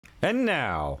And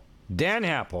now, Dan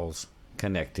Happel's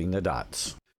Connecting the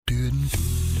Dots.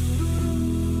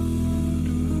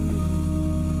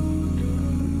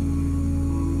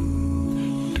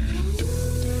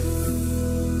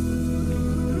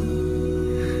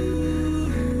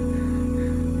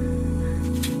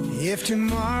 If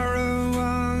tomorrow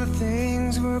all the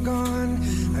things were gone,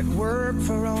 I'd work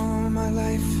for all my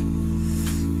life,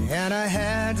 and I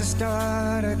had to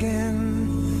start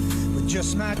again with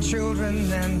just my children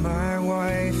and my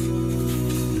wife.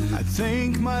 I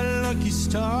thank my lucky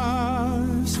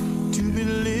stars to be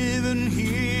living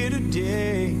here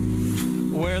today,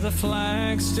 where the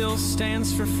flag still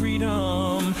stands for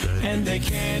freedom, and they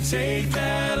can't take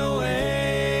that away.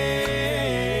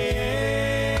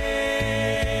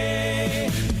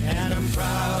 And I'm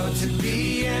proud to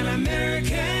be an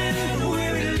American,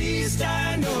 where at least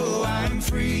I know I'm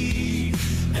free.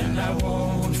 And I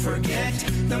won't forget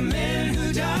the men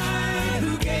who died,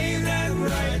 who gave that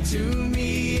right to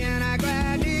me. And I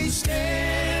gladly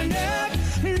stand up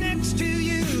next to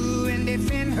you and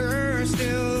defend her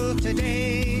still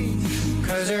today.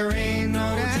 'Cause there ain't no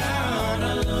doubt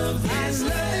I love this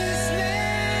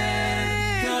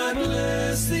land. God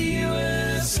bless the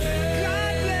USA.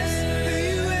 God bless the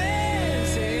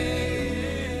USA.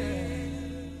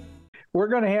 We're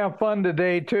going to have fun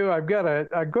today, too. I've got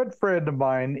a good friend of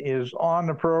mine is on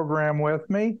the program with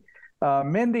me,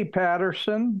 Mindy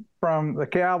Patterson from the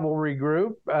Cavalry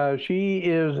Group. She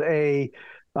is a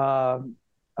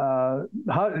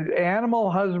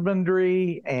animal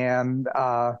husbandry and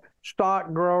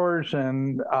stock growers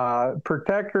and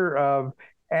protector of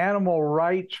animal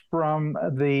rights from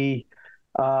the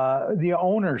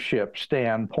ownership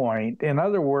standpoint. In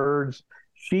other words,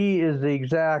 she is the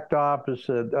exact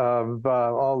opposite of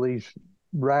all these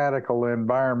radical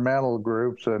environmental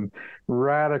groups and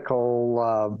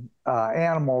radical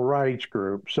animal rights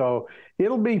groups. So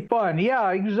it'll be fun.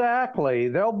 Yeah, exactly.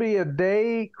 There'll be a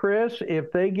day, Chris,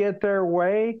 if they get their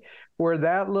way, where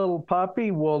that little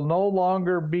puppy will no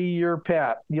longer be your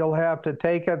pet. You'll have to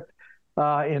take it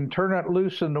and turn it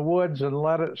loose in the woods and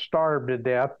let it starve to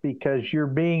death because you're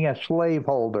being a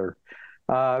slaveholder.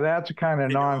 That's the kind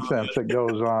of nonsense that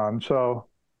goes on. So,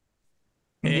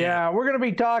 yeah, we're going to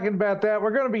be talking about that.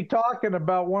 We're going to be talking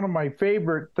about one of my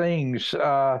favorite things,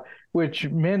 which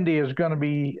Mindy is going to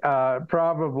be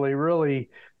probably really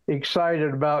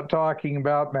excited about talking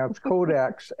about, and that's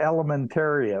CODEX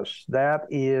Alimentarius. That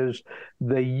is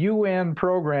the UN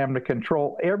program to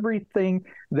control everything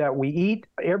that we eat,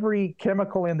 every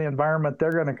chemical in the environment.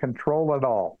 They're going to control it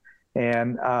all.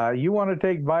 And you want to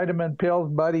take vitamin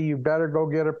pills, buddy, you better go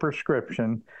get a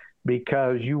prescription,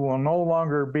 because you will no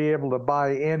longer be able to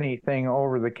buy anything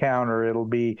over the counter. It'll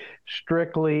be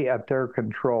strictly at their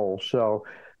control. So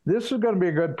this is going to be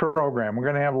a good program. We're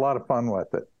going to have a lot of fun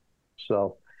with it.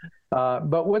 So,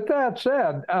 but with that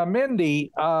said,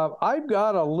 Mindy, I've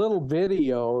got a little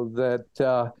video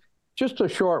that just a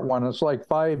short one. It's like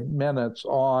 5 minutes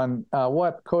on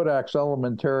what CODEX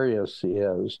Alimentarius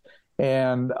is.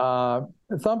 And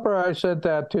Thumper, I sent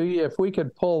that to you. If we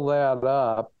could pull that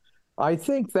up, I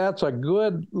think that's a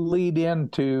good lead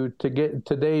into to get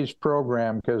today's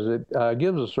program, because it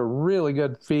gives us a really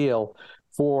good feel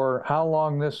for how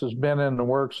long this has been in the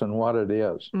works and what it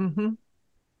is. Mm-hmm.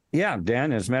 Yeah,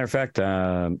 Dan, as a matter of fact,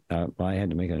 I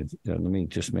had to let me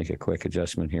just make a quick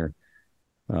adjustment here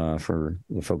for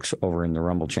the folks over in the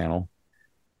Rumble channel.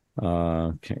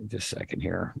 Okay, just a second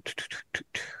here.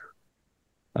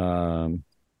 Okay,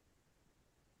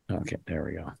 there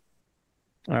we go.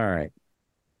 All right.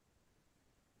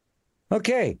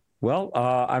 Okay. Well,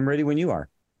 I'm ready when you are.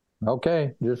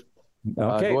 Okay. Just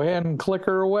go ahead and click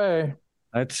her away.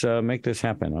 Let's make this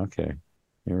happen. Okay.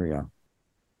 Here we go.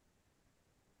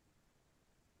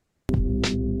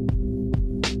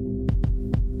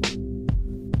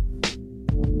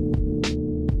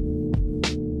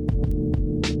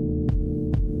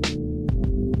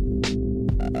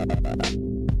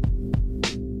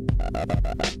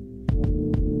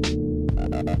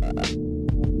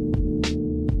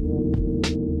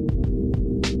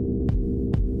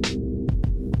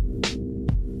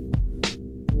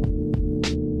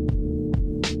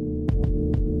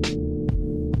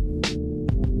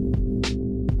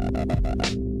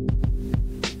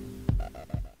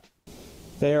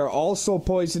 They are also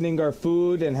poisoning our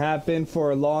food and have been for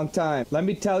a long time. Let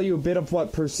me tell you a bit of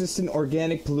what persistent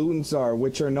organic pollutants are,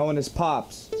 which are known as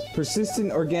POPs.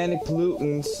 Persistent organic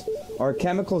pollutants are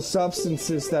chemical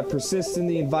substances that persist in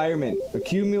the environment,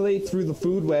 accumulate through the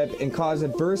food web, and cause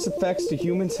adverse effects to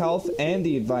humans' health and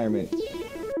the environment.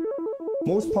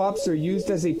 Most POPs are used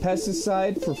as a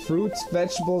pesticide for fruits,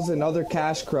 vegetables, and other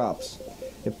cash crops.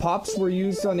 If pops were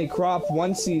used on a crop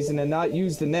one season and not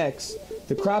used the next,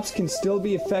 the crops can still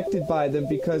be affected by them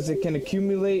because it can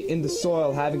accumulate in the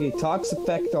soil, having a toxic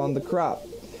effect on the crop.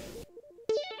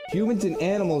 Humans and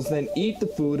animals then eat the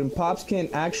food, and pops can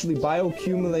actually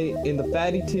bioaccumulate in the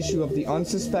fatty tissue of the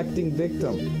unsuspecting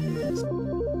victim.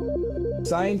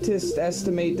 Scientists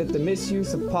estimate that the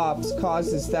misuse of pops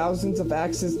causes thousands of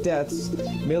access deaths,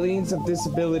 millions of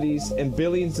disabilities, and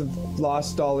billions of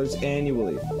lost dollars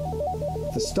annually.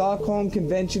 The Stockholm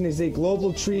Convention is a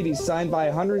global treaty signed by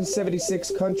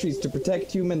 176 countries to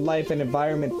protect human life and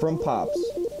environment from pops.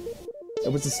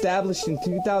 It was established in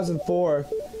 2004.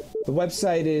 The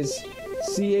website is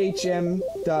chm.pops.int.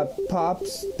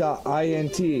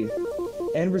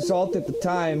 End result at the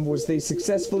time was they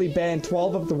successfully banned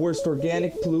 12 of the worst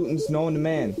organic pollutants known to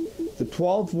man. The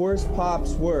 12 worst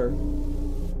pops were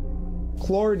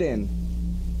chlordin,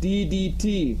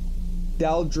 DDT,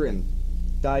 daldrin,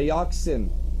 dioxin,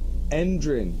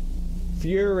 endrin,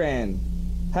 furan,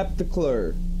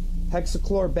 heptachlor,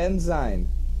 hexachlorobenzene,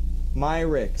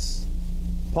 Myrix,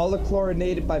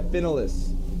 polychlorinated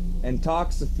biphenyls, and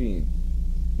toxaphene.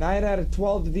 9 out of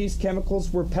 12 of these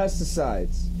chemicals were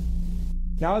pesticides.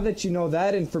 Now that you know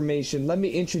that information, let me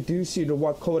introduce you to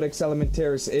what Codex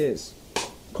Alimentarius is.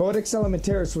 Codex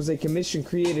Alimentarius was a commission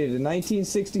created in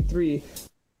 1963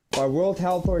 by World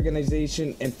Health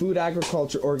Organization and Food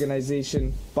Agriculture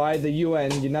Organization by the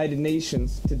UN, United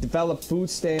Nations, to develop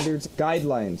food standards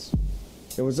guidelines.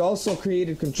 It was also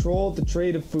created to control the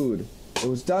trade of food. It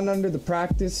was done under the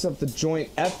practice of the joint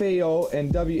FAO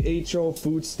and WHO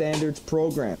Food Standards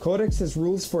Program. Codex has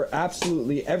rules for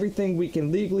absolutely everything we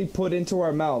can legally put into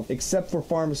our mouth, except for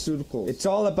pharmaceuticals. It's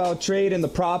all about trade and the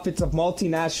profits of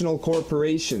multinational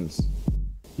corporations.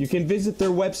 You can visit their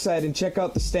website and check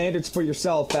out the standards for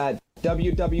yourself at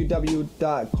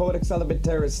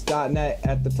www.codexalimentarius.net.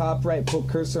 At the top right, put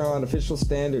cursor on official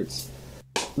standards.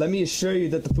 Let me assure you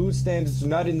that the food standards are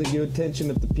not in the good intention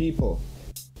of the people.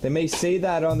 They may say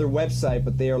that on their website,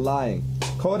 but they are lying.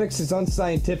 Codex is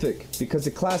unscientific because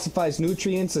it classifies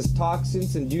nutrients as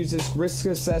toxins and uses risk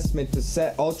assessment to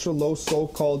set ultra-low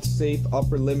so-called safe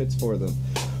upper limits for them.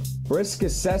 Risk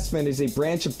assessment is a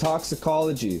branch of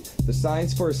toxicology, the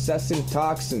science for assessing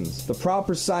toxins. The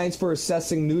proper science for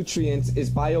assessing nutrients is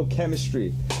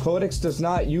biochemistry. Codex does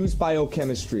not use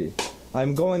biochemistry.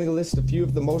 I'm going to list a few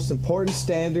of the most important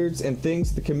standards and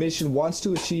things the Commission wants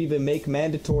to achieve and make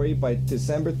mandatory by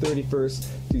December 31st,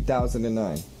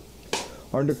 2009.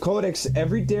 Under Codex,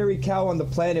 every dairy cow on the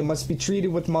planet must be treated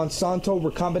with Monsanto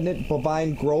recombinant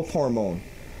bovine growth hormone.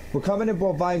 Recombinant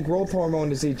bovine growth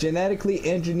hormone is a genetically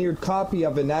engineered copy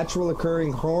of a natural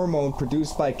occurring hormone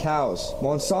produced by cows.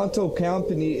 Monsanto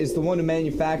Company is the one who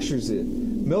manufactures it.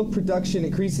 Milk production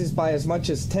increases by as much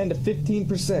as 10 to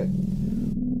 15%.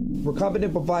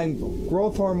 Recombinant bovine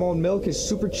growth hormone milk is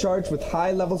supercharged with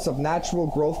high levels of natural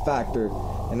growth factor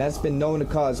and has been known to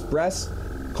cause breast,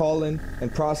 colon,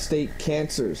 and prostate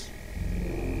cancers.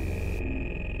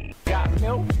 Got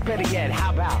milk? Better yet,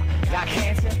 how about? Got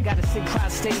cancer? Got a sick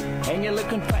prostate? And you're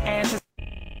looking for answers?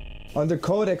 Under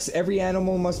Codex, every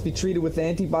animal must be treated with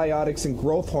antibiotics and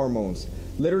growth hormones.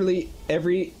 Literally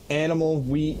every animal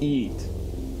we eat.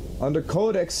 Under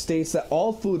Codex states that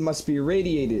all food must be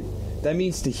irradiated. That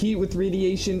means to heat with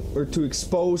radiation or to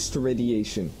expose to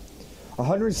radiation.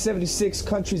 176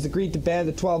 countries agreed to ban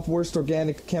the 12 worst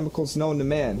organic chemicals known to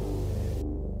man.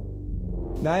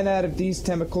 9 out of these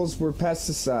chemicals were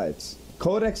pesticides.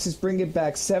 Codex is bringing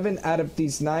back 7 out of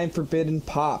these 9 forbidden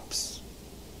pops.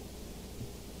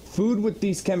 Food with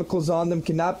these chemicals on them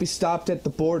cannot be stopped at the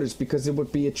borders because it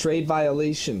would be a trade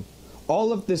violation.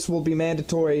 All of this will be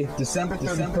mandatory December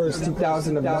 31st,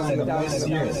 2009 of this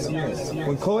year.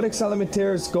 When Codex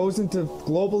Alimentarius goes into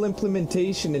global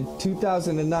implementation in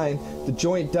 2009, the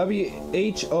joint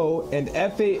WHO and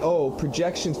FAO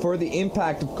projections for the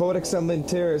impact of Codex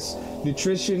Alimentarius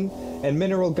nutrition and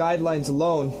mineral guidelines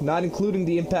alone, not including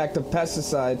the impact of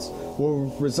pesticides, will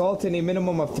result in a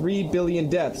minimum of 3 billion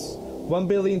deaths. 1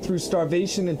 billion through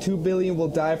starvation and 2 billion will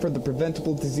die from the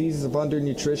preventable diseases of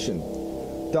undernutrition.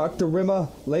 Dr. Rima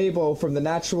Labo from the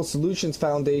Natural Solutions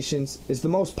Foundations is the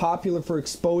most popular for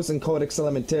exposing Codex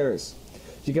Alimentarius.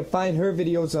 You can find her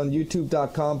videos on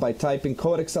youtube.com by typing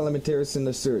Codex Alimentarius in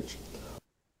the search.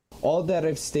 All that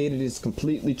I've stated is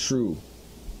completely true.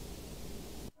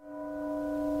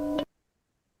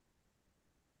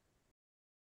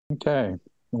 Okay,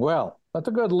 well, that's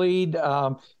a good lead.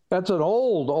 That's an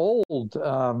old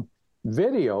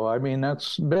video. I mean,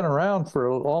 that's been around for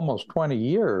almost 20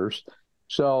 years.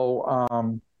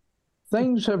 So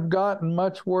things have gotten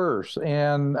much worse.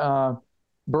 And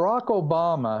Barack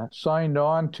Obama signed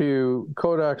on to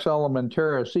Codex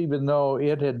Alimentarius, even though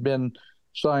it had been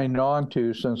signed on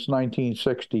to since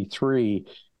 1963.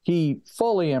 He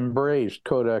fully embraced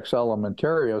Codex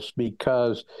Alimentarius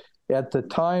because at the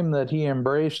time that he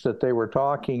embraced it, they were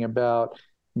talking about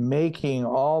making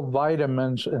all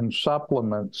vitamins and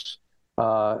supplements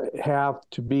have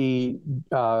to be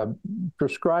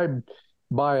prescribed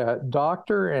by a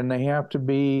doctor, and they have to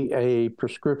be a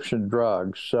prescription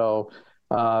drug. So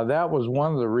that was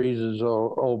one of the reasons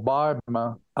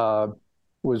Obama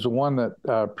was the one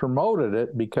that promoted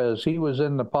it, because he was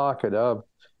in the pocket of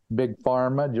big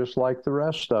pharma, just like the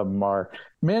rest of them are.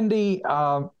 Mindy,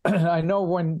 I know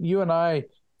when you and I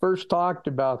first talked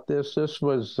about this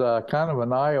was kind of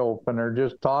an eye-opener,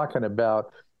 just talking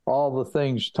about all the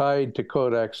things tied to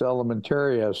Codex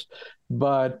Alimentarius.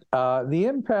 But the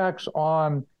impacts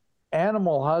on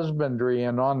animal husbandry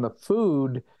and on the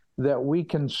food that we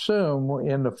consume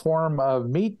in the form of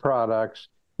meat products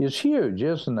is huge,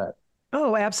 isn't it?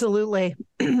 Oh, absolutely.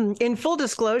 In full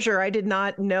disclosure, I did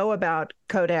not know about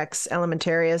Codex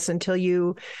Alimentarius until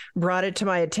you brought it to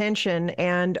my attention.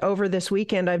 And over this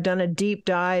weekend, I've done a deep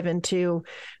dive into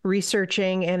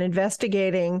researching and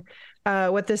investigating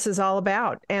what this is all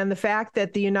about. And the fact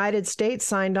that the United States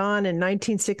signed on in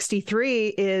 1963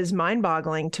 is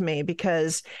mind-boggling to me,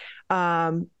 because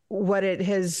what it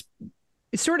has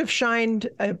sort of shined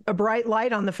a bright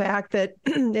light on the fact that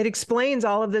it explains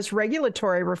all of this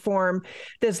regulatory reform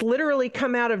that's literally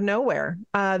come out of nowhere.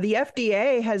 The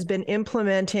FDA has been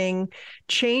implementing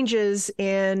changes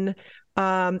in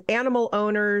animal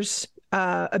owners'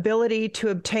 ability to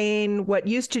obtain what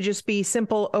used to just be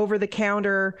simple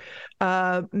over-the-counter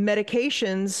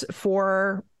medications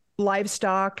for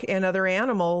livestock and other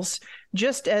animals,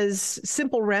 just as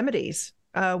simple remedies.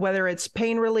 Whether it's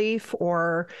pain relief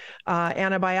or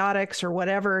antibiotics or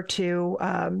whatever to,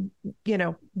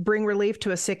 bring relief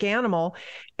to a sick animal.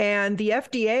 And the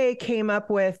FDA came up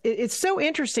with, it's so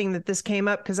interesting that this came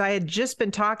up, because I had just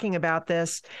been talking about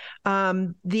this.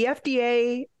 The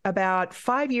FDA about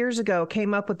 5 years ago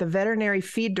came up with the Veterinary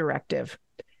Feed Directive,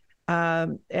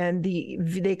 and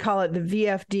they call it the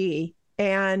VFD.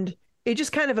 And it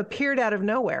just kind of appeared out of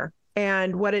nowhere.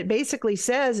 And what it basically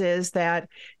says is that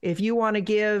if you want to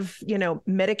give,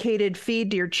 medicated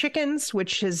feed to your chickens,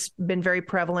 which has been very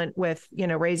prevalent with,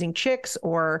 raising chicks,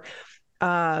 or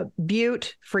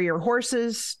bute for your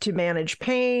horses to manage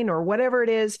pain, or whatever it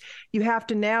is, you have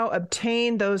to now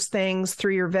obtain those things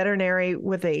through your veterinary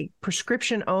with a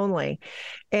prescription only.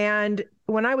 And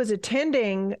when I was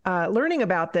learning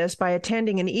about this by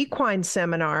attending an equine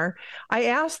seminar, I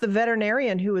asked the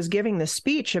veterinarian who was giving the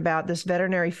speech about this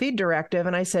veterinary feed directive,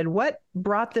 and I said, what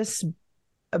brought this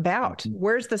about?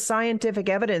 Where's the scientific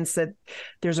evidence that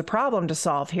there's a problem to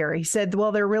solve here? He said,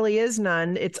 well, there really is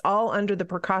none. It's all under the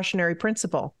precautionary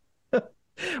principle,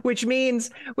 which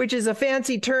is a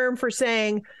fancy term for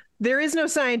saying there is no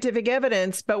scientific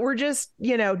evidence, but we're just,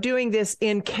 doing this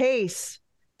in case,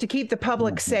 to keep the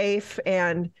public safe.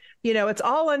 And, it's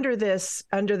all under this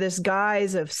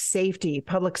guise of safety,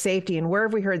 public safety. And where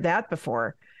have we heard that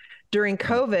before? During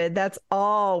COVID, that's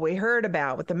all we heard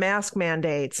about, with the mask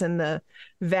mandates and the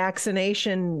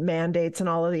vaccination mandates and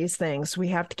all of these things. We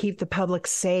have to keep the public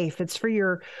safe. It's for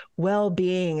your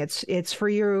well-being. It's for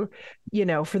your,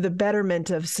 for the betterment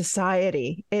of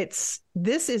society.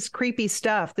 This is creepy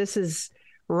stuff. This is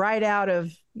right out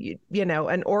of,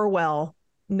 an Orwell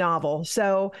novel.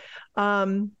 So,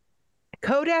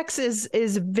 Codex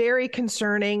is very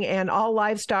concerning, and all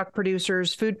livestock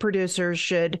producers, food producers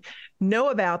should know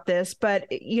about this, but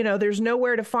there's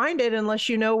nowhere to find it unless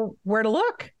you know where to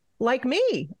look, like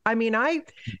me. I mean, I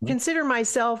consider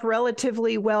myself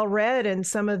relatively well-read in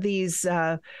some of these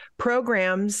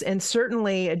programs, and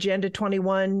certainly Agenda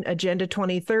 21, Agenda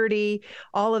 2030,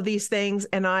 all of these things.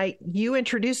 And you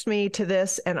introduced me to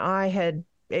this, and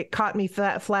it caught me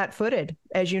flat-footed.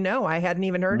 As you know, I hadn't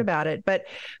even heard about it. But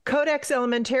Codex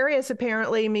Alimentarius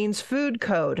apparently means food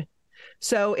code.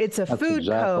 So it's a food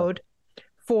code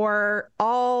for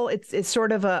all, it's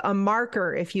sort of a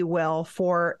marker, if you will,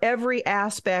 for every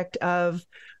aspect of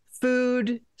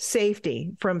food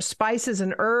safety, from spices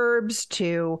and herbs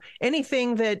to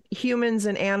anything that humans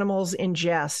and animals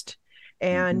ingest.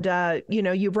 And,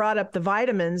 you brought up the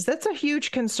vitamins. That's a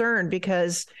huge concern,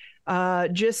 because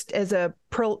just as a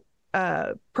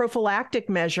prophylactic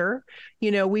measure,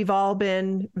 we've all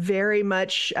been very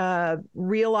much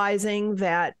realizing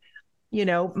that,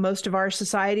 most of our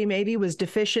society maybe was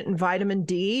deficient in vitamin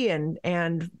D,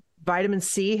 and vitamin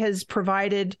C has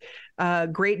provided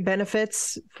great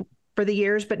benefits for the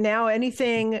years, but now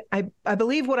anything, I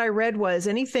believe what I read was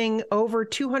anything over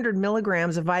 200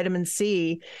 milligrams of vitamin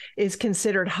C is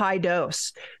considered high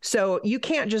dose. So you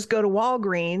can't just go to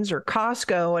Walgreens or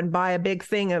Costco and buy a big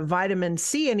thing of vitamin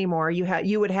C anymore.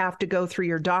 You would have to go through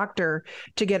your doctor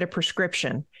to get a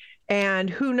prescription. And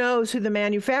who knows who the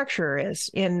manufacturer is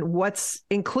and what's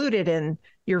included in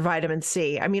your vitamin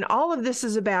C. I mean, all of this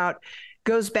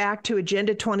goes back to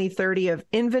Agenda 2030 of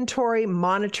inventory,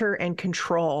 monitor, and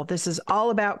control. This is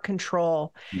all about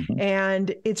control. Mm-hmm.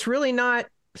 And it's really not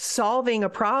solving a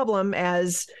problem,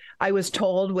 as I was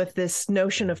told, with this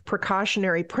notion of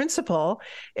precautionary principle.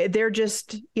 They're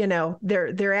just,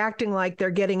 they're acting like they're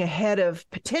getting ahead of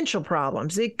potential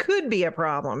problems. It could be a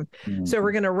problem. Mm-hmm. So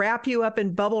we're going to wrap you up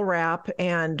in bubble wrap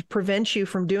and prevent you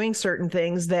from doing certain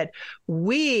things that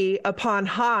we, upon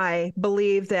high,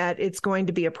 believe that it's going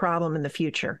to be a problem in the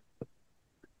future.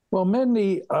 Well,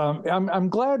 Mindy, I'm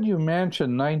glad you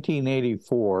mentioned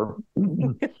 1984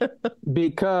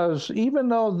 because even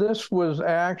though this was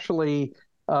actually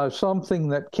something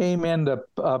that came into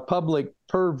public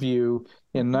purview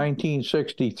in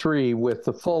 1963 with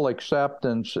the full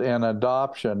acceptance and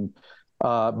adoption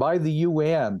by the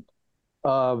UN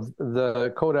of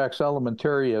the Codex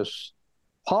Alimentarius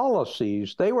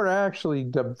policies, they were actually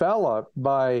developed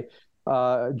by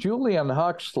Julian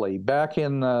Huxley back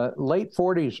in the late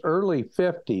 40s, early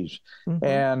 50s. Mm-hmm.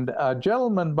 And a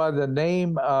gentleman by the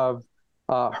name of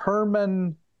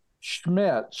Hermann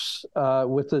Schmitz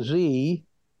with a Z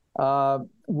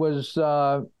was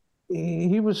sent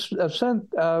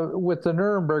with the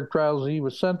Nuremberg trials. He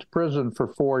was sent to prison for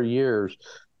 4 years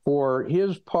for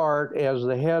his part as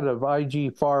the head of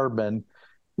IG Farben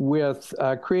with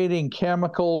creating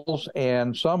chemicals,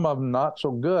 and some of them not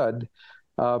so good,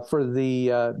 for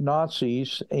the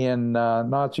Nazis in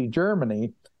Nazi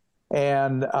Germany.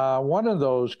 And one of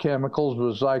those chemicals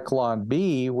was Zyklon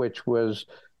B, which was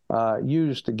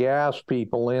used to gas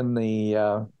people in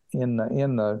the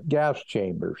gas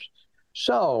chambers.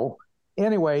 So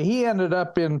anyway, he ended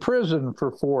up in prison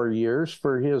for 4 years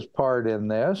for his part in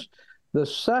this. The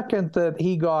second that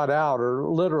he got out, or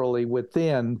literally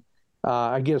within,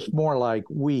 I guess more like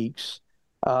weeks,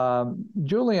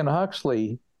 Julian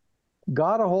Huxley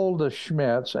got a hold of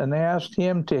Schmitz and asked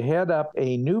him to head up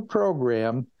a new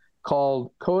program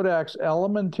called Codex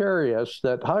Alimentarius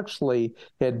that Huxley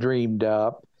had dreamed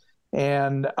up,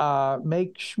 and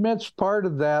make Schmitz part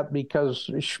of that, because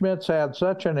Schmitz had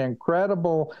such an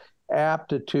incredible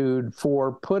aptitude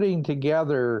for putting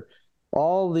together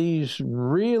all these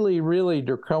really, really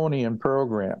draconian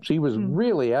programs. He was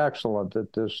really excellent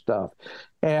at this stuff.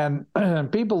 And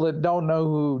people that don't know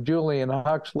who Julian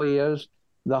Huxley is,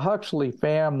 the Huxley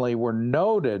family were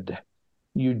noted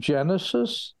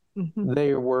eugenicists. Mm-hmm.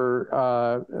 They were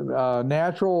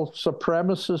natural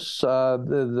supremacists,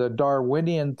 the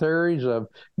Darwinian theories of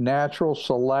natural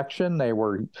selection. They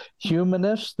were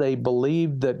humanists. They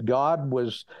believed that God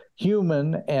was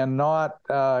human and not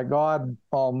God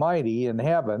Almighty in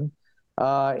heaven.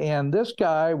 And this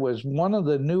guy was one of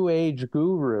the New Age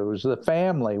gurus. The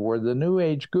family were the New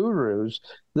Age gurus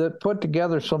that put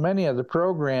together so many of the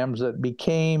programs that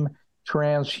became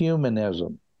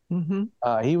transhumanism.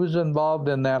 Mm-hmm. He was involved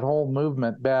in that whole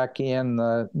movement back in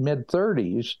the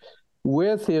mid-30s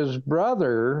with his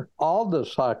brother,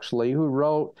 Aldous Huxley, who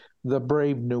wrote The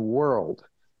Brave New World.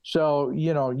 So,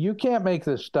 you can't make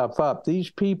this stuff up.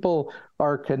 These people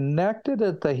are connected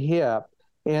at the hip,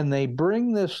 and they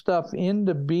bring this stuff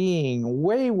into being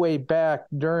way, way back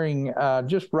during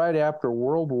just right after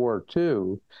World War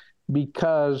II,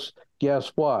 because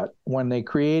guess what? When they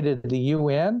created the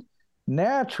UN,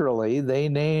 naturally, they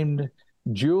named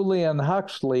Julian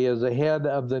Huxley as the head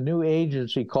of the new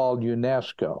agency called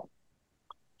UNESCO.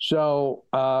 So,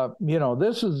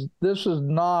 this is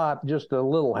not just a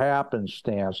little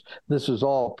happenstance. This is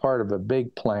all part of a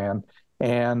big plan.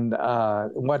 And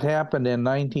what happened in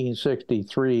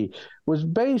 1963 was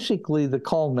basically the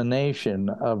culmination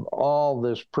of all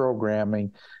this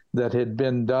programming that had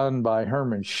been done by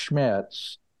Hermann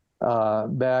Schmitz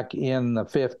back in the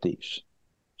 50s.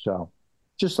 So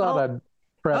just thought I'd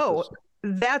preface it.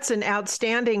 That's an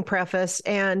outstanding preface.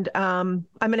 And I'm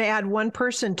going to add one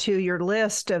person to your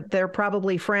list of they're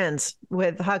probably friends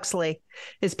with Huxley,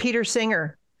 is Peter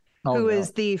Singer, who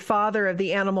is the father of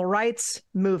the animal rights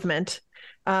movement.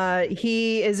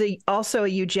 He is also a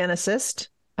eugenicist,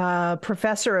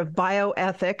 professor of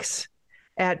bioethics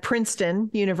at Princeton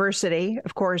University,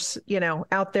 of course,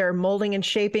 out there molding and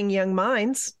shaping young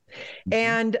minds.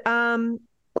 Mm-hmm. And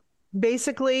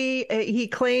basically, he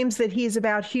claims that he's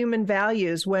about human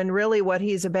values when really what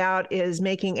he's about is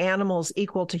making animals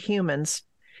equal to humans.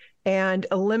 and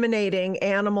eliminating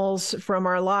animals from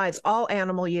our lives, all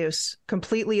animal use,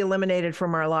 completely eliminated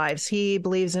from our lives. He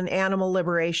believes in animal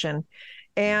liberation.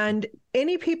 And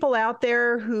any people out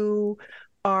there who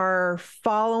are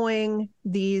following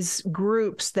these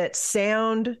groups that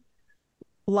sound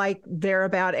like they're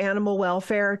about animal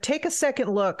welfare, take a second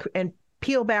look and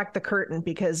peel back the curtain,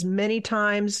 because many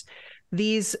times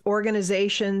these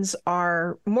organizations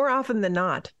are, more often than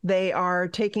not, they are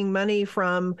taking money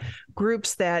from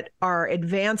groups that are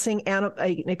advancing an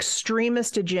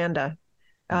extremist agenda,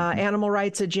 animal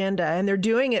rights agenda. And they're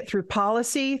doing it through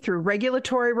policy, through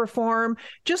regulatory reform,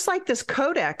 just like this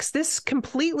CODEX. This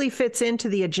completely fits into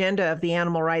the agenda of the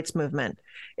animal rights movement.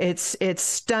 It's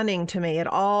stunning to me. It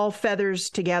all feathers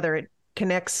together. It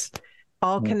connects.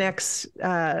 All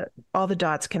the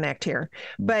dots connect here.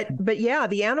 But yeah,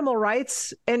 the animal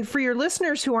rights, and for your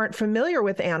listeners who aren't familiar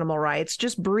with animal rights,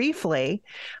 just briefly,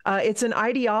 it's an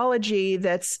ideology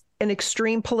that's an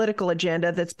extreme political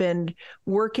agenda that's been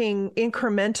working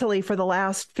incrementally for the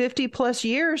last 50 plus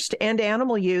years to end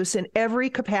animal use in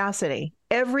every capacity,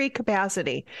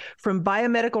 from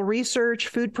biomedical research,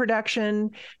 food production,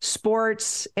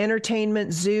 sports,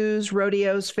 entertainment, zoos,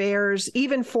 rodeos, fairs,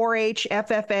 even 4-H,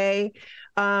 FFA.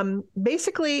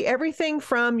 Basically everything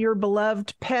from your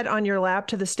beloved pet on your lap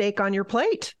to the steak on your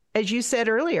plate. As you said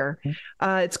earlier,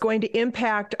 it's going to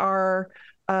impact our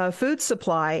food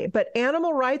supply, but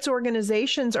animal rights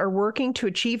organizations are working to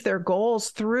achieve their goals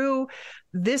through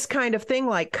this kind of thing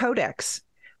like CODEX,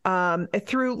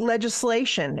 through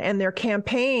legislation and their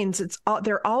campaigns.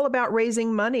 They're all about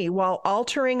raising money while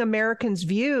altering Americans'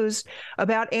 views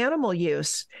about animal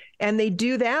use. And they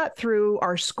do that through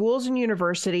our schools and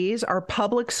universities, our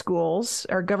public schools,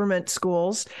 our government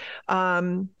schools,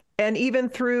 and even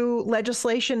through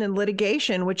legislation and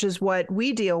litigation, which is what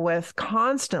we deal with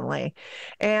constantly.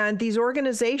 And these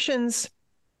organizations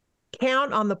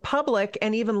count on the public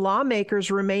and even lawmakers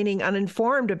remaining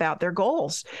uninformed about their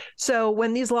goals. So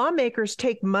when these lawmakers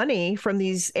take money from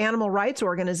these animal rights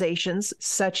organizations,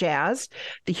 such as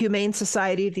the Humane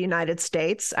Society of the United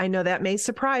States, I know that may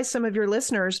surprise some of your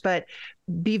listeners, but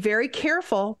be very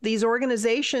careful. These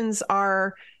organizations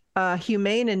are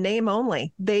humane in name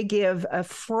only. They give a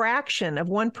fraction of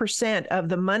 1% of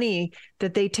the money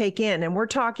that they take in, and we're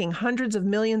talking hundreds of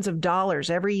millions of dollars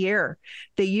every year.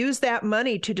 They use that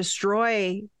money to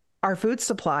destroy our food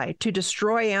supply, to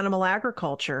destroy animal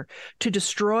agriculture, to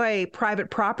destroy private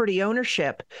property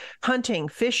ownership, hunting,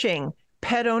 fishing,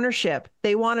 pet ownership.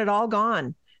 They want it all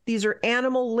gone. These are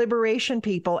animal liberation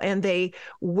people, and they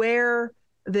wear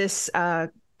this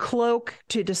cloak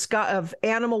to disguise of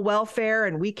animal welfare,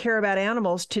 and we care about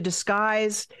animals, to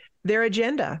disguise their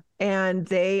agenda. And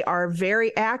they are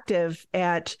very active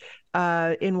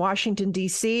in Washington,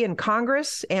 D.C. and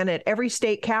Congress, and at every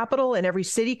state capitol and every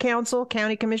city council,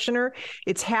 county commissioner.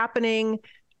 It's happening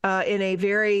in a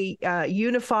very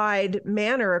unified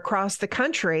manner across the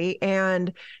country.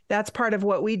 And that's part of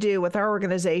what we do with our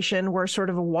organization. We're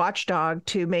sort of a watchdog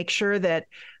to make sure that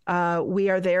we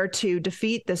are there to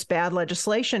defeat this bad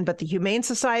legislation. But the Humane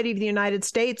Society of the United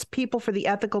States, People for the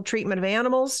Ethical Treatment of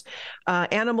Animals,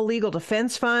 Animal Legal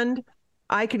Defense Fund,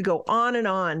 I could go on and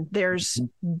on. There's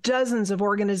dozens of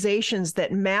organizations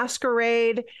that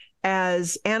masquerade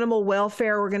as animal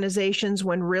welfare organizations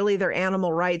when really they're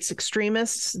animal rights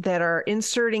extremists that are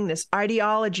inserting this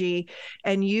ideology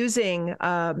and using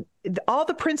all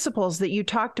the principles that you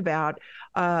talked about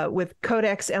with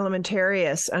Codex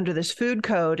Alimentarius under this food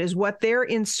code is what they're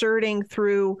inserting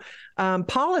through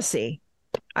policy.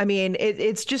 I mean,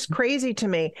 it's just crazy to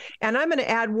me. And I'm going to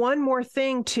add one more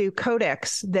thing to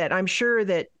Codex that I'm sure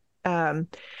that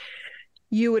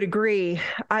you would agree.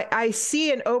 I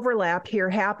see an overlap here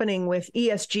happening with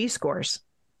ESG scores.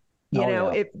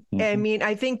 I mean,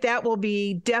 I think that will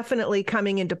be definitely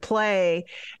coming into play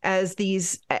as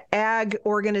these ag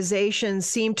organizations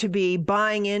seem to be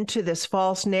buying into this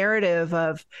false narrative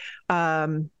of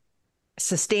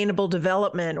sustainable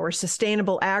development or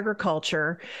sustainable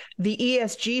agriculture. The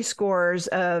ESG scores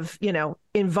of,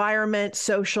 environment,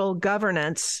 social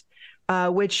governance,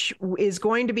 which is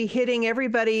going to be hitting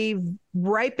everybody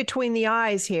right between the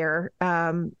eyes here.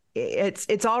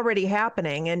 It's already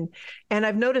happening. And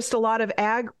I've noticed a lot of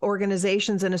ag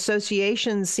organizations and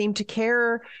associations seem to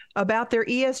care about their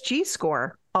ESG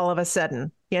score all of a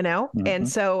sudden, And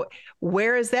so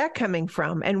where is that coming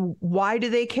from? And why do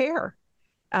they care?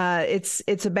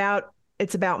 It's about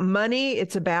money.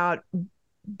 It's about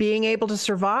being able to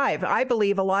survive. I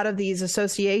believe a lot of these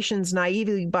associations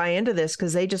naively buy into this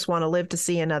because they just want to live to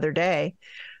see another day.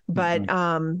 But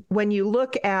when you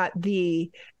look at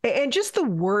just the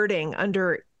wording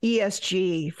under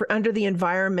ESG, for under the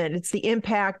environment. It's the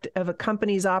impact of a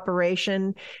company's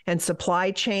operation and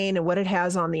supply chain and what it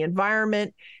has on the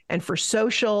environment. And for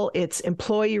social, it's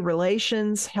employee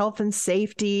relations, health and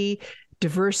safety,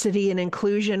 diversity and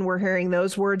inclusion. We're hearing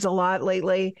those words a lot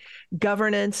lately.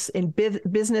 Governance and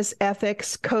business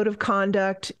ethics, code of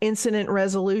conduct, incident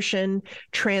resolution,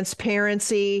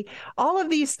 transparency. All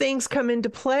of these things come into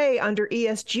play under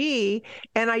ESG.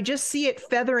 And I just see it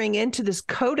feathering into this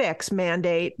CODEX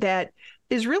mandate that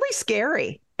is really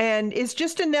scary and is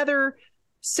just another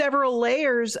several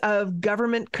layers of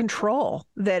government control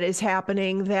that is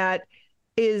happening that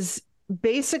is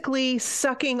basically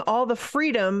sucking all the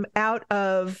freedom out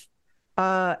of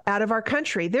our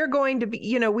country. They're going to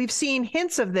be, we've seen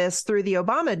hints of this through the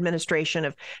Obama administration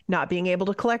of not being able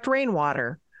to collect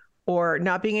rainwater or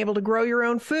not being able to grow your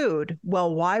own food.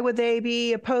 Well, why would they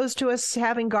be opposed to us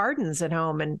having gardens at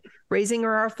home and raising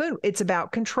our food? It's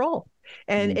about control.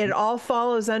 And it all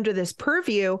follows under this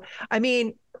purview. I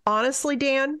mean, honestly,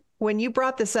 Dan, when you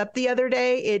brought this up the other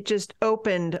day, it just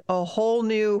opened a whole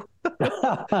new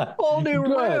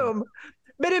room.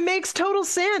 But it makes total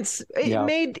sense.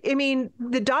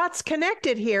 The dots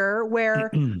connected here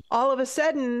where all of a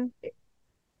sudden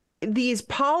these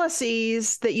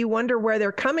policies that you wonder where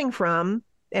they're coming from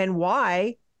and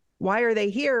why are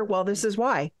they here? Well, this is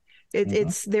why.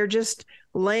 They're just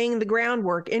laying the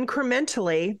groundwork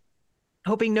incrementally,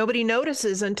 hoping nobody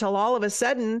notices until all of a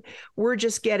sudden we're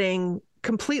just getting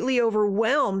completely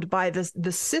overwhelmed by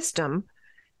the system.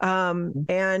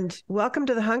 And welcome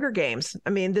to the Hunger Games. I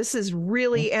mean, this is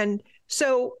really, and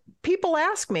so people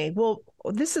ask me, well,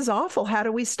 this is awful. How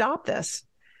do we stop this?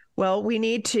 Well, we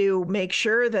need to make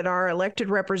sure that our elected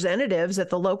representatives at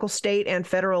the local, state, and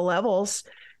federal levels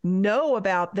know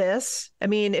about this. I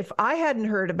mean, if I hadn't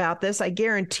heard about this, I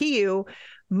guarantee you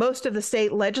most of the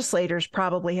state legislators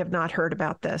probably have not heard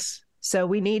about this. So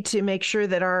we need to make sure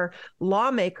that our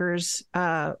lawmakers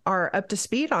are up to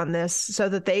speed on this so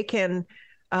that they can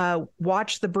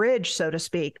watch the bridge, so to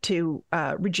speak, to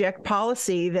reject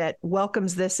policy that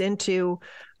welcomes this into,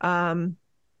 and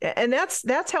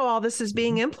that's how all this is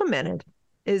being implemented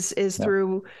is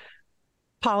through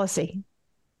policy.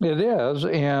 It is,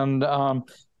 and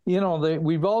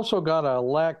we've also got to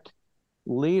elect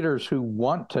leaders who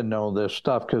want to know this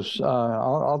stuff because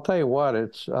I'll tell you what,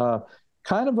 it's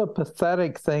kind of a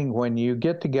pathetic thing when you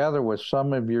get together with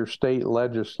some of your state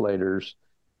legislators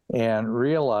and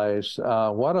realize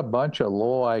what a bunch of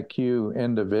low IQ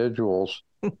individuals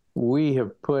we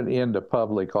have put into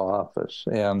public office.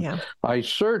 And I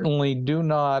certainly do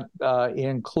not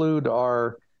include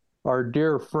our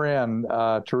dear friend,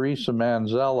 Teresa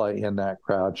Manzella, in that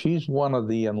crowd. She's one of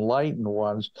the enlightened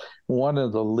ones, one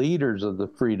of the leaders of the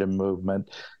freedom movement.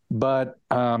 But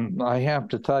I have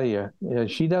to tell you,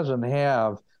 she doesn't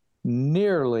have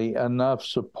nearly enough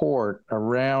support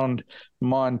around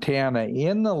Montana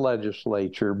in the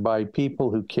legislature by people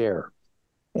who care.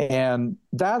 And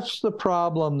that's the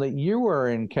problem that you are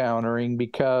encountering,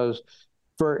 because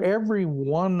for every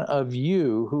one of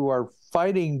you who are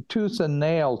fighting tooth and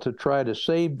nail to try to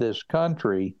save this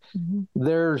country,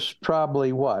 there's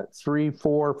probably 3,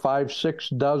 4, 5, 6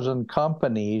 dozen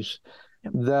companies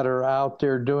that are out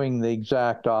there doing the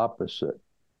exact opposite.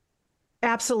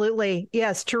 Absolutely.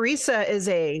 Yes. Teresa is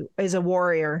a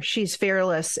warrior. She's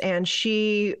fearless, and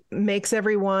she makes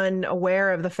everyone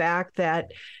aware of the fact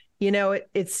that,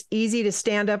 it's easy to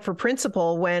stand up for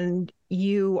principle when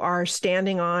you are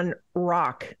standing on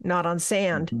rock, not on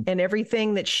sand. And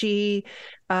everything that she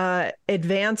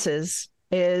advances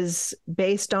is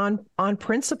based on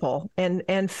principle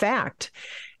and fact.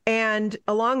 And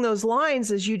along those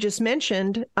lines, as you just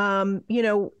mentioned,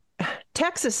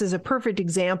 Texas is a perfect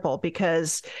example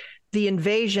because the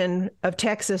invasion of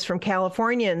Texas from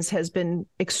Californians has been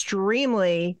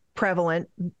extremely prevalent,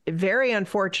 very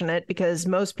unfortunate, because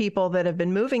most people that have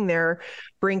been moving there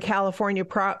bring California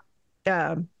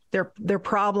their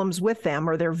problems with them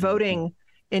or their voting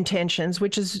intentions,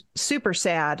 which is super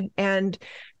sad. And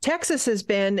Texas has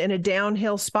been in a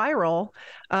downhill spiral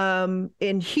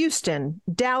in Houston,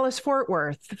 Dallas, Fort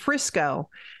Worth, Frisco,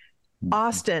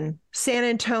 Austin, San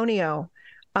Antonio.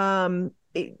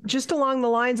 Just along the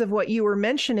lines of what you were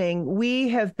mentioning, we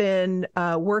have been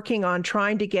working on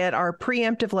trying to get our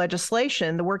preemptive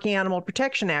legislation, the Working Animal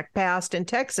Protection Act, passed in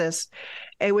Texas,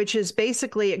 which is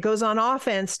basically, it goes on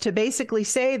offense to basically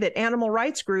say that animal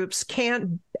rights groups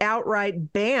can't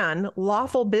outright ban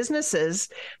lawful businesses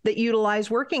that utilize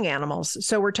working animals.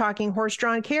 So we're talking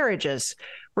horse-drawn carriages,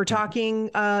 we're talking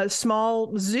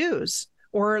small zoos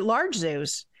or large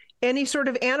zoos, any sort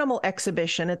of animal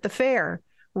exhibition at the fair,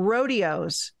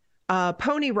 rodeos,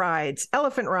 pony rides,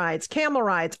 elephant rides, camel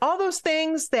rides, all those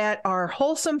things that are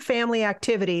wholesome family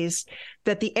activities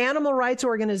that the animal rights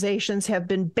organizations have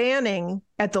been banning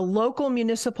at the local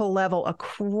municipal level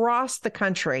across the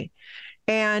country.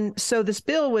 And so this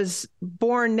bill was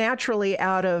born naturally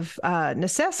out of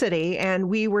necessity, and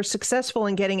we were successful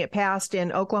in getting it passed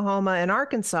in Oklahoma and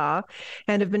Arkansas,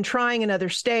 and have been trying in other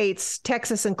states,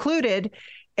 Texas included.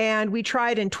 And we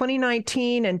tried in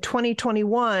 2019 and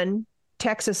 2021.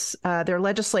 Texas, their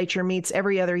legislature meets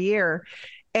every other year,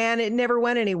 and it never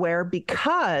went anywhere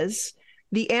because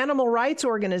the animal rights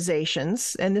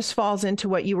organizations, and this falls into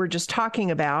what you were just talking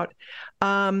about,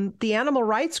 the animal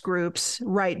rights groups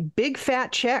write big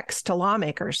fat checks to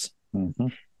lawmakers. Mm-hmm.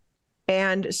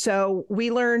 And so we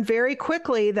learned very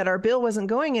quickly that our bill wasn't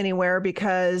going anywhere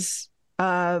because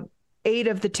 8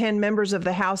 of the 10 members of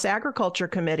the House Agriculture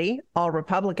Committee, all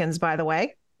Republicans, by the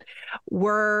way,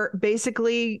 were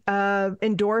basically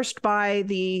endorsed by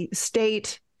the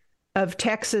state of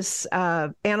Texas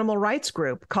animal rights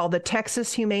group called the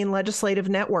Texas Humane Legislative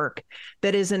Network,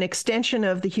 that is an extension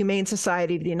of the Humane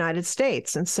Society of the United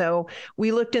States. And so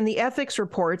we looked in the ethics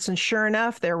reports, and sure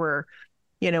enough, there were,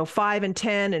 $5,000 and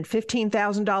 $10,000 and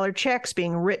 $15,000 checks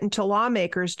being written to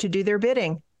lawmakers to do their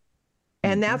bidding.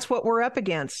 And that's what we're up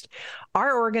against.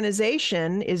 Our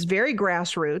organization is very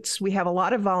grassroots. We have a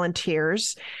lot of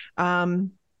volunteers.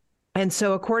 And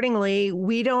so accordingly,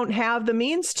 we don't have the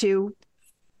means to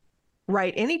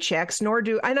write any checks, and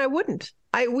I wouldn't.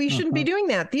 We shouldn't be doing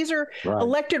that. These are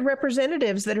elected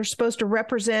representatives that are supposed to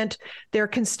represent their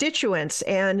constituents,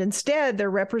 and instead they're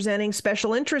representing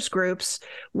special interest groups,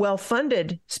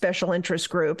 well-funded special interest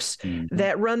groups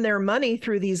that run their money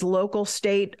through these local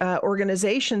state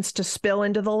organizations to spill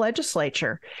into the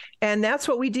legislature. And that's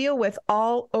what we deal with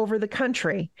all over the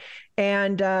country.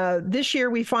 And this year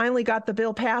we finally got the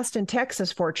bill passed in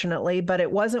Texas, fortunately, but it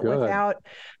wasn't without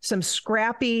some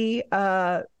scrappy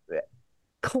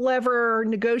clever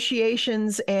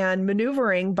negotiations and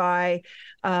maneuvering by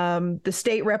the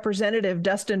state representative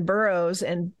Dustin Burrows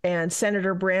and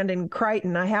Senator Brandon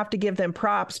Crichton. I have to give them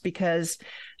props because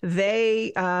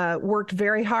they worked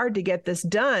very hard to get this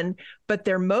done, but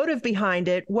their motive behind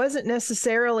it wasn't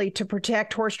necessarily to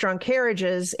protect horse-drawn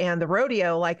carriages and the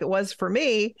rodeo like it was for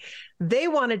me. They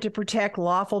wanted to protect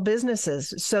lawful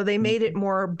businesses, so they made it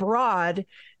more broad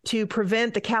to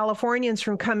prevent the Californians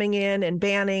from coming in and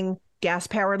banning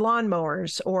gas-powered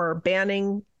lawnmowers or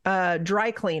banning dry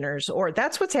cleaners, or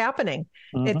that's what's happening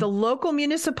at the local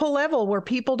municipal level where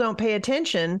people don't pay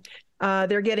attention.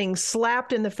 They're getting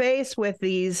slapped in the face with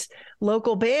these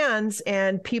local bans,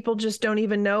 and people just don't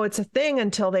even know it's a thing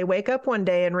until they wake up one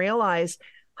day and realize,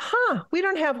 we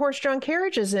don't have horse-drawn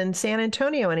carriages in San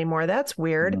Antonio anymore. That's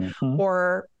weird.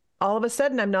 Or all of a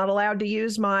sudden, I'm not allowed to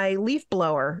use my leaf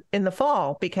blower in the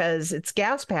fall because it's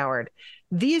gas-powered.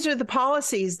 These are the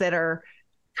policies that are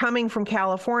coming from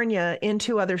California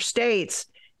into other states.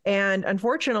 And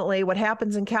unfortunately, what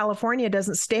happens in California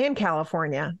doesn't stay in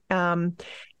California.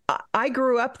 I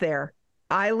grew up there.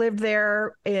 I lived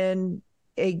there in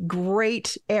a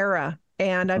great era.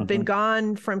 And I've been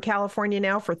gone from California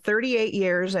now for 38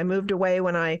 years. I moved away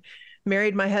when I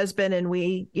married my husband, and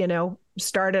we,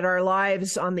 started our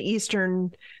lives on the East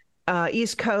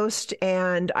Coast,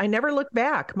 and I never looked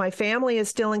back. My family is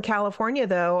still in California,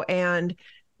 though, and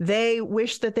they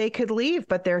wish that they could leave,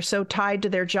 but they're so tied to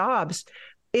their jobs.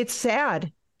 It's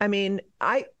sad. I mean,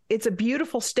 it's a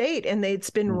beautiful state, and it's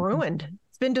been ruined.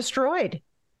 It's been destroyed.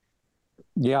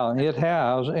 Yeah, it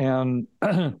has. And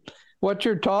what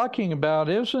you're talking about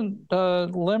isn't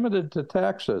limited to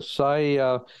Texas.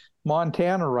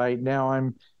 Montana right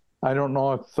now, I don't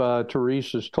know if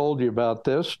Teresa's told you about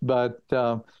this, but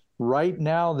right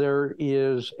now there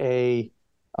is a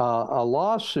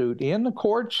lawsuit in the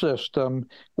court system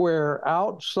where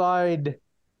outside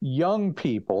young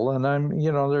people, and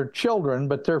they're children,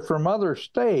 but they're from other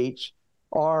states,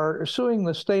 are suing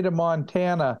the state of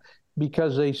Montana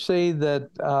because they say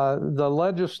that the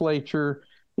legislature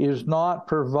is not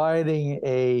providing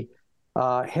a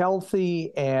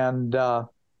healthy and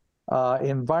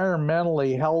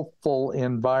environmentally healthful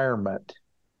environment.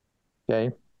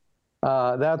 Okay.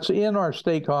 That's in our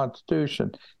state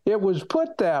constitution. It was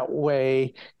put that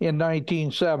way in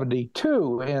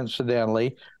 1972,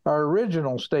 incidentally. Our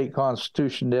original state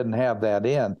constitution didn't have that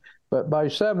in. But by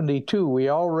 72, we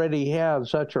already had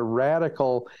such a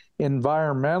radical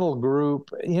environmental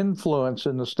group influence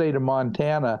in the state of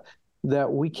Montana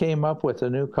that we came up with a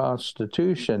new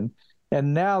constitution.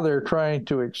 And now they're trying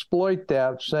to exploit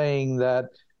that, saying that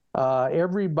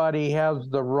everybody has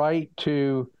the right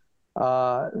to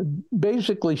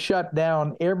basically shut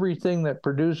down everything that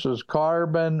produces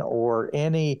carbon or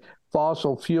any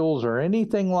fossil fuels or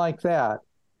anything like that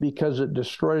because it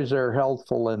destroys their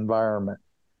healthful environment.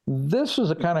 This is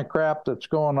the kind of crap that's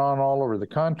going on all over the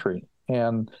country.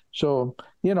 And so,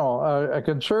 a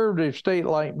conservative state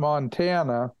like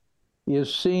Montana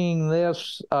is seeing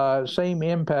this same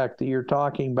impact that you're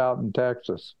talking about in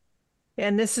Texas.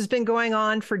 And this has been going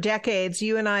on for decades.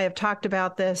 You and I have talked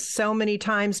about this so many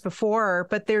times before,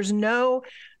 but there's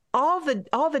all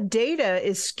the data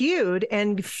is skewed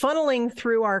and funneling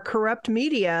through our corrupt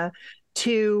media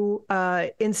to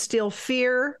instill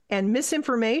fear and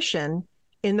misinformation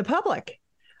in the public.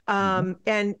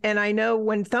 And I know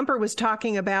when Thumper was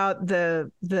talking about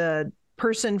the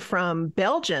person from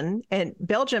Belgium, and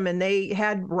they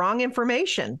had wrong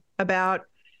information about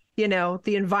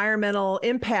the environmental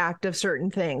impact of certain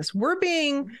things. We're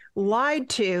being lied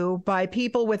to by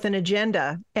people with an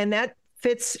agenda, and that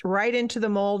fits right into the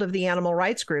mold of the animal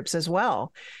rights groups as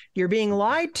well. You're being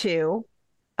lied to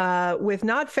with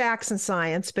not facts and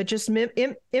science, but just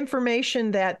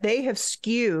information that they have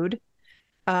skewed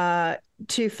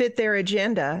to fit their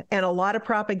agenda, and a lot of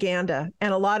propaganda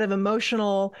and a lot of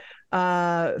emotional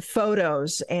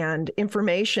photos and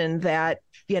information that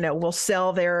will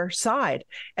sell their side.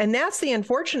 And that's the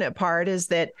unfortunate part, is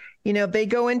that they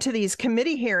go into these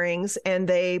committee hearings and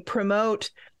they promote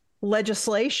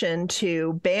legislation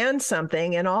to ban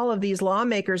something, and all of these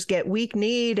lawmakers get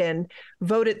weak-kneed and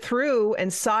vote it through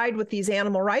and side with these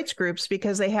animal rights groups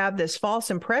because they have this false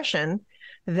impression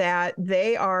that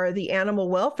they are the animal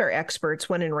welfare experts,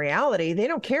 when in reality they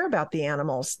don't care about the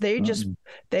animals. They just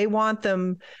they want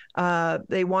them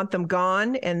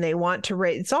gone, and they want to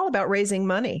raise. It's all about raising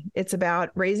money. It's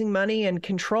about raising money and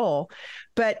control.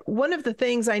 But one of the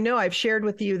things, I know I've shared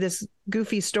with you this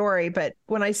goofy story, but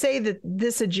when I say that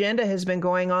this agenda has been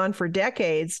going on for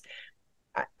decades,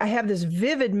 I have this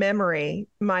vivid memory.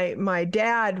 My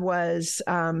dad was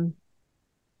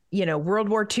World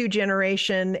War II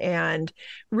generation, and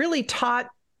really taught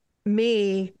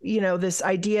me, this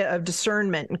idea of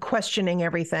discernment and questioning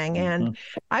everything. And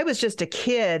I was just a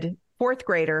kid, fourth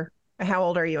grader. How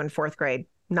old are you in fourth grade?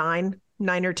 9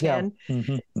 or 10?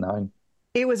 Yeah. 9.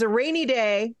 It was a rainy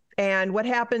day. And what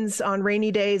happens on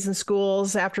rainy days in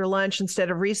schools after lunch,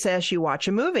 instead of recess, you watch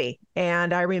a movie.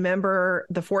 And I remember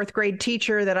the fourth grade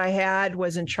teacher that I had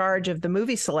was in charge of the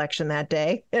movie selection that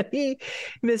day,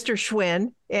 Mr.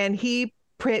 Schwinn, and he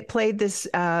played this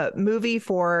movie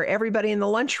for everybody in the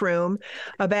lunchroom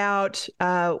about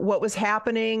what was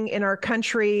happening in our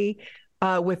country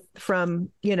from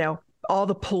all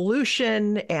the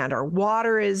pollution, and our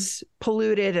water is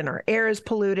polluted and our air is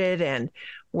polluted, and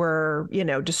we're,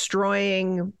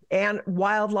 destroying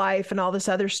wildlife and all this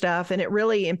other stuff. And it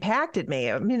really impacted me.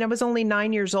 I mean, I was only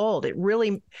 9 years old. It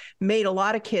really made a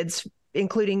lot of kids,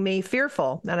 including me,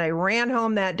 fearful. And I ran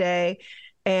home that day,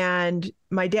 and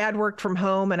my dad worked from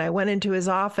home, and I went into his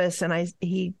office, and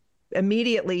he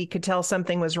immediately could tell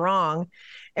something was wrong.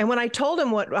 And when I told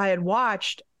him what I had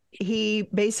watched, he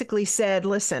basically said,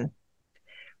 listen,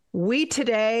 we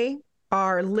today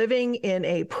are living in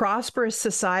a prosperous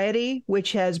society,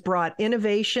 which has brought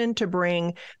innovation to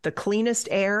bring the cleanest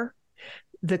air,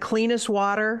 the cleanest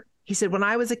water. He said, when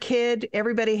I was a kid,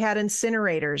 everybody had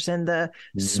incinerators and the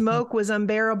smoke was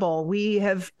unbearable. We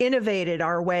have innovated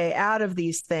our way out of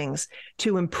these things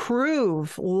to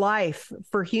improve life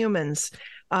for humans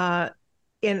on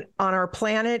our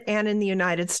planet and in the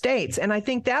United States. And I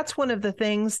think that's one of the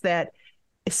things that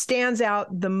stands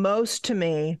out the most to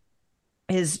me,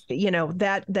 is,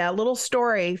 that little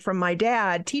story from my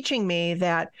dad teaching me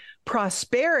that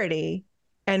prosperity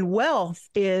and wealth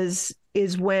is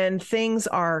when things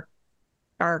are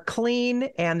clean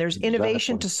and there's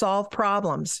innovation to solve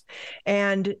problems.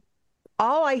 And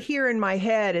all I hear in my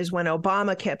head is when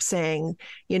Obama kept saying,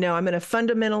 I'm going to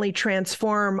fundamentally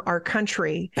transform our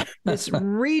country, this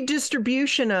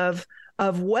redistribution of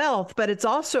wealth, but it's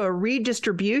also a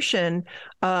redistribution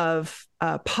of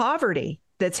poverty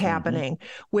that's happening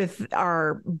with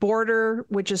our border,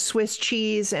 which is Swiss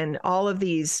cheese, and all of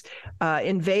these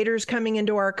invaders coming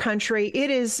into our country.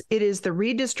 It is the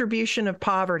redistribution of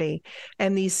poverty.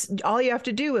 And all you have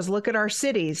to do is look at our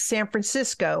cities, San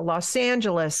Francisco, Los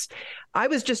Angeles. I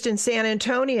was just in San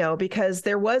Antonio because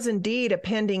there was indeed a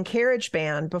pending carriage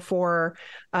ban before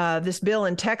this bill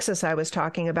in Texas I was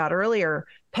talking about earlier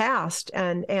passed.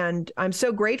 And I'm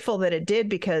so grateful that it did,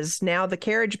 because now the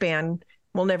carriage ban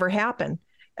will never happen.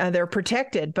 They're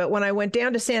protected. But when I went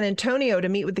down to San Antonio to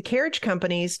meet with the carriage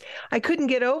companies, I couldn't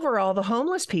get over all the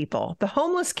homeless people, the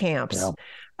homeless camps.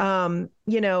 Yeah.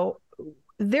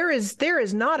 there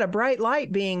is not a bright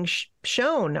light being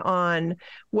shown on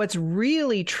what's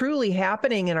really truly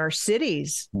happening in our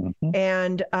cities. Mm-hmm.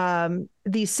 And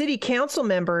these city council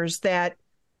members that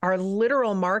are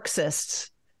literal Marxists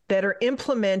that are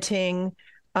implementing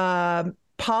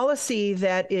policy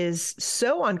that is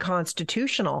so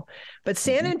unconstitutional. But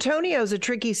San Antonio is a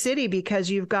tricky city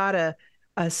because you've got a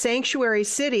sanctuary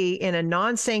city in a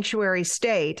non-sanctuary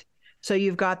state. So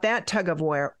you've got that tug of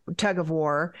war.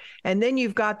 And then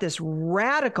you've got this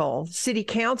radical city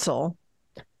council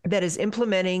that is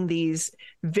implementing these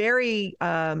very,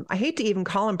 I hate to even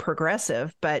call them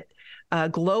progressive, but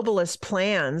globalist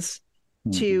plans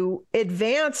to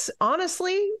advance,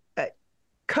 honestly,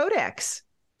 CODEX.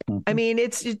 I mean,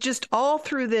 it's just all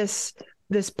through this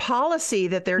policy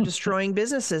that they're destroying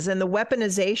businesses, and the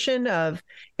weaponization of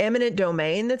eminent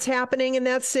domain that's happening in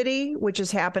that city, which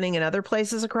is happening in other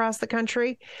places across the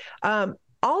country.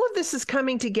 All of this is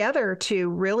coming together to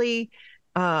really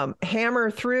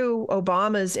hammer through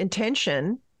Obama's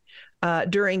intention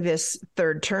during this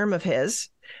third term of his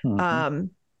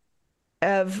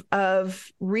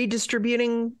of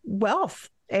redistributing wealth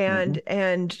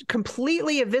and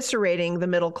completely eviscerating the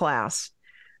middle class.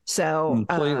 So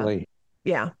completely.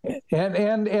 Yeah.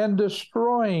 And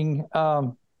destroying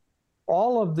all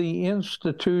of the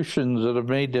institutions that have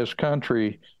made this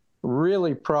country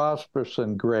really prosperous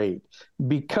and great.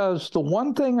 Because the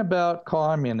one thing about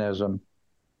communism,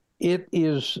 it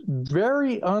is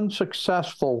very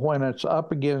unsuccessful when it's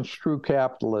up against true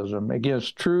capitalism,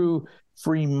 against true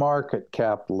free market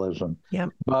capitalism. Yep.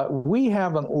 But we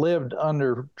haven't lived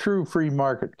under true free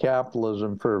market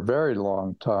capitalism for a very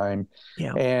long time.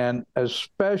 Yeah. And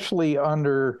especially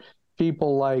under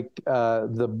people like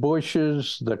the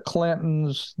Bushes, the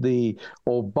Clintons, the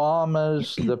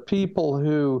Obamas, the people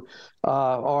who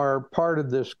are part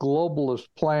of this globalist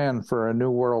plan for a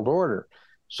new world order.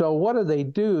 So what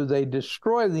do? They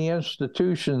destroy the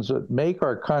institutions that make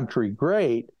our country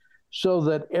great, so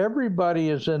that everybody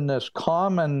is in this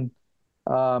common,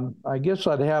 I guess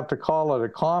I'd have to call it a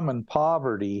common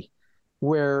poverty,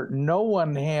 where no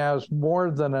one has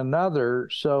more than another,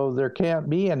 so there can't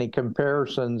be any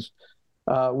comparisons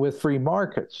with free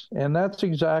markets. And that's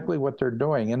exactly what they're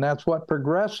doing, and that's what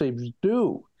progressives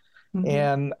do.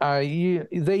 And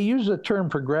they use the term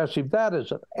progressive. That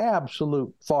is an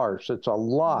absolute farce. It's a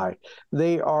lie.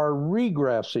 They are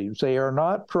regressives. They are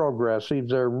not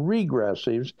progressives. They're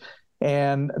regressives.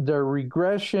 And their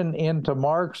regression into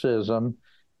Marxism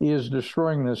is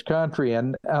destroying this country.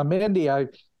 And Mandy, I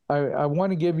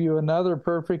want to give you another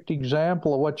perfect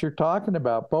example of what you're talking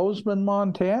about. Bozeman,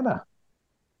 Montana.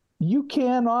 You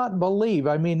cannot believe,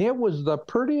 I mean, it was the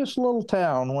prettiest little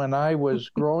town when I was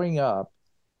growing up.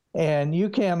 And you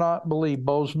cannot believe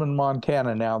Bozeman,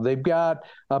 Montana now. They've got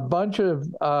a bunch of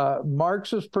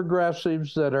Marxist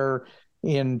progressives that are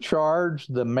in charge,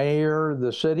 the mayor,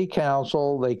 the city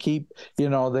council. They keep,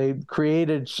 they've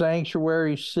created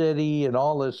sanctuary city and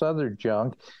all this other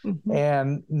junk.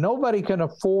 And nobody can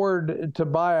afford to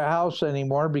buy a house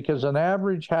anymore, because an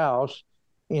average house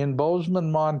in Bozeman,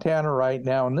 Montana right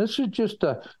now, and this is just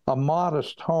a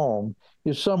modest home,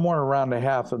 is somewhere around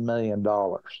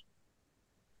 $500,000.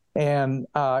 And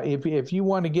if you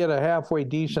want to get a halfway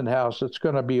decent house, it's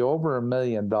going to be over $1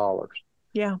 million.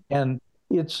 Yeah. And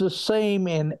it's the same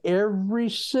in every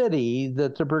city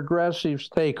that the progressives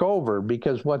take over,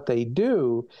 because what they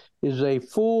do is they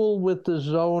fool with the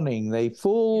zoning, they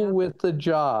fool with the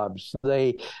jobs,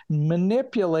 they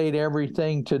manipulate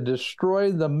everything to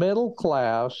destroy the middle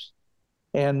class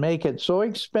and make it so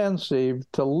expensive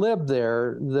to live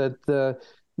there that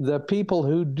the people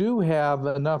who do have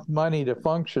enough money to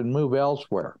function move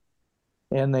elsewhere,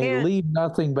 and they leave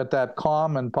nothing but that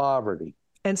common poverty.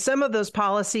 And some of those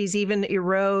policies even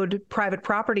erode private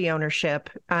property ownership.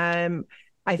 I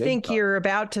think you're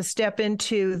about to step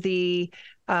into the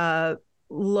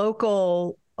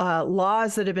local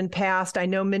laws that have been passed. I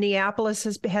know Minneapolis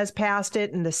has passed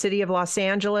it, and the city of Los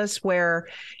Angeles, where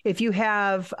if you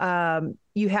have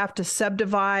to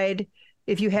subdivide,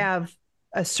 if you have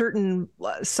a certain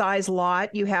size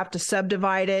lot, you have to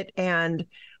subdivide it, and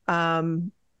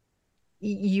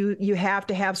you have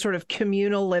to have sort of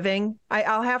communal living.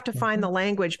 I'll have to find the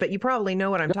language, but you probably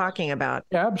know what I'm talking about.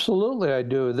 Absolutely, I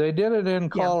do. They did it in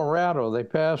Colorado. They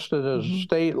passed it as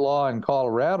state law in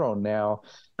Colorado now.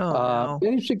 No.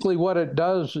 Basically, what it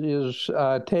does is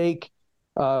take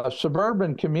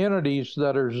suburban communities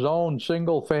that are zoned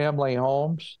single-family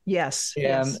homes. Yes.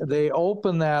 And they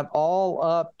open that all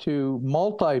up to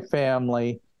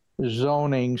multifamily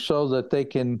zoning so that they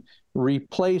can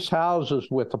replace houses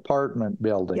with apartment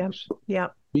buildings.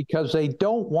 Yep. because they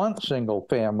don't want single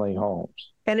family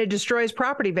homes. And it destroys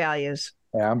property values.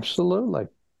 Absolutely.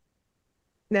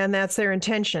 And that's their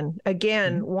intention.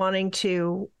 Again, wanting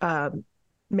to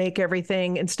make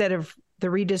everything, instead of the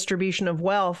redistribution of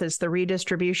wealth, is the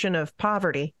redistribution of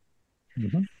poverty.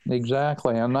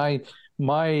 Exactly. And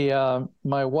my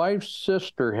wife's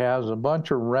sister has a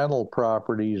bunch of rental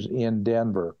properties in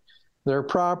Denver. They're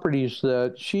properties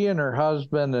that she and her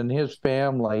husband and his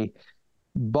family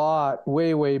bought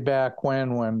way back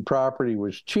when property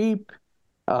was cheap.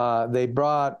 They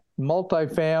brought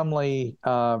multifamily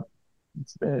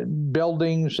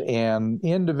buildings and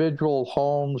individual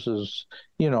homes as,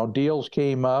 deals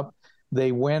came up.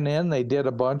 They went in, they did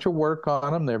a bunch of work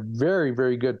on them. They're very,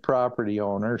 very good property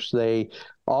owners. They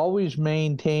always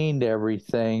maintained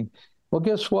everything. Well,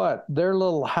 guess what? Their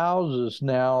little houses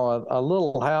now, a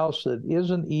little house that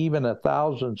isn't even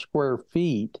 1,000 square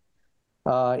feet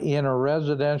in a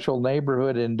residential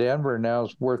neighborhood in Denver now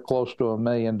is worth close to $1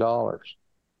 million.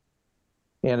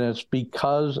 And it's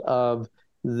because of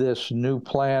this new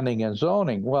planning and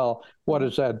zoning. Well, what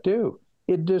does that do?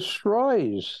 It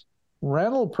destroys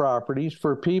rental properties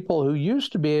for people who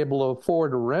used to be able to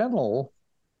afford a rental.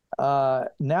 Now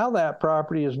that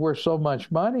property is worth so much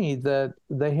money that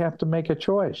they have to make a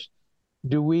choice.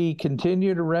 Do we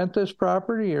continue to rent this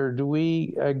property, or do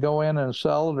we go in and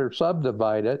sell it or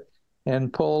subdivide it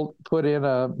and put in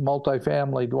a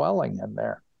multifamily dwelling in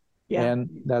there? Yeah. And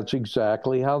that's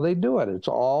exactly how they do it. It's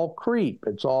all creep.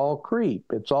 It's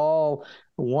all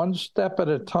one step at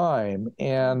a time.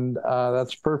 And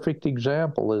that's a perfect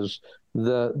example is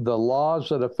the laws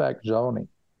that affect zoning.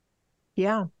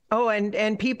 Yeah. Oh,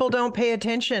 and people don't pay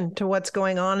attention to what's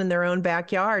going on in their own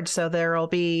backyard. So there'll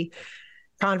be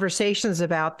conversations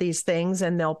about these things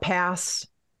and they'll pass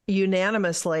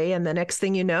unanimously. And the next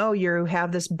thing you know, you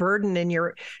have this burden and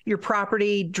your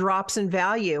property drops in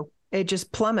value. It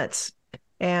just plummets.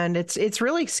 And it's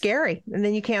really scary. And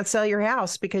then you can't sell your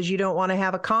house because you don't want to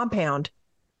have a compound.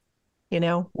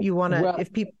 You want to, if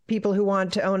people who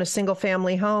want to own a single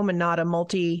family home and not a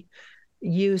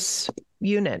multi-use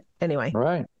unit. Anyway.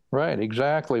 Right.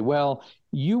 Exactly. Well,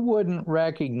 you wouldn't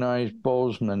recognize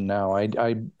Bozeman now. I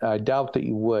doubt that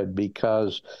you would,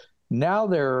 because now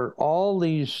there are all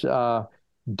these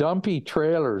dumpy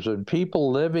trailers and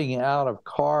people living out of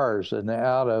cars and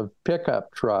out of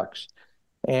pickup trucks.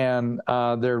 And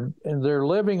they're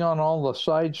living on all the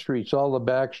side streets, all the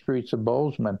back streets of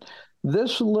Bozeman.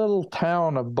 This little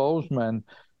town of Bozeman,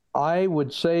 I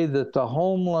would say that the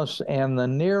homeless and the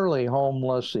nearly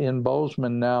homeless in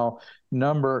Bozeman now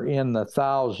number in the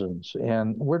thousands.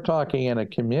 And we're talking in a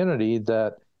community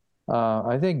that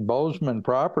I think Bozeman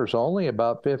proper is only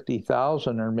about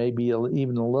 50,000 or maybe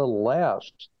even a little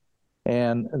less.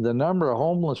 And the number of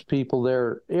homeless people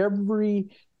there,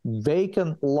 every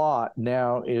vacant lot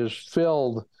now is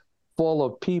filled full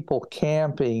of people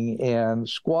camping and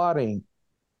squatting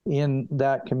in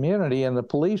that community, and the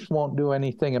police won't do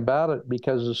anything about it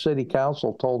because the city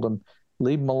council told them,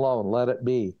 leave them alone, let it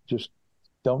be, just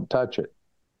don't touch it.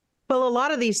 Well, a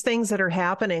lot of these things that are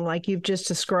happening, like you've just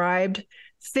described,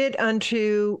 fit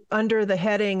under the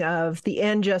heading of the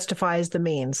end justifies the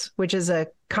means, which is a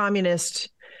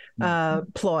communist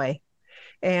ploy.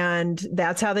 And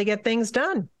that's how they get things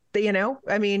done.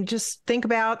 Just think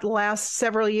about the last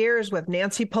several years with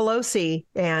Nancy Pelosi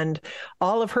and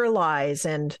all of her lies.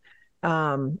 And,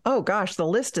 the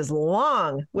list is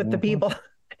long with the people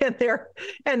and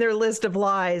their list of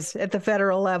lies at the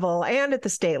federal level and at the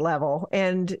state level.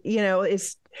 And,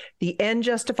 it's the end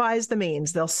justifies the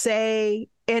means. They'll say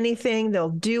anything, they'll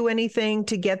do anything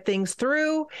to get things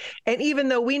through. And even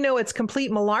though we know it's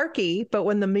complete malarkey, but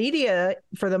when the media,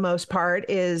 for the most part,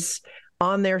 is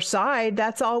on their side,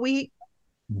 that's all we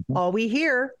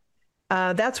hear.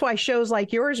 That's why shows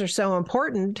like yours are so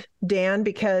important, Dan,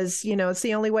 because, it's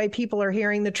the only way people are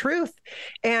hearing the truth.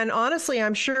 And honestly,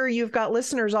 I'm sure you've got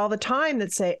listeners all the time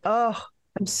that say, oh,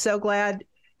 I'm so glad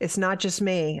it's not just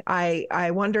me.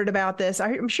 I wondered about this.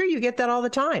 I'm sure you get that all the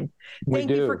time. Thank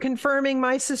you for confirming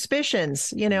my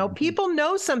suspicions. People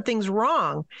know something's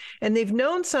wrong, and they've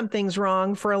known something's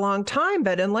wrong for a long time.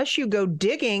 But unless you go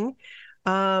digging,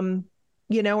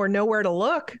 or know where to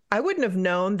look, I wouldn't have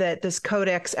known that this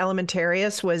CODEX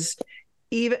ALIMENTARIUS was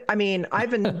even,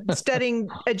 I've been studying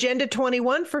Agenda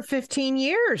 21 for 15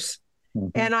 years,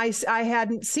 and I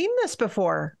hadn't seen this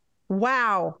before.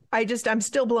 Wow. I'm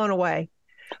still blown away.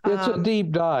 It's a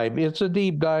deep dive. It's a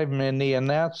deep dive, Mindy, and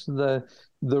that's the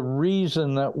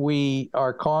reason that we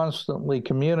are constantly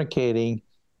communicating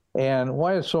and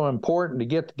why it's so important to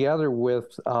get together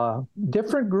with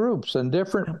different groups and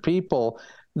different people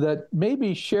that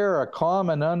maybe share a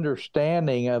common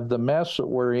understanding of the mess that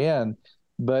we're in,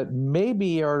 but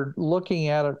maybe are looking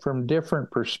at it from different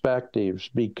perspectives,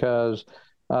 because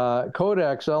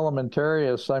Codex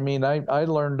Alimentarius, I mean, I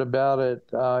learned about it,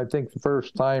 I think the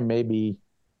first time maybe,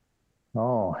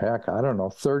 oh, heck, I don't know,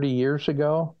 30 years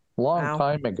ago, long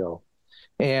time ago.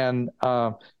 And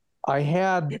I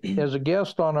had as a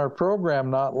guest on our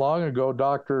program not long ago,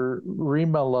 Dr.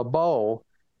 Rima Lebeau,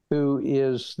 who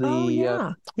is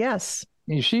the yes,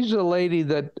 she's a lady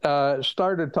that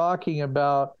started talking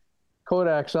about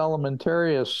Codex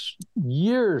Alimentarius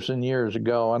years and years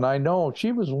ago, and I know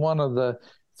she was one of the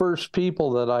first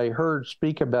people that I heard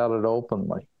speak about it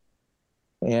openly,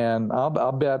 and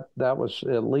I'll bet that was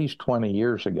at least 20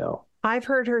 years ago. I've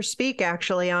heard her speak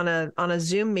actually on a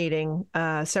Zoom meeting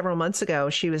several months ago.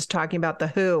 She was talking about the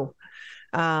WHO.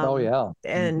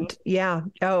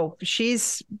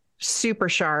 She's super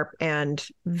sharp and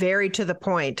very to the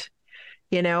point,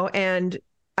 and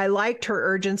I liked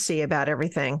her urgency about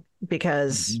everything,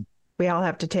 because we all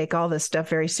have to take all this stuff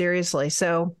very seriously.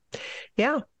 So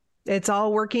yeah, it's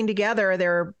all working together.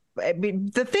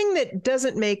 The thing that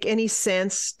doesn't make any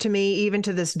sense to me, even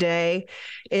to this day,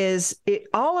 is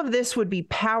all of this would be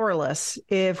powerless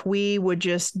if we would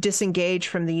just disengage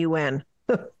from the UN.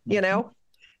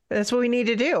 That's what we need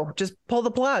to do. Just pull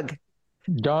the plug.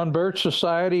 John Birch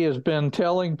Society has been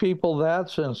telling people that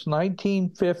since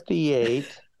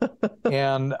 1958.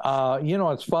 And,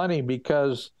 it's funny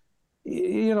because,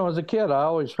 as a kid, I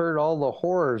always heard all the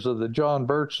horrors of the John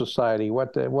Birch Society,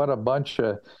 what a bunch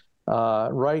of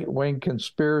right-wing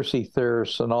conspiracy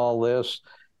theorists and all this.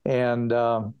 And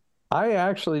I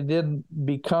actually didn't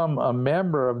become a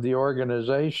member of the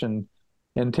organization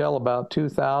until about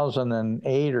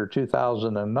 2008 or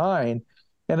 2009.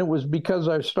 And it was because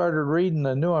I started reading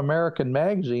the New American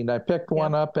magazine. I picked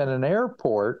one up at an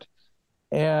airport,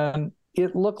 and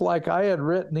it looked like I had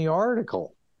written the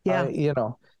article,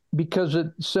 because it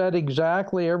said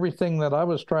exactly everything that I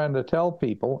was trying to tell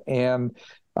people. And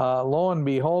lo and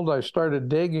behold, I started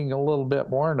digging a little bit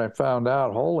more, and I found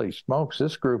out, holy smokes,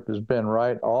 this group has been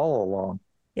right all along.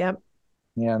 Yep.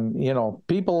 And,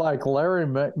 people like Larry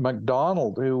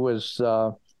McDonald, who was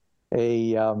a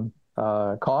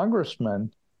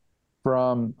congressman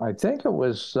from, I think it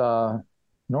was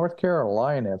North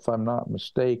Carolina, if I'm not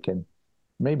mistaken,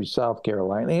 maybe South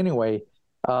Carolina. Anyway,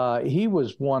 he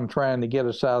was one trying to get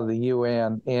us out of the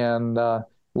UN. And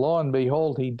lo and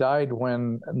behold, he died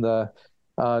when the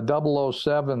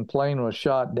 007 plane was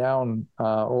shot down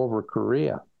over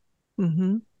Korea.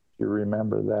 Mm-hmm. You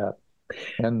remember that?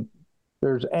 And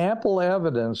there's ample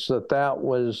evidence that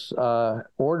was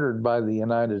ordered by the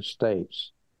United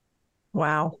States.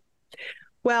 Wow.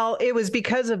 Well, it was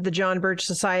because of the John Birch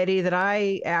Society that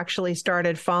I actually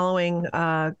started following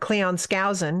Cleon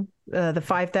Skousen, The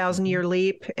 5,000-Year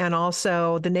Leap, and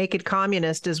also The Naked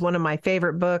Communist is one of my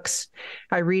favorite books.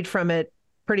 I read from it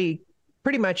pretty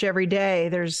much every day.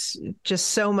 There's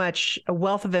just so much, a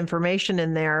wealth of information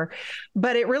in there,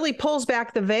 but it really pulls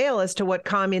back the veil as to what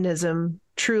communism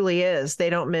truly is.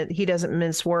 He doesn't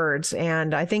mince words.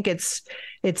 And I think it's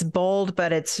bold,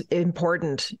 but it's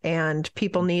important, and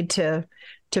people need to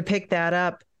pick that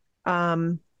up. I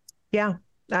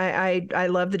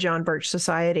love the John Birch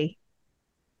Society.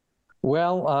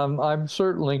 Well, I've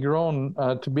certainly grown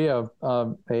to be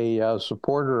a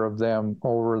supporter of them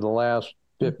over the last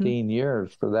 15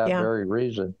 years for that very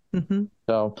reason. Mm-hmm.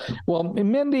 So, well,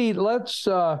 Mindy, let's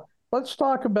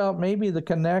talk about maybe the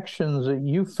connections that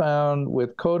you found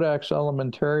with Codex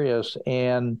Alimentarius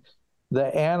and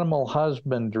the animal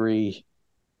husbandry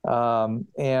and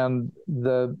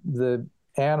the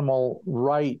animal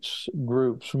rights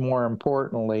groups, more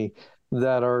importantly,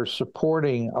 that are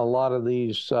supporting a lot of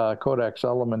these Codex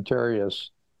Alimentarius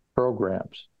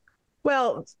programs.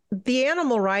 Well, the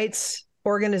animal rights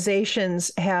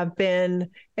organizations have been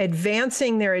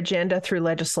advancing their agenda through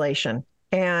legislation.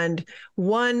 And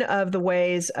one of the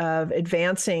ways of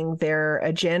advancing their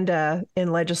agenda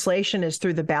in legislation is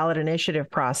through the ballot initiative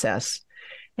process.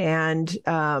 And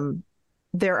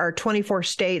there are 24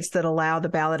 states that allow the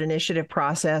ballot initiative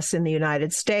process in the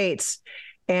United States.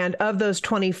 And of those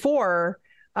 24,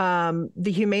 the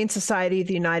Humane Society of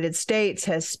the United States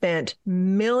has spent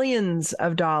millions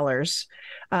of dollars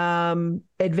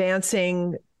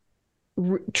advancing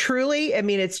truly. I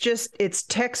mean, it's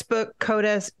textbook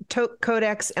Codex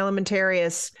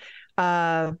Alimentarius.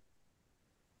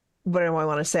 What do I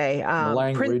want to say?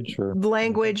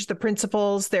 Language, the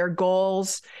principles, their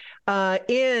goals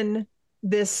in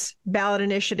this ballot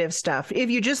initiative stuff. If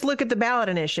you just look at the ballot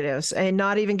initiatives and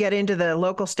not even get into the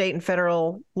local, state, and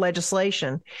federal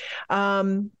legislation,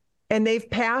 And they've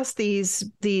passed these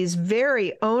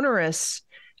very onerous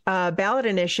ballot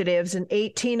initiatives in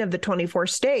 18 of the 24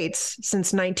 states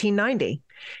since 1990.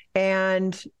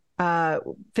 And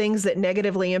things that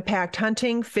negatively impact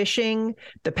hunting, fishing,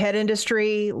 the pet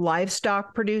industry,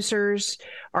 livestock producers,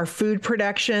 our food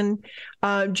production.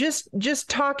 Just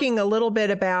talking a little bit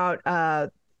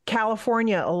about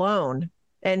California alone,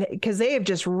 and because they have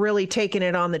just really taken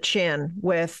it on the chin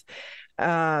with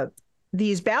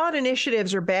these ballot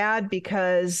initiatives are bad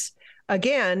because,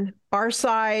 again, our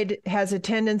side has a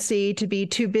tendency to be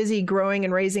too busy growing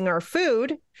and raising our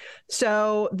food.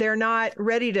 So they're not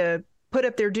ready to put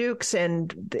up their dukes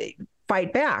and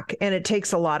fight back. And it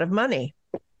takes a lot of money.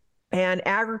 And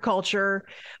agriculture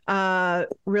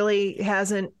really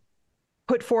hasn't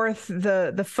put forth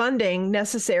the funding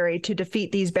necessary to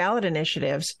defeat these ballot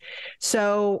initiatives.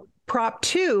 So Prop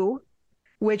 2,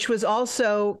 which was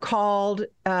also called,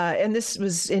 and this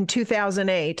was in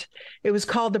 2008, it was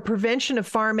called the Prevention of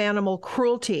Farm Animal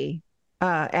Cruelty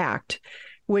Act,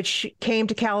 which came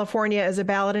to California as a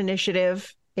ballot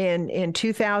initiative in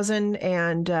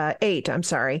 2008, I'm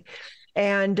sorry.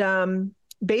 And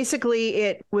basically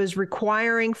it was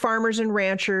requiring farmers and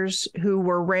ranchers who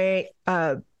were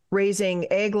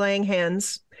raising egg-laying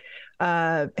hens,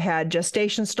 had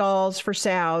gestation stalls for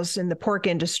sows in the pork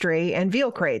industry, and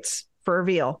veal crates for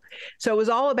veal. So it was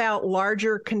all about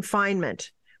larger confinement,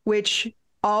 which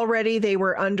already they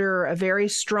were under a very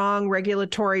strong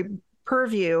regulatory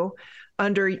purview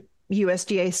under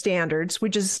USDA standards,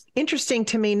 which is interesting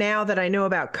to me now that I know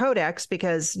about CODEX,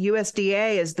 because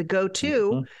USDA is the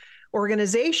go-to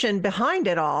organization behind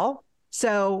it all.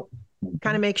 So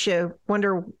kind of makes you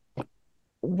wonder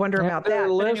about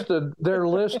that. They're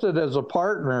listed as a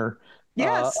partner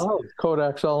yes. Of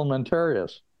CODEX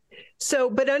Alimentarius. So,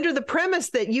 but under the premise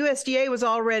that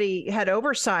USDA had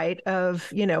oversight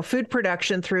of, food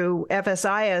production through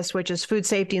FSIS, which is Food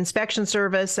Safety Inspection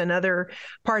Service, and other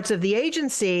parts of the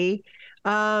agency,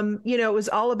 it was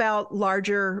all about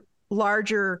larger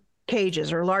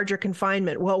cages or larger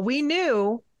confinement. Well, we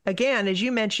knew, again, as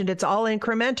you mentioned, it's all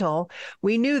incremental.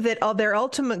 We knew that their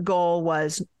ultimate goal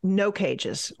was no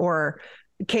cages or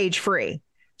cage free.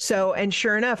 So, and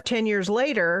sure enough, 10 years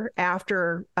later,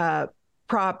 after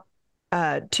Prop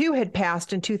 2 had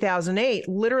passed in 2008,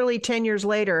 literally 10 years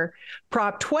later,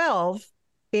 Prop 12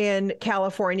 in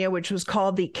California, which was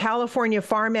called the California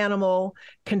Farm Animal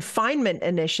Confinement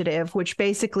Initiative, which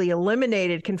basically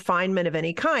eliminated confinement of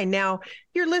any kind. Now,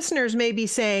 your listeners may be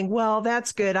saying, well,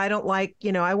 that's good. I don't like,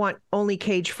 I want only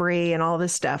cage free and all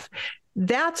this stuff.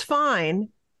 That's fine.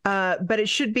 But it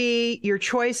should be your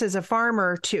choice as a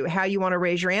farmer to how you want to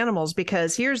raise your animals,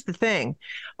 because here's the thing.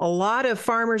 A lot of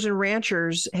farmers and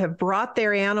ranchers have brought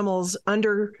their animals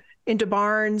into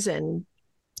barns and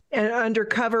under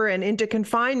cover and into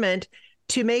confinement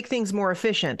to make things more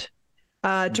efficient,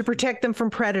 to protect them from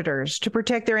predators, to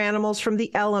protect their animals from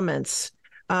the elements.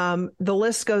 The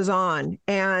list goes on.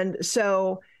 And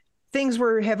so things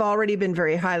have already been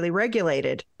very highly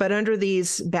regulated. But under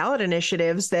these ballot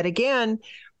initiatives that, again,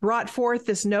 brought forth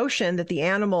this notion that the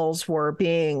animals were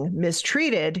being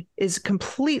mistreated is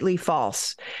completely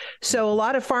false. So a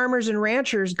lot of farmers and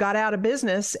ranchers got out of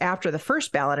business after the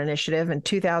first ballot initiative in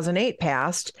 2008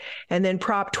 passed, and then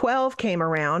Prop 12 came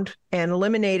around and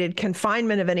eliminated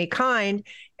confinement of any kind.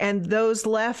 And those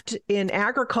left in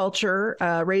agriculture,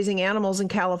 raising animals in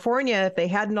California, if they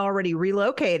hadn't already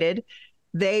relocated,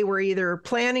 they were either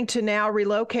planning to now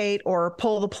relocate or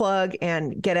pull the plug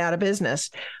and get out of business.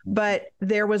 But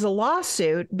there was a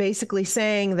lawsuit basically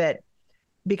saying that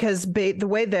because the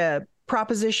way the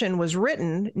proposition was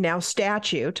written, now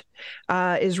statute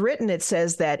is written, it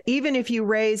says that even if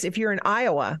you're in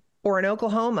Iowa or in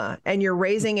Oklahoma and you're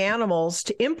raising animals,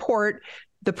 to import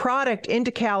the product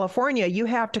into California, you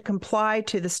have to comply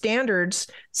to the standards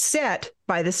set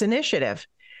by this initiative.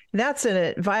 That's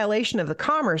a violation of the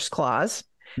Commerce Clause,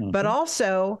 but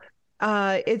also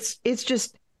it's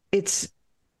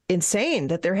insane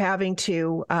that they're having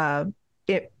to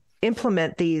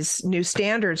implement these new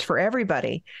standards for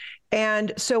everybody.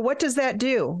 And so what does that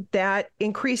do? That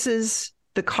increases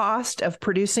the cost of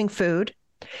producing food.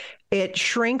 It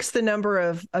shrinks the number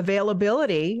of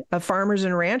availability of farmers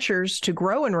and ranchers to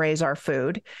grow and raise our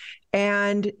food.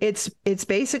 And it's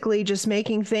basically just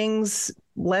making things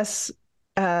less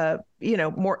less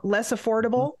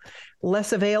affordable,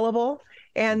 less available.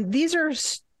 And these are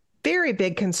very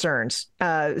big concerns,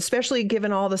 especially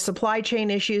given all the supply chain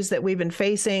issues that we've been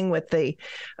facing with the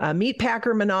meat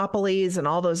packer monopolies and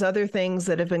all those other things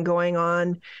that have been going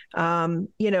on.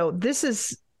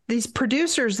 These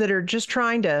producers that are just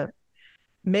trying to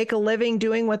make a living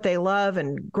doing what they love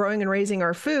and growing and raising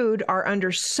our food are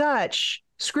under such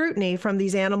scrutiny from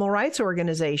these animal rights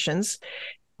organizations,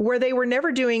 where they were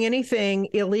never doing anything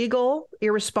illegal,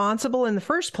 irresponsible in the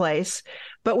first place.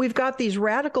 But we've got these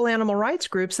radical animal rights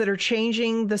groups that are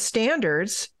changing the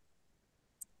standards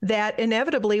that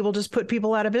inevitably will just put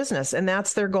people out of business. And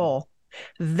that's their goal.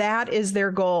 That is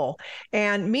their goal.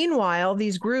 And meanwhile,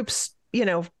 these groups,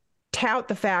 tout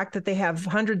the fact that they have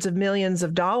hundreds of millions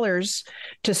of dollars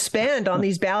to spend on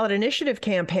these ballot initiative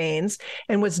campaigns.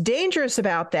 And what's dangerous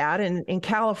about that, in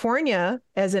California,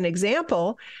 as an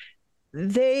example,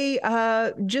 they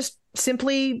just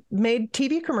simply made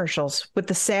TV commercials with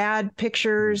the sad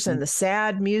pictures and the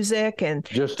sad music, and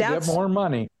just to get more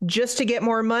money. Just to get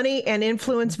more money and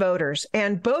influence voters.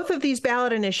 And both of these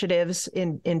ballot initiatives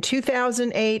in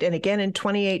 2008 and again in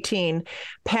 2018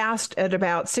 passed at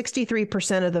about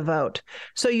 63% of the vote.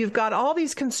 So you've got all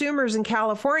these consumers in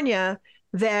California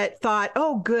that thought,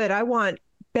 oh, good, I want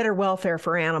better welfare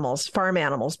for animals, farm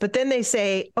animals. But then they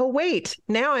say, oh, wait,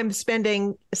 now I'm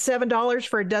spending $7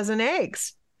 for a dozen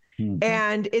eggs.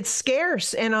 And it's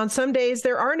scarce. And on some days,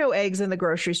 there are no eggs in the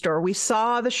grocery store. We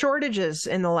saw the shortages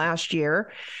in the last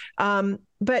year.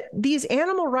 But these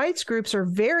animal rights groups are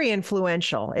very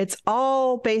influential. It's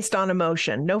all based on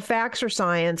emotion, no facts or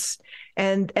science.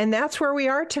 And that's where we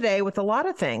are today with a lot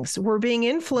of things. We're being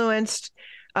influenced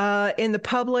in the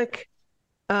public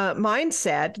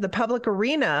mindset, the public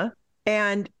arena.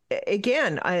 And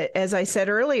again, as I said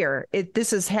earlier,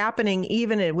 this is happening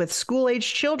even with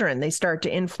school-age children. They start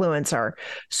to influence our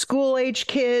school-age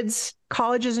kids,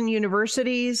 colleges and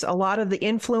universities. A lot of the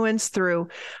influence through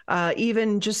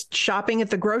even just shopping at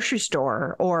the grocery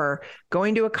store or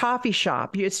going to a coffee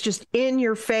shop. It's just in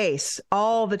your face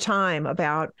all the time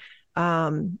about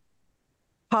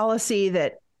policy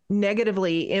that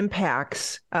negatively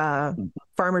impacts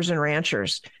farmers and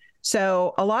ranchers.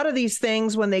 So a lot of these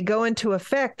things, when they go into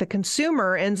effect, the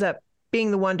consumer ends up being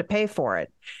the one to pay for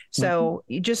it. So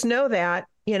you just know that,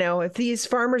 if these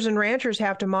farmers and ranchers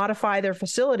have to modify their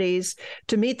facilities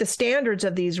to meet the standards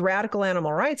of these radical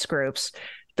animal rights groups,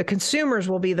 the consumers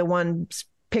will be the ones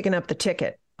picking up the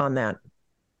ticket on that.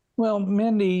 Well,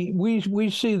 Mindy, we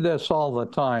see this all the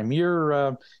time.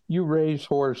 You raise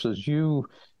horses. You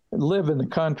live in the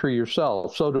country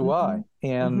yourself. So do I.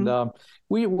 And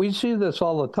we see this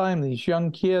all the time. These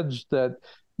young kids that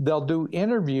they'll do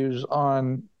interviews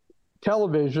on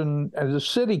television as the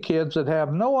city kids that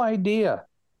have no idea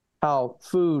how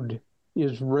food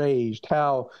is raised,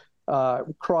 how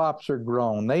crops are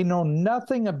grown. They know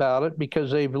nothing about it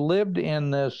because they've lived in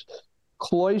this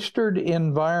cloistered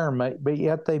environment, but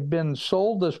yet they've been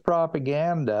sold this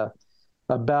propaganda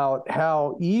about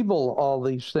how evil all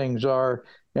these things are.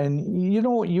 And you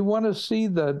want to see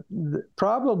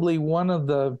probably one of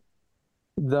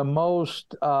the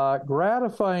most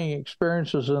gratifying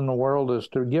experiences in the world is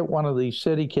to get one of these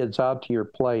city kids out to your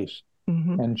place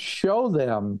and show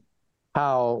them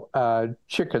how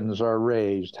chickens are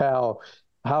raised, how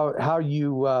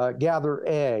you gather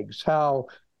eggs, how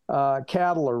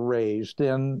cattle are raised,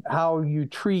 and how you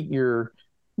treat your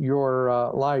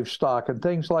livestock and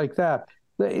things like that.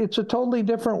 It's a totally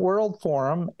different world for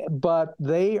them, but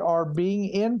they are being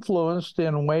influenced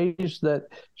in ways that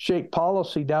shape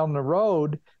policy down the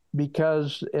road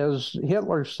because, as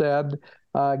Hitler said,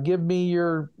 give me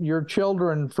your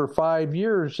children for 5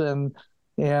 years and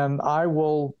I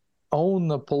will own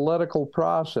the political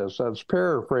process. That's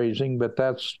paraphrasing, but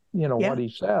that's, what he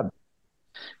said.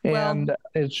 And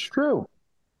it's true.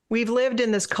 We've lived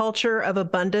in this culture of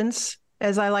abundance,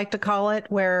 as I like to call it,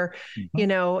 where,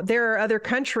 there are other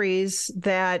countries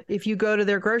that if you go to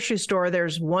their grocery store,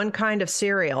 there's one kind of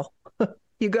cereal.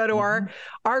 You go to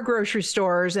our grocery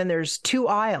stores and there's 2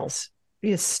 aisles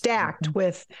stacked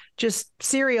with just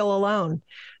cereal alone.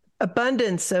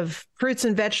 Abundance of fruits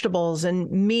and vegetables and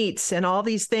meats and all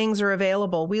these things are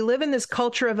available. We live in this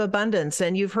culture of abundance.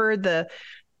 And you've heard the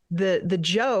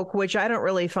joke, which I don't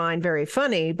really find very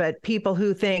funny, but people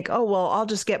who think, oh, well, I'll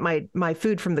just get my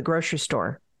food from the grocery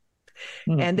store.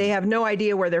 And they have no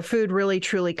idea where their food really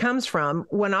truly comes from.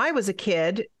 When I was a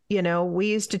kid, we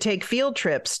used to take field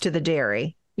trips to the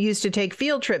dairy. We used to take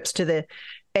field trips to the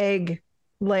egg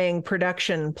laying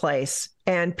production place.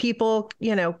 And people,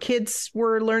 kids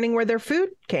were learning where their food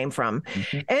came from.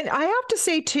 And I have to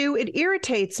say, too, it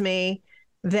irritates me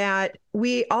that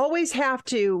we always have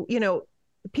to,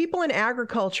 people in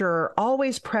agriculture are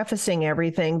always prefacing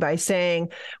everything by saying,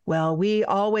 well, we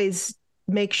always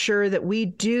make sure that we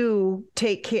do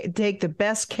take the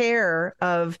best care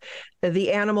of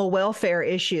the animal welfare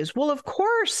issues. Well, of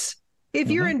course If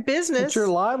you're in business, it's your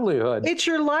livelihood. It's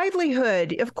your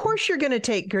livelihood. Of course, you're going to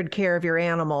take good care of your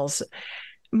animals.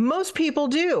 Most people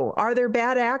do. Are there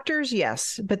bad actors?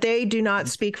 Yes, but they do not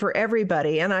speak for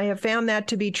everybody. And I have found that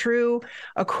to be true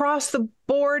across the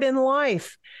board in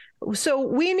life. So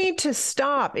we need to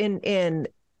stop in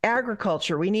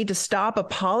agriculture. We need to stop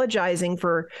apologizing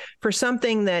for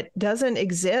something that doesn't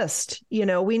exist. You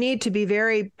know, we need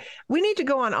to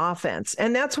go on offense.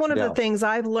 And that's one of the things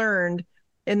I've learned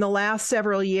in the last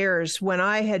several years when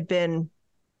I had been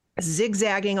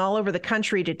zigzagging all over the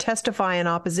country to testify in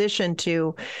opposition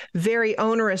to very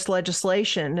onerous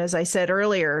legislation, as I said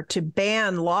earlier, to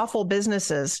ban lawful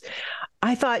businesses.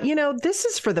 I thought, you know, this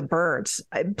is for the birds.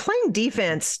 Playing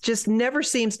defense just never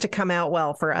seems to come out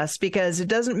well for us because it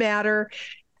doesn't matter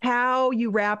how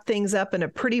you wrap things up in a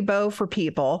pretty bow for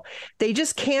people. They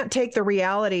just can't take the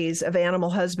realities of animal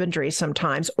husbandry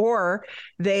sometimes, or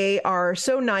they are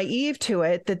so naive to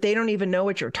it that they don't even know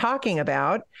what you're talking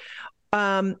about.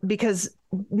 Because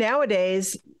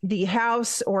nowadays, the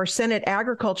House or Senate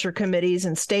agriculture committees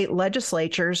and state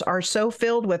legislatures are so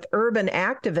filled with urban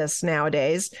activists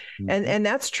nowadays. And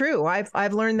that's true.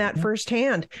 I've learned that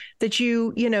firsthand, that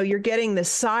you're getting the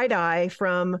side eye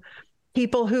from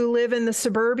people who live in the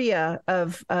suburbia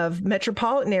of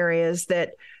metropolitan areas,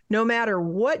 that no matter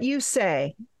what you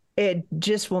say, it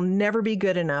just will never be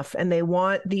good enough. And they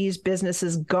want these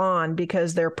businesses gone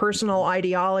because their personal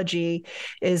ideology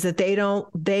is that they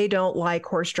don't like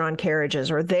horse-drawn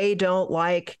carriages, or they don't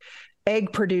like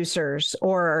egg producers,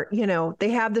 or, you know, they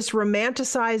have this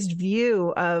romanticized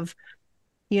view of,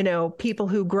 you know, people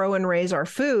who grow and raise our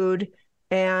food,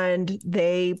 and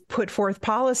they put forth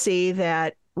policy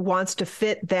that wants to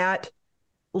fit that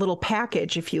little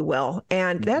package, if you will.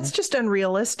 And that's just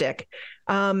unrealistic.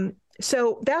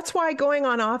 So that's why going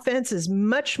on offense is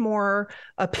much more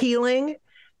appealing.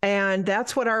 And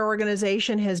that's what our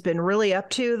organization has been really up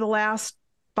to the last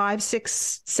 5,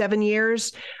 6, 7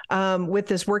 years with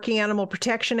this Working Animal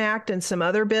Protection Act and some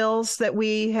other bills that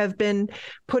we have been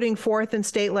putting forth in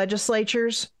state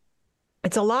legislatures.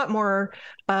 It's a lot more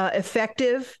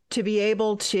effective to be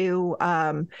able to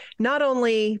not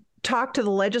only talk to the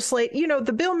legislature. You know,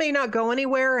 the bill may not go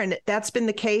anywhere, and that's been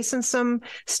the case in some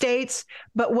states,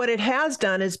 but what it has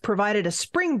done is provided a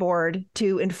springboard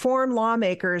to inform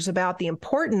lawmakers about the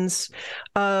importance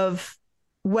of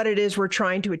what it is we're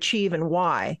trying to achieve and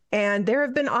why. And there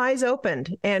have been eyes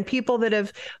opened, and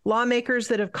lawmakers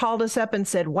that have called us up and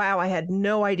said, wow, I had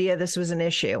no idea this was an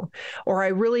issue, or I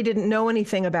really didn't know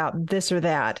anything about this or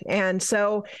that. And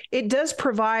so it does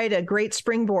provide a great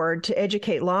springboard to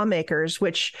educate lawmakers,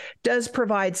 which does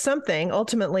provide something.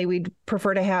 Ultimately, we'd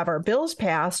prefer to have our bills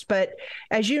passed, but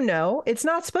as you know, it's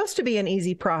not supposed to be an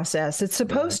easy process. It's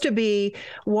supposed to be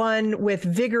one with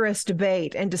vigorous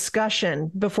debate and discussion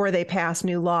before they pass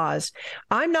new laws.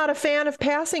 I'm not a fan of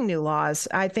passing new laws.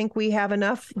 I think we have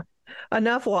enough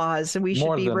laws, and we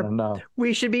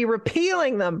should be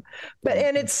repealing them.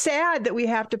 And it's sad that we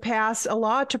have to pass a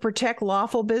law to protect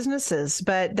lawful businesses,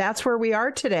 but that's where we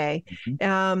are today.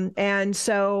 And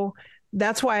so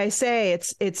that's why I say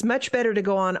it's much better to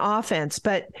go on offense.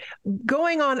 But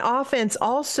going on offense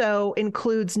also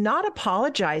includes not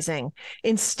apologizing,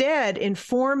 instead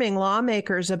informing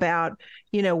lawmakers about,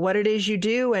 you know, what it is you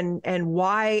do and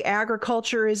why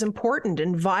agriculture is important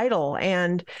and vital,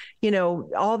 and, you know,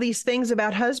 all these things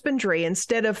about husbandry,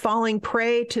 instead of falling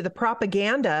prey to the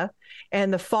propaganda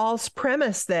and the false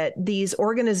premise that these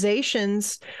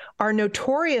organizations are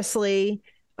notoriously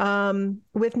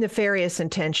with nefarious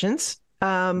intentions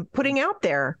putting out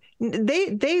there.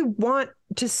 They want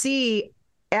to see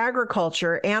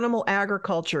animal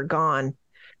agriculture gone.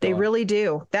 They really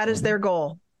do. That is their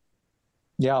goal.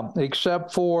 Yeah,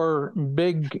 except for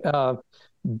big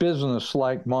business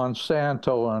like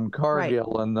Monsanto and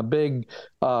Cargill and the big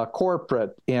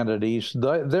corporate entities.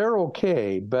 They're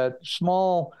okay, but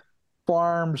small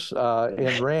farms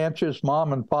and ranches,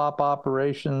 mom and pop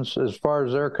operations, as far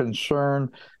as they're concerned,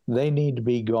 they need to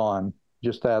be gone.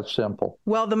 Just that simple.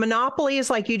 Well, the monopolies,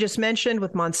 like you just mentioned,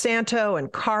 with Monsanto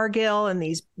and Cargill and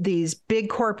these big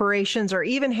corporations, are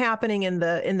even happening in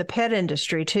the pet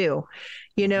industry too.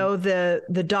 You know,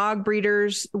 the dog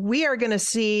breeders. We are going to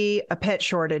see a pet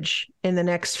shortage in the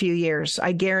next few years.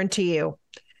 I guarantee you.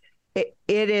 It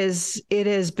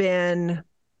has been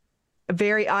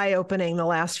very eye-opening the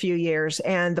last few years,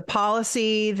 and the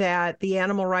policy that the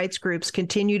animal rights groups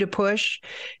continue to push,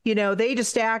 you know, they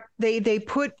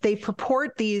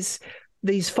purport these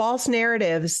false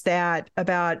narratives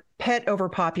about pet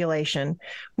overpopulation,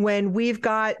 when we've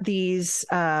got these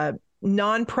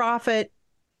nonprofit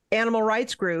animal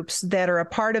rights groups that are a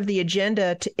part of the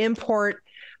agenda to import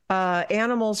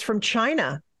animals from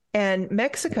China and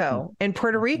Mexico and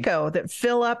Puerto Rico that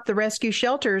fill up the rescue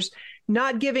shelters,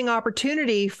 not giving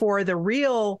opportunity for the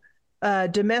real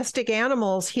domestic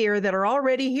animals here that are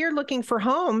already here looking for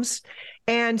homes.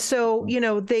 And so,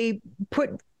 they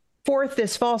put forth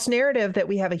this false narrative that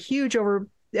we have a huge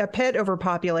pet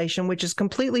overpopulation, which is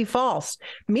completely false.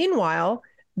 Meanwhile,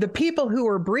 the people who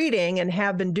are breeding and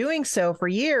have been doing so for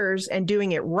years and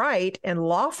doing it right and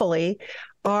lawfully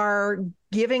are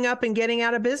giving up and getting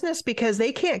out of business because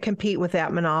they can't compete with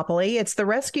that monopoly. It's the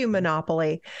rescue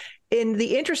monopoly. And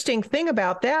the interesting thing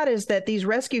about that is that these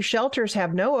rescue shelters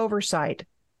have no oversight.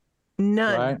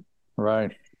 None.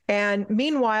 Right. And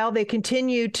meanwhile, they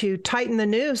continue to tighten the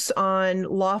noose on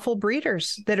lawful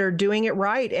breeders that are doing it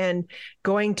right and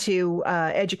going to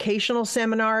educational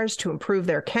seminars to improve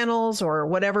their kennels or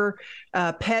whatever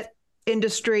pet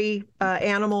industry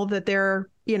animal that they're,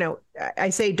 I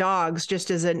say dogs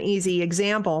just as an easy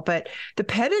example, but the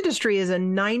pet industry is a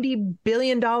 $90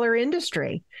 billion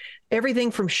industry. Everything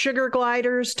from sugar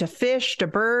gliders to fish to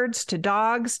birds to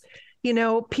dogs.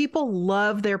 People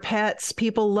love their pets.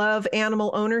 People love animal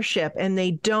ownership, and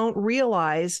they don't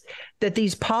realize that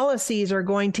these policies are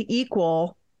going to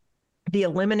equal the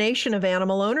elimination of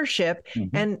animal ownership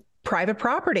and private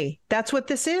property. That's what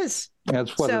this is.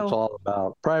 That's what it's all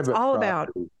about. Private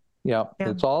property. Yeah,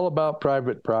 it's all about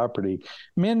private property.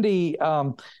 Mindy,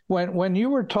 when you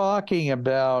were talking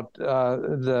about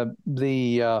the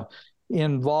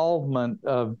involvement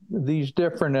of these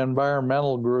different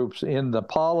environmental groups in the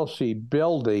policy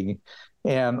building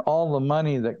and all the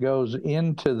money that goes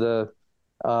into the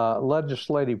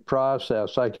legislative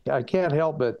process, I can't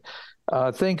help but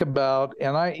think about,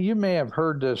 and you may have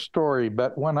heard this story,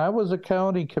 but when I was a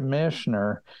county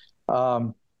commissioner,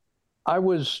 I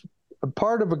was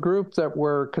part of a group that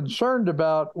were concerned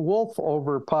about wolf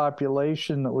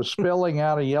overpopulation that was spilling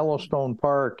out of Yellowstone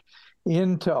Park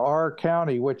into our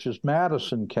county, which is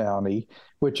Madison County,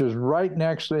 which is right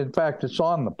next to, in fact, it's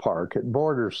on the park, it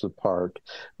borders the park.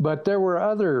 But there were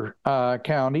other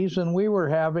counties, and we were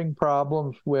having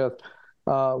problems with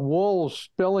wolves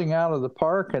spilling out of the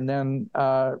park and then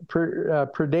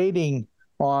predating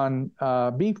on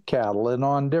beef cattle and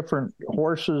on different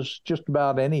horses, just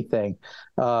about anything,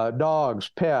 dogs,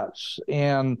 pets.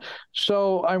 And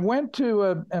so I went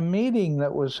to a meeting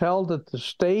that was held at the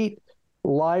state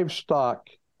livestock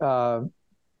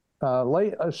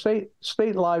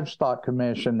state livestock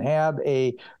commission had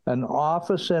an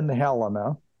office in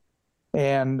Helena,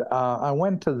 and I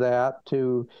went to that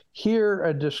to hear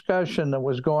a discussion that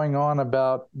was going on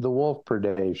about the wolf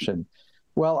predation.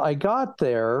 Well, I got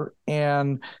there,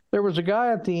 and there was a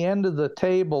guy at the end of the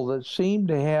table that seemed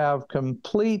to have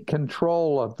complete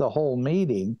control of the whole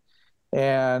meeting,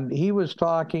 and he was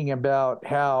talking about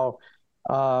how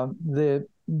the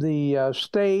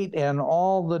state and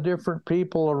all the different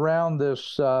people around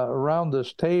this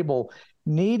table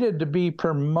needed to be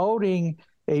promoting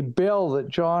a bill that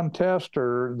John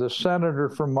Tester, the senator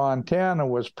from Montana,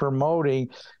 was promoting,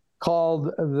 called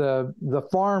the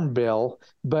Farm Bill.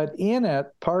 But in it,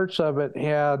 parts of it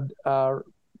had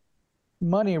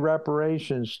money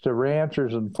reparations to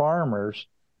ranchers and farmers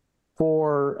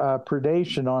for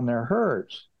predation on their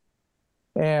herds.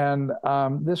 And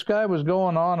this guy was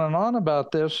going on and on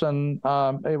about this, and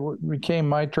it became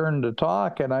my turn to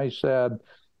talk. And I said,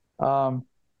 I'm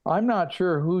not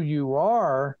sure who you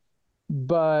are,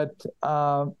 but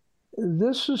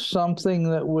this is something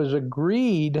that was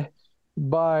agreed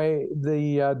by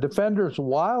the Defenders of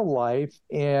Wildlife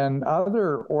and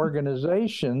other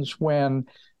organizations when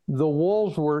the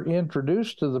wolves were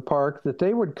introduced to the park, that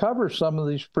they would cover some of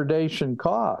these predation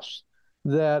costs,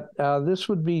 that this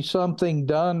would be something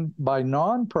done by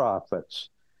nonprofits.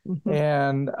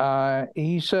 And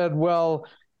he said, well,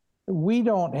 we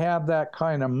don't have that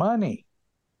kind of money.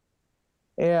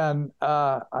 And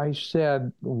I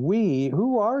said,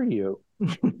 who are you?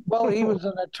 Well, he was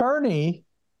an attorney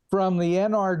from the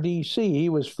NRDC. He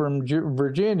was from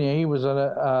Virginia. He was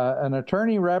an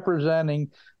attorney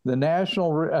representing the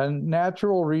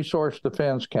Natural Resource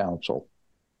Defense Council.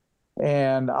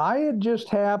 And I had just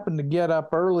happened to get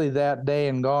up early that day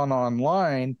and gone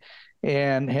online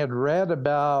and had read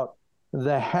about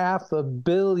the $500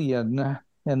 million,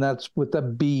 and that's with a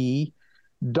B,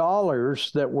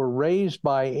 dollars that were raised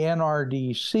by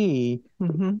NRDC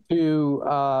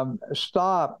to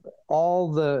stop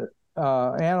all the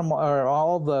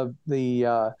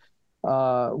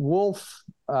wolf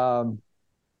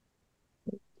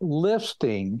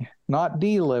listing, not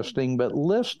delisting, but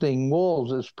listing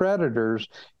wolves as predators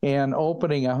and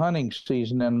opening a hunting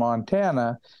season in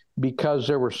Montana because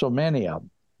there were so many of them.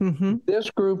 Mm-hmm. This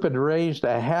group had raised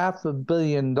 $500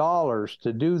 million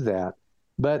to do that,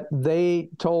 but they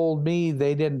told me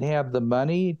they didn't have the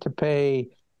money to pay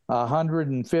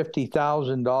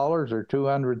 $150,000 or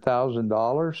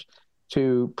 $200,000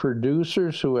 to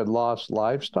producers who had lost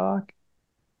livestock.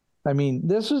 I mean,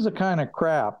 this is the kind of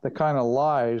crap, the kind of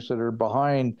lies that are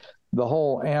behind the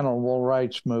whole animal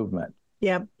rights movement.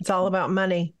 Yep, it's all about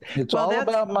money. It's all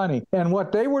about money. And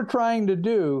what they were trying to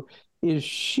do is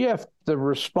shift the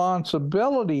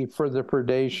responsibility for the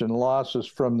predation losses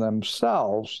from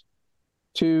themselves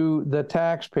to the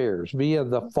taxpayers via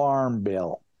the Farm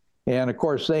Bill. And of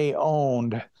course, they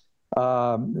owned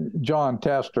John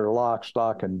Tester, lock,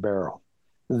 stock, and barrel.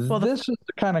 Well, this is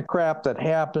the kind of crap that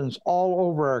happens all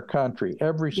over our country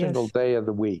every single day of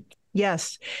the week.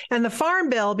 Yes. And the Farm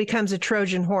Bill becomes a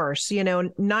Trojan horse.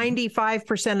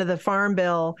 95% of the Farm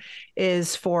Bill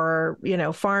is for,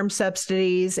 farm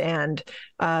subsidies and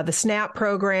the SNAP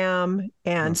program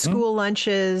and school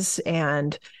lunches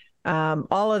and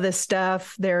all of this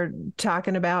stuff. They're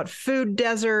talking about food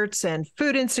deserts and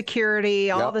food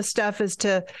insecurity. All this stuff is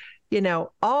to,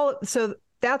 so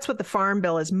that's what the Farm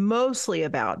Bill is mostly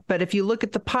about. But if you look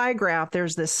at the pie graph,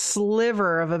 there's this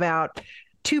sliver of about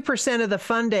 2% of the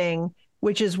funding,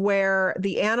 which is where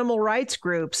the animal rights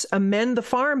groups amend the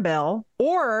Farm Bill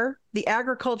or the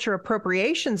Agriculture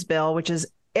Appropriations Bill, which is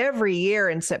every year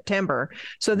in September.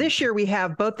 So this year we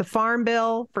have both the Farm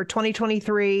Bill for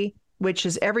 2023, which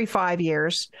is every 5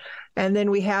 years, and then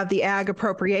we have the Ag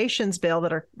Appropriations Bill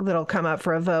that'll come up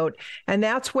for a vote. And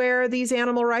that's where these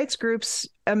animal rights groups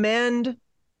amend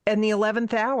in the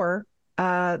 11th hour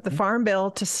the Farm Bill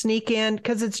to sneak in,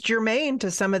 because it's germane to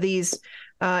some of these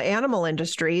animal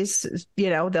industries.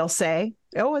 They'll say,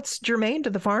 oh, it's germane to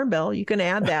the Farm Bill. You can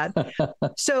add that.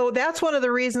 So that's one of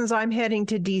the reasons I'm heading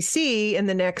to DC in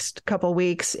the next couple of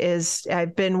weeks is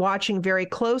I've been watching very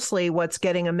closely what's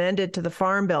getting amended to the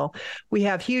Farm Bill. We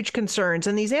have huge concerns.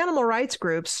 And these animal rights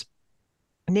groups,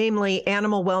 namely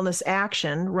Animal Wellness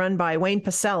Action, run by Wayne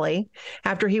Pacelli.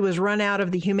 After he was run out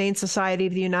of the Humane Society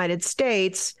of the United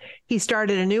States, he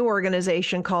started a new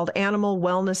organization called Animal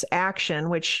Wellness Action,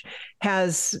 which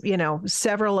has,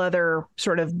 several other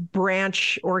sort of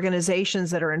branch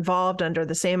organizations that are involved under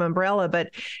the same umbrella.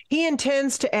 But he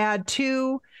intends to add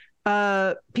 2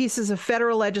 pieces of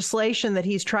federal legislation that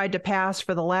he's tried to pass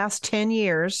for the last 10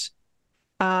 years.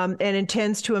 And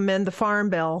intends to amend the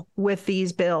Farm Bill with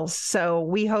these bills. So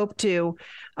we hope to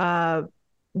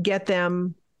get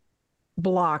them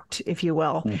blocked, if you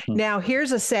will. Mm-hmm. Now,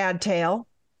 here's a sad tale.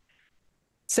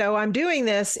 So I'm doing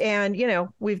this, and,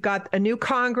 we've got a new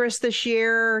Congress this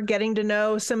year, getting to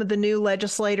know some of the new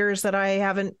legislators that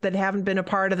haven't been a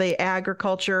part of the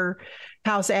Agriculture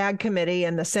House Ag Committee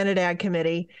and the Senate Ag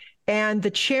Committee. And the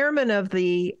chairman of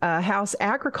the House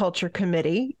Agriculture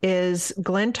Committee is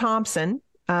Glenn Thompson,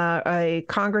 a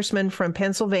congressman from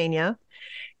Pennsylvania,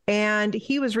 and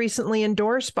he was recently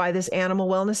endorsed by this Animal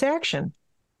Wellness Action.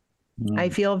 I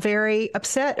feel very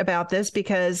upset about this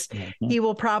because he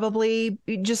will probably,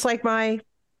 just like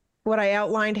what I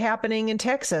outlined happening in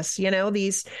Texas,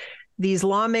 these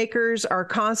lawmakers are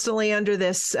constantly under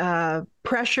this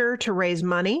pressure to raise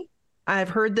money. I've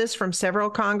heard this from several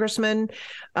congressmen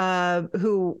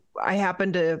who I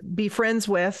happen to be friends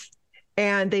with.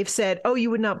 And they've said, oh,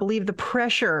 you would not believe the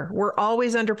pressure. We're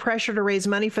always under pressure to raise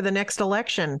money for the next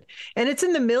election. And it's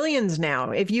in the millions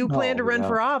now. If you plan to run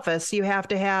for office, you have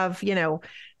to have,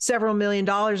 several $1 million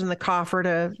in the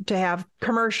coffer to have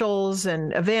commercials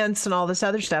and events and all this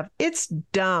other stuff. It's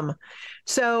dumb.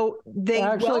 So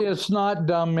it's not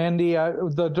dumb, Mindy.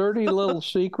 The dirty little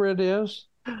secret is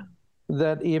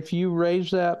that if you raise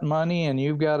that money and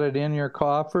you've got it in your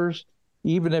coffers,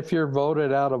 even if you're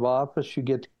voted out of office, you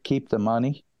get to keep the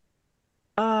money.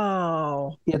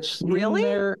 Oh, it's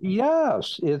really?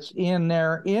 Yes, it's in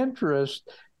their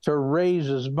interest to raise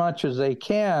as much as they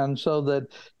can so that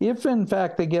if, in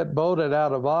fact, they get voted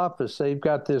out of office, they've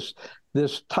got this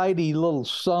tidy little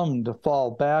sum to fall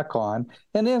back on.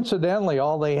 And incidentally,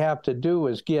 all they have to do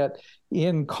is get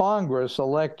in Congress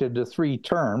elected to 3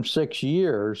 terms, 6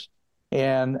 years,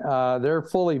 and they're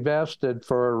fully vested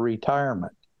for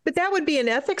retirement. But that would be an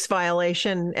ethics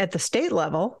violation at the state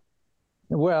level.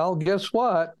 Well, guess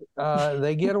what?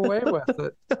 They get away with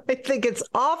it. I think it's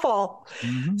awful.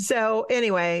 Mm-hmm. So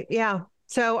anyway, yeah.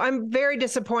 So I'm very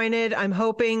disappointed. I'm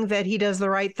hoping that he does the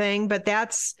right thing. But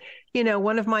that's,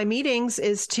 one of my meetings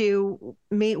is to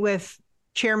meet with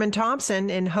Chairman Thompson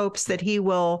in hopes that he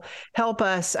will help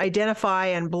us identify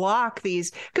and block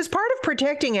these. Because part of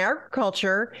protecting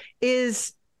agriculture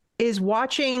is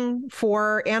watching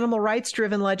for animal rights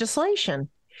driven legislation.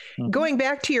 Mm-hmm. Going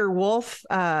back to your wolf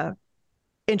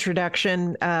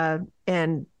introduction and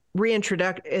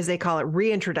as they call it,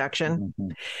 reintroduction,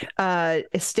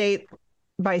 state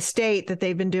by state that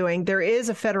they've been doing. There is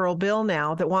a federal bill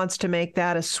now that wants to make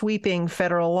that a sweeping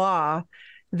federal law,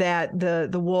 that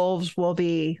the wolves will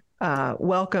be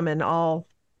welcome in all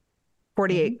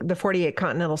 48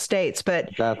 continental states. But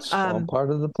that's all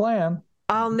part of the plan.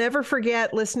 I'll never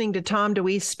forget listening to Tom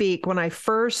DeWeese speak when I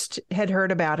first had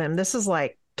heard about him. This is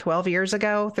like 12 years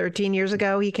ago, 13 years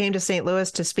ago. He came to St.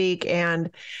 Louis to speak. And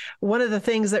one of the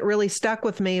things that really stuck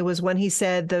with me was when he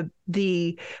said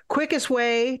the quickest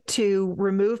way to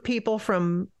remove people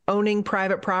from owning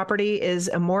private property is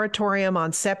a moratorium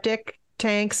on septic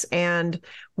tanks and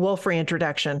wolf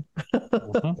reintroduction.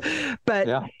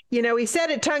 But, he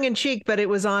said it tongue in cheek, but it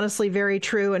was honestly very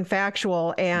true and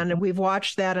factual. And we've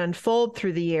watched that unfold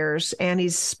through the years, and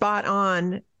he's spot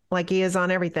on, like he is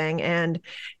on everything. And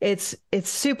it's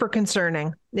super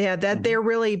concerning. Yeah, that they're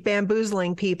really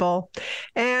bamboozling people,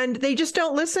 and they just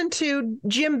don't listen to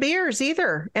Jim Beers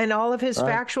either. And all of his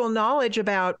factual knowledge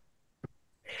about,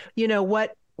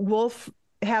 what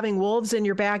having wolves in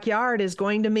your backyard is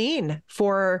going to mean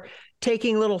for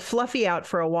taking little Fluffy out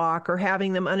for a walk or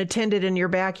having them unattended in your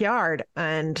backyard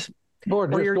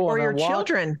or your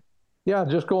children. Yeah,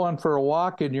 just going for a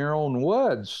walk in your own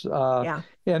woods.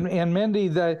 And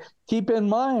Mindy, keep in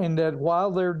mind that while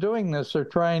they're doing this, they're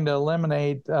trying to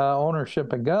eliminate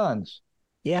ownership of guns.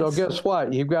 Yes. So guess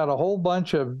what? You've got a whole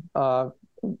bunch of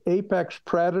apex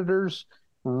predators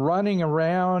running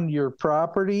around your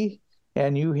property,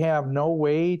 and you have no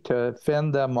way to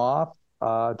fend them off,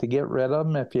 to get rid of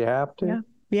them if you have to.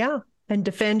 Yeah. And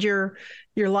defend your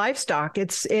livestock.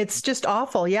 It's just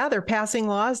awful. Yeah, they're passing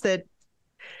laws that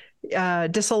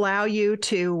disallow you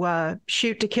to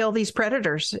shoot to kill these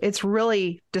predators. It's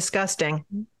really disgusting.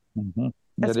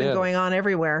 That's been going on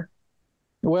everywhere.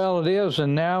 Well, it is.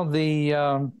 And now the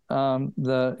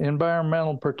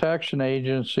Environmental Protection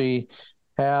Agency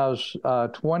has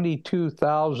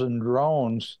 22,000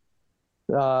 drones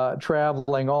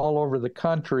traveling all over the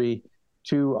country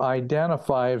to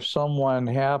identify if someone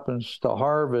happens to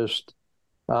harvest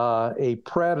a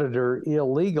predator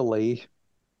illegally,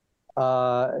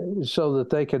 so that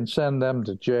they can send them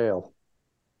to jail.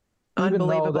 Even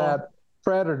though that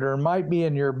predator might be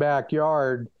in your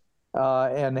backyard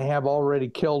and have already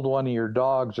killed one of your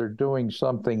dogs or doing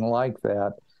something like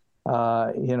that,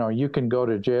 you can go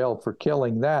to jail for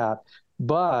killing that.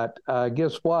 But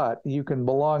guess what? You can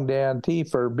belong to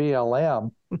Antifa or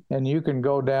BLM, and you can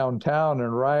go downtown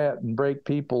and riot and break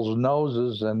people's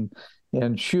noses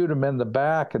and shoot them in the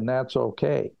back, and that's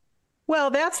okay. Well,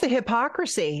 that's the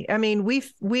hypocrisy. I mean,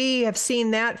 we have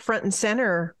seen that front and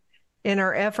center in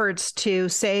our efforts to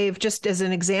save, just as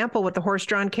an example, with the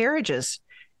horse-drawn carriages.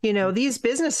 These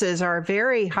businesses are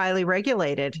very highly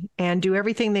regulated and do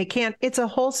everything they can. It's a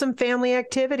wholesome family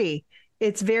activity.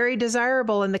 It's very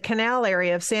desirable in the canal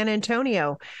area of San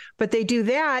Antonio, but they do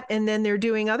that, and then they're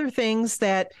doing other things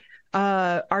that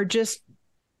are just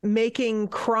making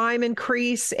crime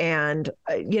increase and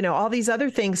all these other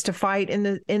things to fight in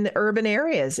the urban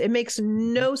areas. It makes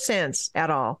no sense at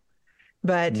all.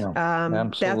 But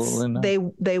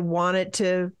they want it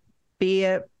to be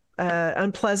a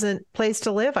unpleasant place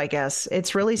to live, I guess.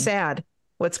 It's really sad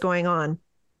what's going on.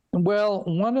 Well,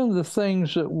 one of the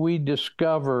things that we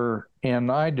discover,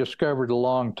 and I discovered a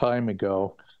long time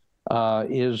ago,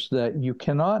 is that you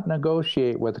cannot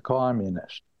negotiate with a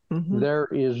communist. There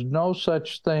is no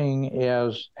such thing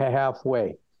as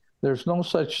halfway. There's no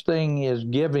such thing as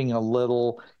giving a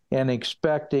little and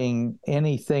expecting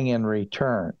anything in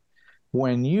return.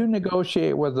 When you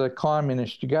negotiate with a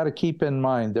communist, you got to keep in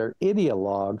mind they're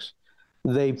ideologues.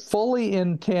 They fully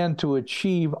intend to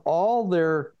achieve all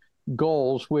their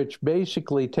goals, which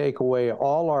basically take away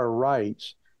all our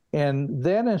rights. And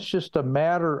then it's just a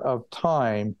matter of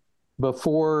time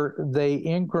before they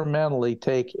incrementally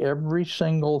take every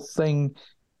single thing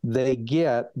they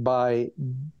get by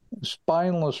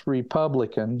spineless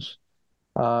Republicans.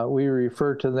 We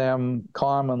refer to them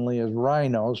commonly as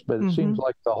rhinos, but it seems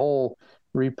like the whole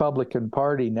Republican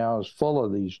Party now is full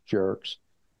of these jerks.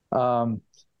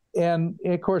 And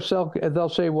of course, they'll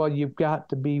say, well, you've got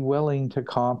to be willing to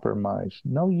compromise.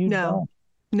 No, you don't.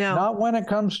 No. Not when it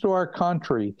comes to our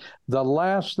country. The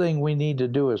last thing we need to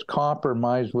do is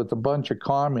compromise with a bunch of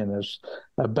communists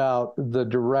about the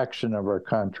direction of our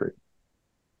country.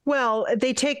 Well,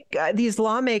 they take these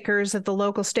lawmakers at the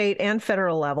local, state, and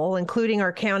federal level, including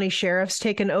our county sheriffs,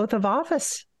 take an oath of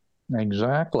office.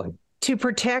 Exactly. To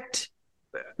protect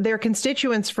their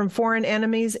constituents from foreign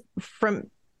enemies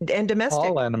and domestic.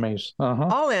 All enemies.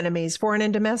 All enemies, foreign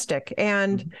and domestic.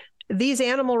 And these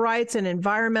animal rights and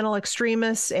environmental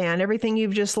extremists and everything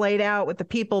you've just laid out with the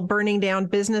people burning down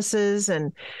businesses,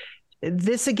 and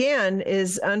this again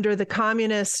is under the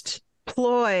communist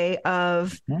ploy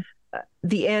of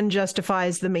the end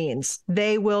justifies the means.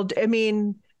 They will, I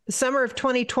mean, the summer of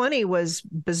 2020 was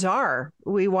bizarre.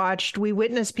 We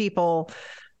witnessed people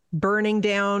burning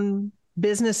down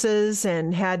businesses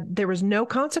and there was no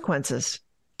consequences.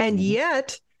 And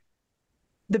yet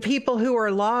the people who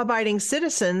are law-abiding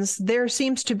citizens, there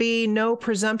seems to be no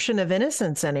presumption of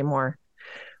innocence anymore.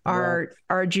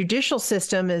 Our judicial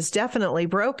system is definitely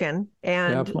broken,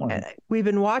 and we've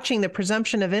been watching the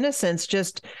presumption of innocence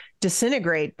just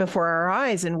disintegrate before our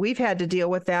eyes. And we've had to deal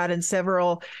with that in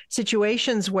several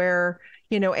situations where,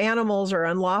 animals are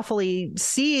unlawfully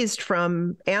seized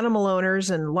from animal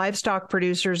owners and livestock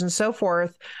producers and so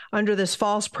forth under this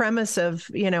false premise of,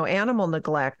 animal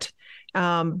neglect.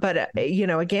 But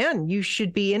again, you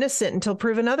should be innocent until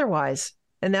proven otherwise.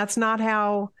 And that's not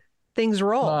how things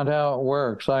roll. Not how it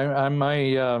works.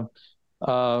 My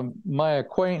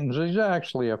acquaintance, he's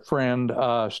actually a friend,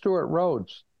 Stuart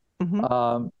Rhodes,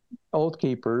 Oath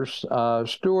Keepers.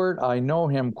 Stuart, I know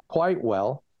him quite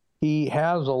well. He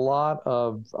has a lot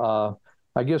of,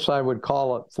 I guess I would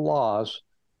call it flaws,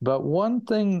 but one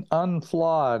thing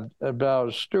unflawed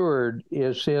about Stuart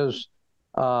is his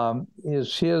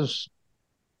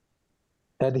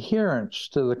adherence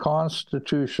to the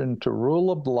Constitution, to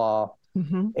rule of law,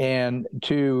 and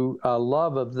to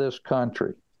love of this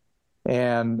country.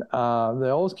 And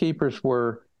the Oath Keepers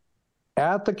were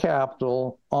at the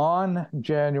Capitol on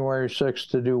January 6th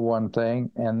to do one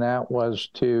thing, and that was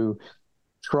to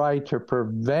try to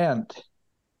prevent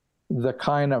the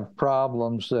kind of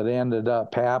problems that ended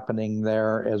up happening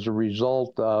there as a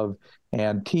result of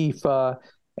Antifa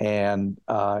and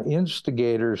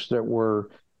instigators that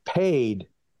were paid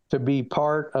to be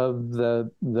part of the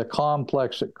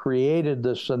complex that created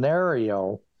the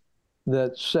scenario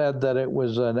that said that it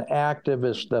was an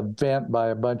activist event by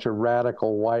a bunch of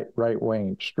radical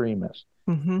right-wing extremists.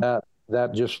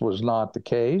 That just was not the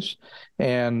case.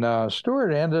 And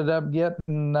Stewart ended up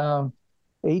getting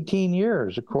 18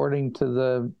 years, according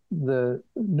to the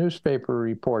newspaper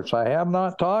reports. I have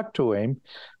not talked to him.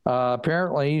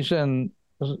 Apparently, he's in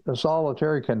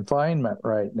solitary confinement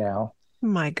right now.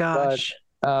 My gosh.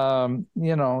 But,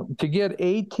 to get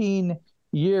 18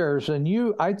 years,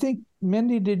 and I think,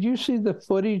 Mindy, did you see the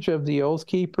footage of the Oath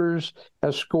Keepers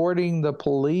escorting the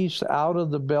police out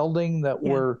of the building that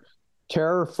were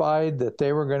terrified that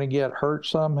they were going to get hurt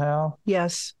somehow?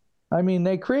 Yes. I mean,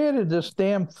 they created this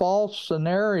damn false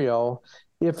scenario.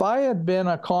 If I had been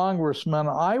a congressman,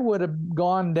 I would have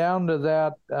gone down to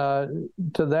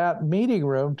that meeting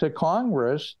room, to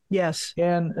Congress, yes,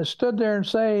 and stood there and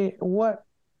say, what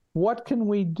can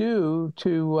we do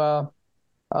to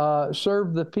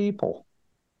serve the people?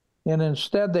 And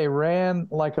instead, they ran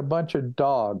like a bunch of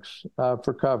dogs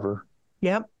for cover.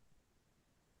 Yep.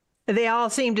 They all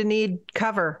seem to need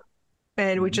cover,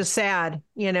 and which is sad.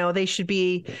 They should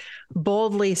be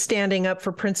boldly standing up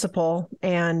for principle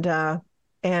and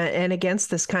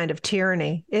against this kind of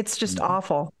tyranny. It's just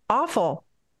awful. Awful.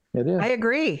 It is. I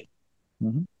agree.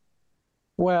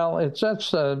 Well, it sets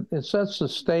the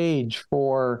stage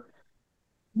for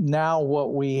now.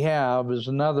 What we have is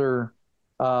another.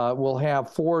 We'll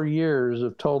have 4 years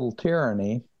of total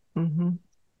tyranny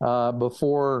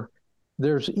before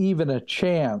there's even a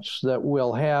chance that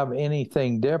we'll have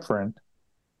anything different.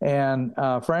 And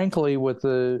frankly, with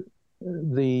the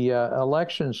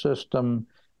election system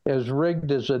as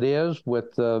rigged as it is,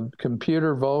 with the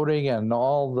computer voting and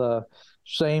all the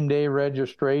same-day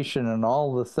registration and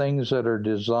all the things that are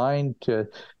designed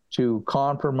to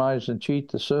compromise and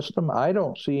cheat the system, I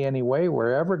don't see any way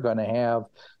we're ever going to have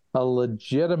a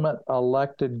legitimate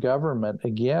elected government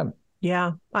again.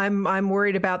 Yeah, I'm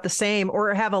worried about the same,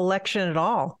 or have election at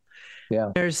all.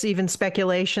 Yeah. There's even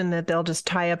speculation that they'll just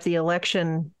tie up the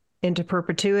election into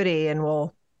perpetuity and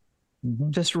we'll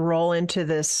just roll into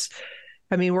this.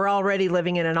 I mean, we're already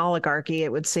living in an oligarchy,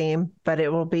 it would seem, but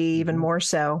it will be even more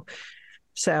so.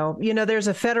 So, there's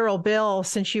a federal bill,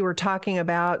 since you were talking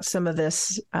about some of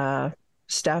this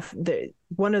stuff,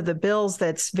 one of the bills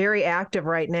that's very active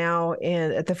right now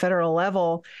at the federal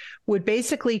level would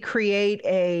basically create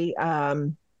a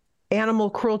animal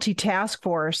cruelty task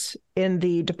force in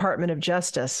the Department of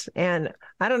Justice. And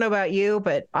I don't know about you,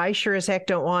 but I sure as heck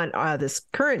don't want this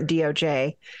current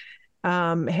DOJ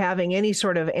having any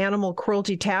sort of animal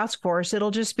cruelty task force.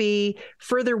 It'll just be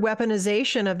further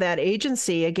weaponization of that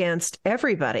agency against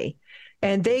everybody.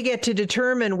 And they get to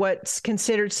determine what's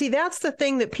considered. See, that's the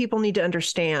thing that people need to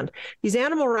understand. These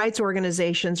animal rights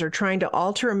organizations are trying to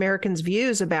alter Americans'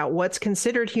 views about what's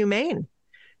considered humane.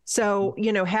 So,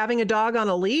 having a dog on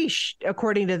a leash,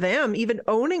 according to them, even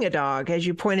owning a dog, as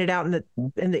you pointed out in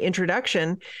the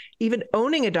introduction, even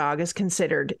owning a dog is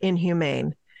considered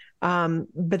inhumane.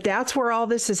 But that's where all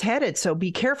this is headed. So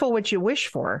be careful what you wish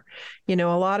for. A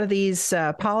lot of these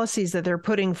policies that they're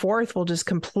putting forth will just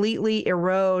completely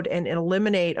erode and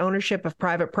eliminate ownership of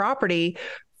private property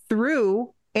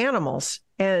through animals.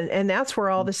 And that's where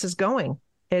all this is going.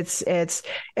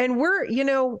 And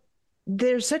we're,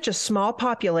 there's such a small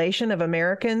population of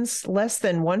Americans, less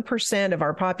than 1% of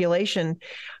our population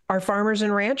are farmers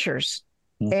and ranchers.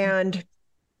 Mm-hmm. And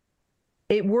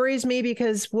it worries me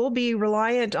because we'll be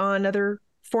reliant on other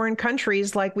foreign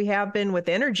countries like we have been with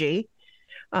energy,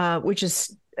 which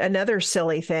is another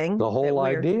silly thing. The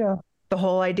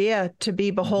whole idea to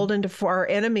be beholden to our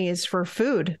enemies for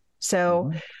food.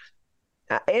 So,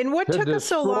 and what took us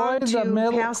so long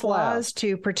to pass laws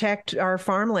to protect our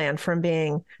farmland from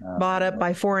being bought up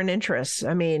by foreign interests?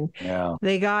 I mean,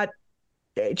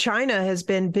 China has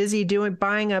been busy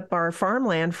buying up our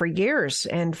farmland for years.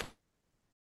 And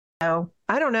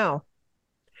I don't know.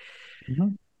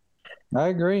 Mm-hmm. I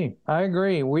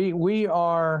agree. We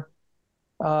are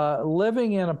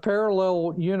living in a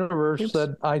parallel universe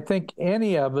that I think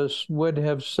any of us would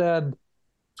have said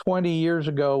 20 years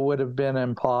ago would have been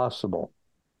impossible.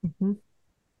 Mm-hmm.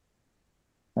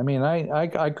 I mean,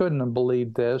 I couldn't have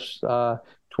believed this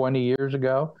 20 years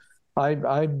ago.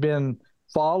 I've been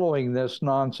following this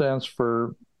nonsense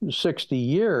for 60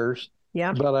 years.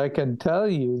 Yeah. But I can tell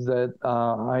you that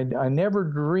I never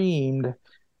dreamed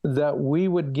that we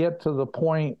would get to the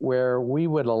point where we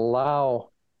would allow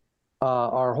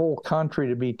our whole country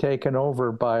to be taken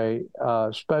over by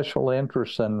special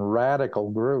interests and radical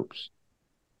groups.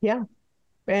 Yeah.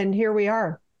 And here we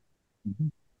are. Mm-hmm.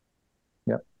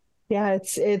 Yep. Yeah,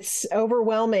 it's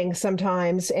overwhelming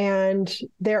sometimes. And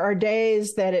there are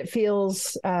days that it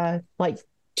feels like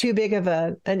too big of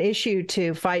an issue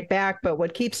to fight back. But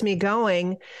what keeps me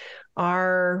going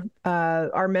are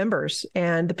our members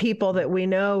and the people that we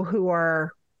know who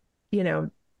are,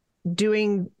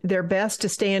 doing their best to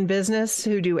stay in business,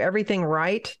 who do everything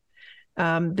right,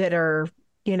 that are,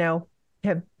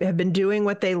 have been doing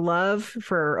what they love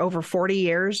for over 40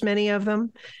 years, many of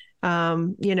them.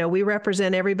 We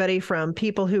represent everybody from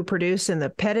people who produce in the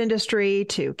pet industry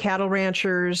to cattle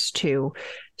ranchers to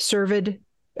cervid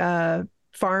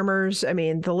farmers. I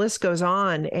mean, the list goes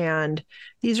on. And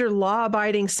these are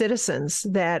law-abiding citizens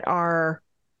that are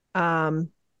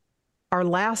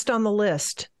last on the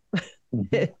list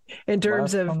in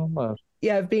terms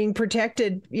of being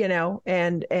protected,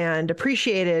 and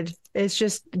appreciated. It's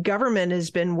just government has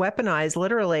been weaponized,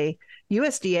 literally.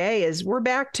 we're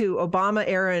back to Obama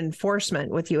era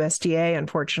enforcement with USDA,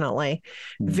 unfortunately.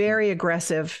 Mm-hmm. Very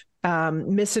aggressive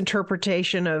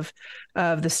misinterpretation of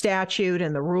the statute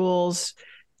and the rules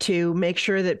to make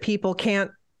sure that people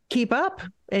can't keep up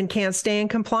and can't stay in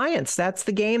compliance. That's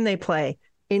the game they play,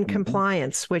 in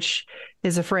compliance, which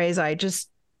is a phrase I just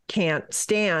can't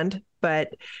stand, but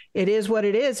it is what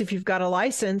it is. If you've got a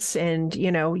license and,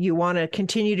 you want to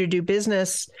continue to do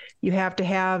business, you have to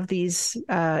have these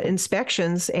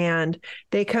inspections, and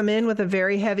they come in with a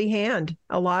very heavy hand.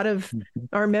 A lot of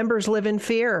our members live in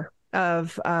fear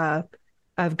of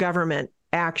government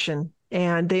action,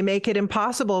 and they make it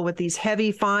impossible with these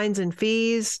heavy fines and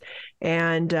fees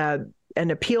and an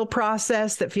appeal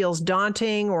process that feels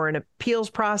daunting, or an appeals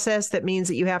process that means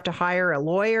that you have to hire a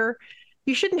lawyer.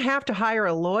 You shouldn't have to hire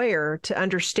a lawyer to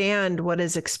understand what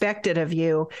is expected of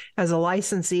you as a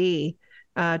licensee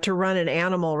to run an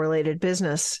animal-related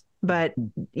business. But,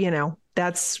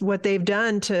 that's what they've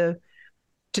done to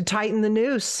tighten the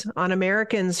noose on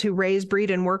Americans who raise,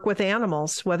 breed, and work with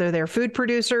animals, whether they're food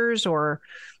producers or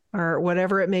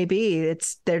whatever it may be.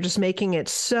 They're just making it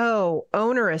so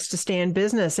onerous to stay in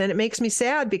business. And it makes me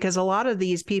sad because a lot of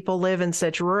these people live in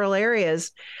such rural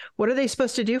areas. What are they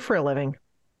supposed to do for a living?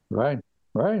 Right.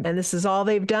 And this is all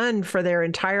they've done for their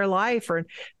entire life, or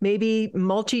maybe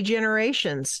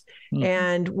multi-generations. Mm-hmm.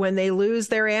 And when they lose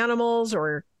their animals,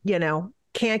 or,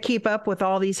 can't keep up with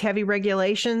all these heavy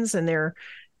regulations, and they're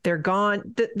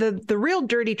gone. The real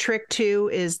dirty trick too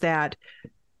is that,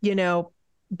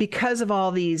 because of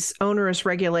all these onerous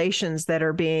regulations that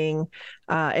are being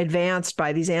advanced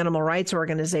by these animal rights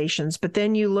organizations, but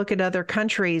then you look at other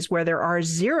countries where there are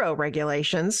zero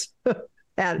regulations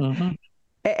and,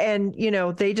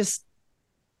 they just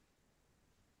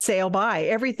sail by.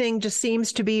 Everything just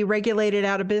seems to be regulated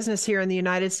out of business here in the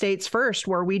United States first,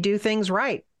 where we do things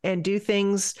right. and do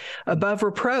things above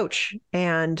reproach.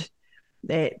 And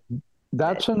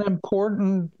that's an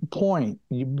important point.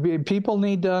 People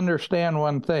need to understand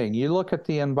one thing. You look at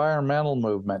the environmental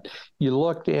movement. You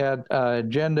look at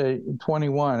Agenda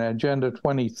 21, Agenda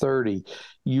 2030.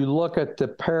 You look at the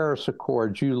Paris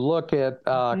Accords. You look at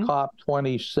COP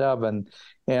 27,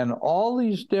 and all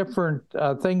these different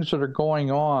things that are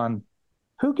going on.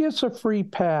 Who gets a free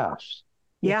pass?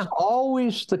 Yeah. It's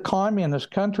always the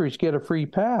communist countries get a free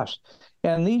pass.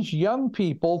 And these young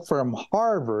people from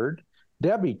Harvard,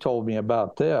 Debbie told me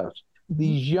about this.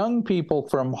 These young people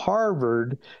from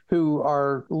Harvard who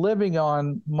are living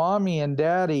on mommy and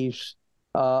daddy's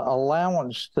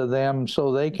allowance to them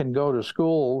so they can go to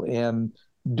school and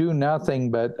do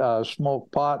nothing but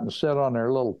smoke pot and sit on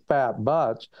their little fat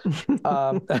butts.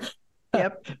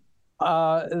 Yep.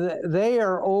 They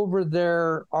are over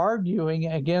there arguing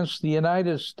against the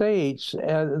United States,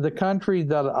 the country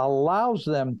that allows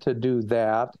them to do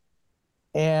that.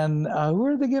 And who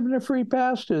are they giving a free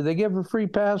pass to? They give a free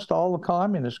pass to all the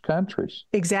communist countries.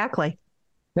 Exactly.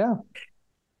 Yeah.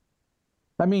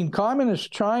 I mean,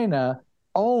 communist China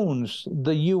owns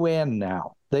the UN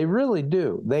now. They really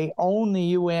do. They own the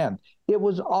UN. It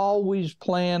was always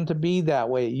planned to be that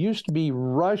way. It used to be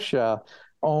Russia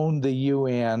owned the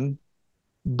UN,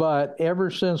 but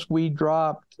ever since we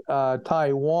dropped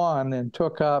Taiwan and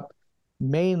took up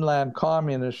mainland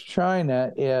communist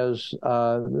China as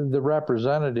the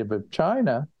representative of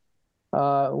China,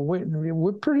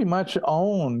 we're pretty much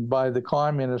owned by the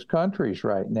communist countries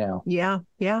right now. Yeah,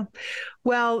 yeah.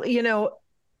 Well,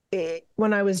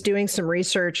 when I was doing some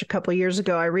research a couple of years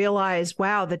ago, I realized,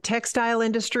 wow, the textile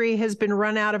industry has been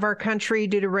run out of our country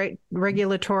due to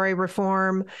regulatory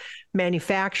reform,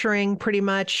 manufacturing pretty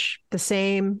much the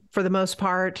same for the most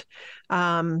part.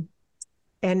 And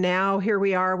now here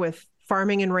we are with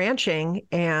farming and ranching,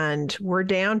 and we're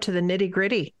down to the nitty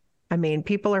gritty. I mean,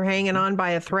 people are hanging on by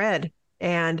a thread,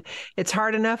 and it's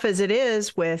hard enough as it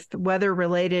is with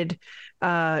weather-related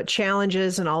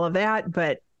challenges and all of that,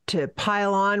 but to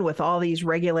pile on with all these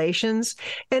regulations.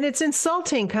 And it's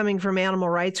insulting coming from animal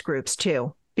rights groups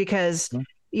too, because,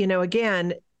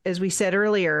 again, as we said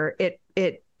earlier,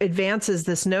 it advances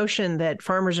this notion that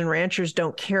farmers and ranchers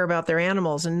don't care about their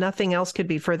animals, and nothing else could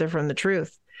be further from the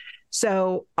truth.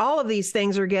 So all of these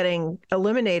things are getting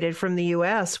eliminated from the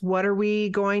U.S. What are we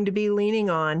going to be leaning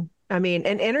on? I mean,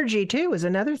 and energy too is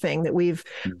another thing that we've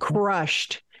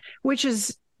crushed, which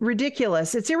is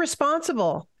ridiculous. It's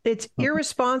irresponsible. It's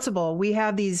irresponsible. We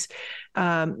have these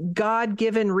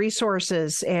God-given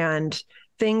resources and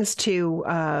things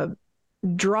to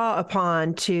draw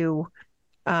upon to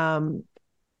help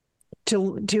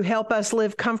us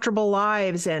live comfortable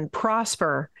lives and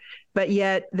prosper, but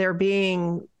yet they're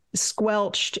being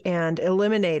squelched and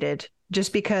eliminated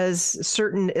just because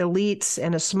certain elites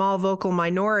and a small vocal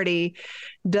minority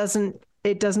doesn't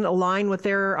align with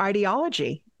their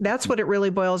ideology. That's what it really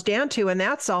boils down to. And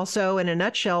that's also, in a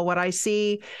nutshell, what I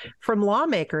see from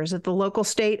lawmakers at the local,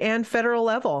 state, and federal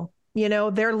level.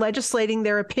 They're legislating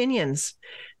their opinions.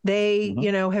 They,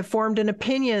 have formed an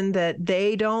opinion that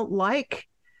they don't like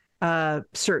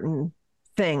certain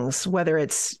things, whether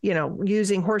it's,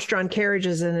 using horse-drawn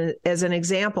carriages as an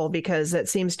example, because that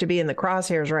seems to be in the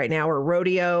crosshairs right now, or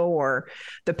rodeo or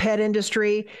the pet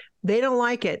industry. They don't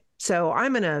like it. So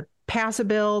I'm going to pass a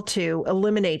bill to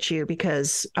eliminate you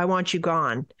because I want you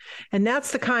gone. And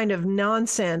that's the kind of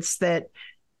nonsense that,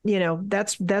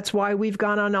 that's why we've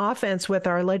gone on offense with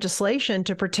our legislation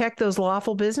to protect those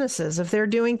lawful businesses. If they're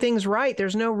doing things right,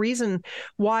 there's no reason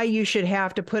why you should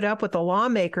have to put up with a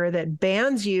lawmaker that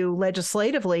bans you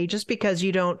legislatively just because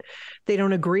they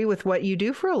don't agree with what you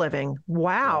do for a living.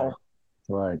 Wow.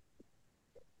 Right.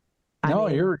 No,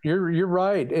 you're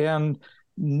right. And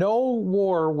no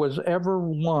war was ever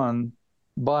won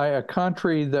by a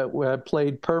country that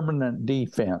played permanent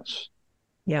defense.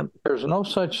 Yep. There's no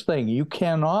such thing. You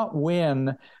cannot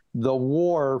win the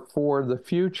war for the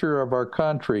future of our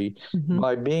country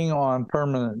by being on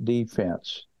permanent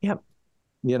defense. Yep.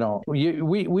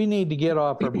 We need to get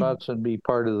off our butts and be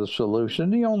part of the solution.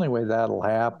 The only way that'll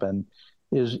happen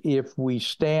is if we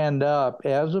stand up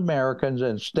as Americans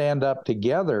and stand up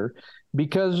together,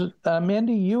 because,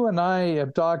 Mindy, you and I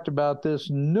have talked about this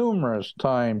numerous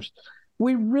times.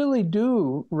 We really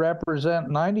do represent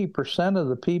 90% of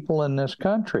the people in this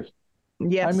country.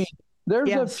 Yes. I mean, there's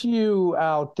a few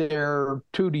out there,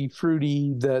 tutti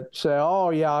frutti, that say, oh,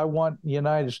 yeah, I want the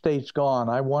United States gone.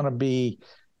 I want to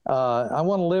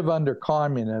live under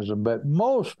communism. But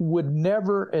most would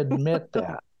never admit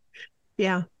that.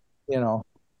 Yeah.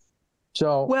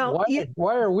 So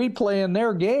why are we playing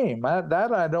their game?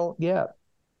 That I don't get.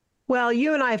 Well,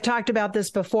 you and I have talked about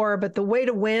this before, but the way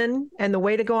to win and the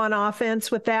way to go on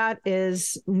offense with that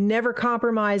is never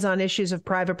compromise on issues of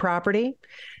private property.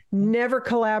 Never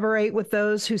collaborate with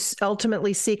those who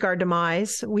ultimately seek our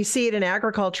demise. We see it in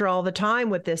agriculture all the time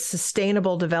with this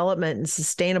sustainable development and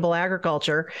sustainable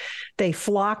agriculture. They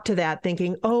flock to that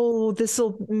thinking, oh, this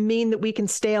will mean that we can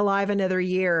stay alive another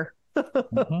year.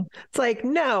 It's like,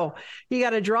 no, you got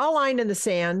to draw a line in the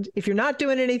sand. If you're not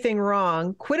doing anything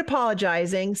wrong, quit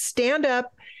apologizing, stand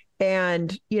up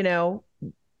and,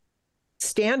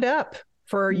 stand up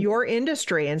for your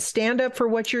industry and stand up for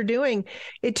what you're doing.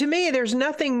 To me, there's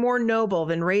nothing more noble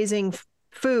than raising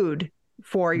food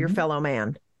for your fellow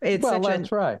man.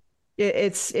 That's right.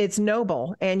 It's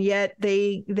noble. And yet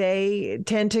they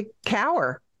tend to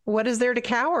cower. What is there to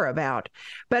cower about?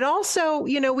 But also,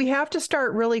 we have to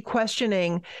start really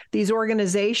questioning these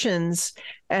organizations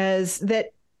as that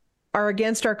are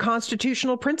against our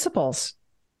constitutional principles.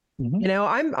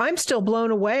 I'm still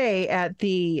blown away at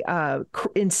the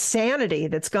insanity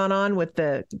that's gone on with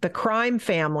the crime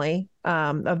family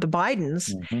of the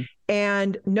Bidens,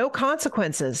 and no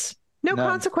consequences. No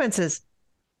consequences.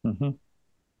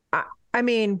 I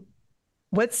mean,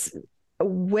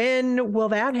 when will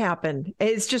that happen?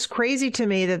 It's just crazy to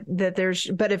me that there's,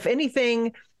 but if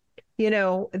anything,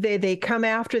 they come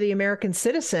after the American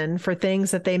citizen for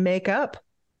things that they make up.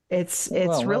 It's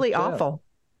really awful.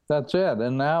 That's it.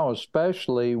 And now,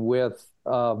 especially with,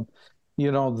 the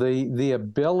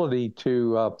ability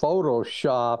to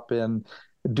Photoshop and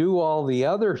do all the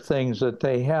other things that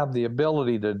they have the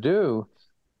ability to do,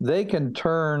 they can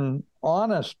turn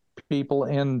honest people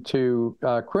into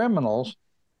criminals.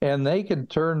 And they can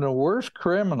turn the worst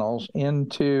criminals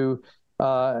into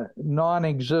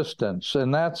non-existence.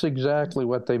 And that's exactly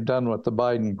what they've done with the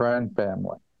Biden crime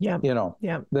family. Yeah.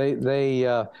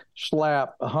 They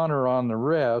slap Hunter on the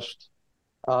wrist.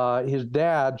 His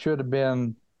dad should have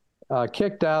been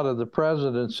kicked out of the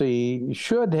presidency,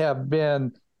 should have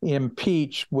been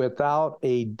impeached without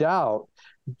a doubt,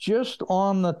 just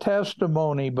on the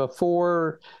testimony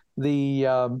before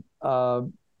the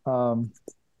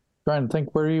trying to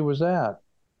think where he was at.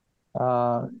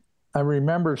 I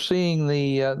remember seeing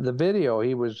the video.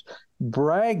 He was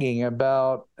bragging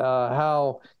about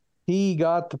how he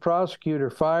got the prosecutor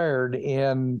fired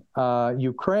in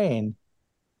Ukraine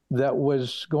that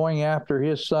was going after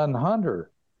his son Hunter,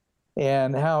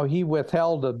 and how he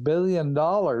withheld $1 billion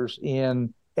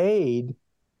in aid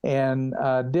and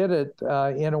did it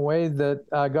in a way that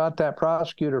got that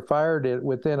prosecutor fired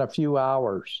within a few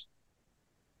hours.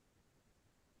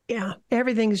 Yeah,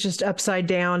 everything's just upside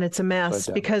down. It's a mess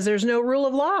because there's no rule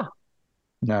of law.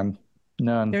 None.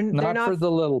 They're not for the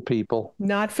little people.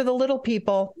 Not for the little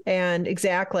people. And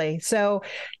exactly. So,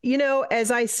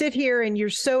 as I sit here, and you're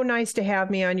so nice to have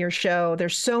me on your show,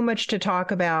 there's so much to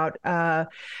talk about.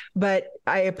 But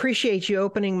I appreciate you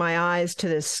opening my eyes to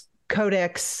this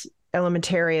CODEX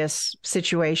ALIMENTARIUS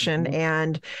situation.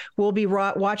 And we'll be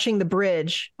watching the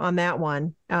bridge on that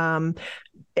one.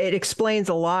 It explains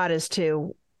a lot as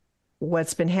to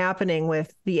what's been happening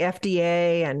with the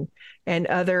FDA and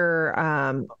other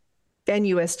and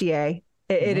USDA.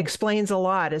 It explains a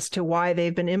lot as to why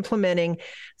they've been implementing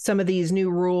some of these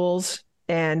new rules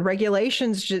and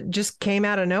regulations. Just came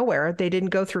out of nowhere. They didn't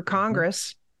go through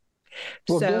Congress.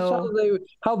 Well, so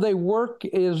how they work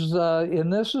is,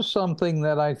 and this is something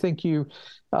that I think you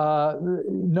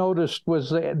noticed, was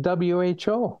the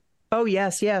WHO. Oh,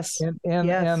 yes. And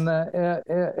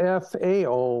the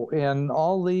FAO and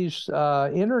all these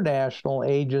international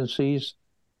agencies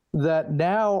that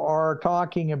now are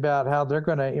talking about how they're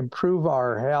going to improve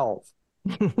our health.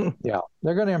 Yeah,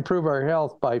 they're going to improve our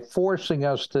health by forcing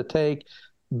us to take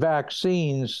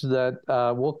vaccines that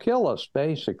will kill us,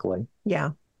 basically. Yeah,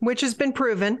 which has been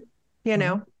proven,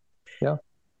 Yeah.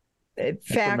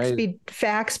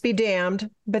 Facts be damned,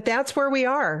 but that's where we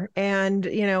are. And,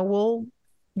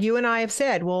 you and I have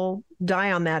said we'll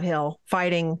die on that hill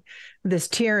fighting this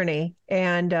tyranny.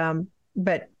 And,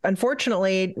 but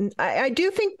unfortunately, I do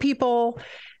think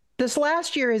this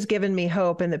last year has given me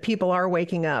hope, and that people are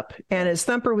waking up. And as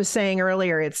Thumper was saying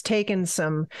earlier, it's taken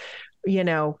some,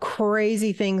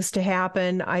 crazy things to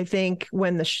happen. I think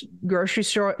when the grocery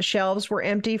store shelves were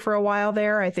empty for a while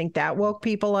there, I think that woke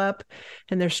people up,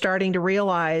 and they're starting to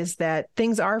realize that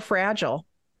things are fragile.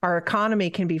 Our economy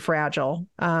can be fragile.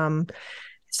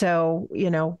 So,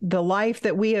 the life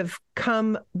that we have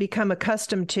become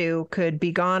accustomed to could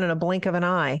be gone in a blink of an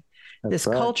eye. This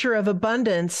culture of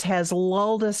abundance has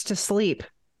lulled us to sleep.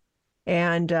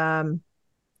 And, and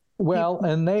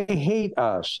they hate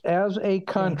us as a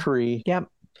country. Yep.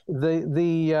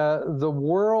 the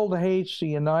world hates the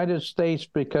United States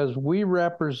because we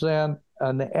represent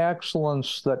an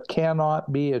excellence that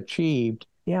cannot be achieved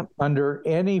under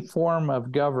any form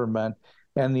of government.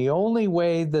 And the only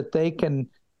way that they can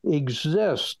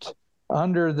exist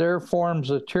under their forms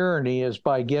of tyranny is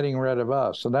by getting rid of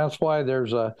us. And that's why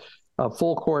there's a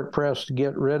full court press to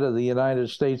get rid of the United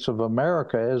States of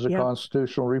America as a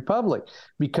constitutional republic,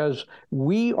 because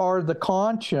we are the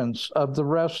conscience of the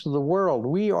rest of the world.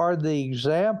 We are the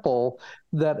example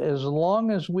that as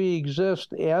long as we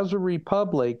exist as a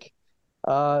republic,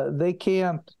 they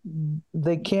can't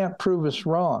prove us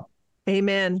wrong.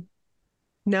 Amen.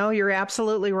 No, you're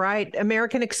absolutely right.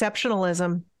 American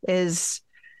exceptionalism is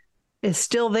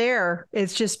still there.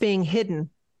 It's just being hidden.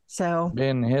 So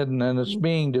being hidden, and it's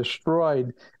being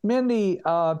destroyed. Mindy,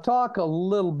 talk a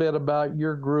little bit about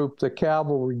your group, the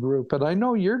Cavalry Group. And I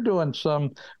know you're doing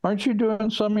aren't you doing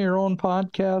some of your own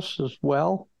podcasts as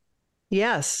well?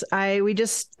 Yes, we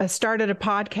just started a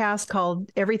podcast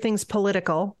called Everything's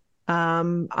Political.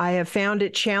 I have found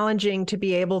it challenging to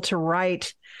be able to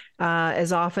write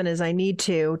as often as I need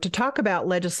to talk about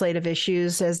legislative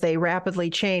issues as they rapidly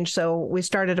change. So we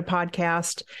started a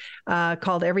podcast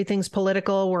called Everything's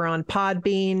Political. We're on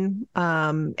Podbean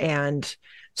and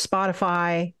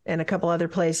Spotify and a couple other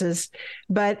places.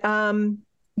 But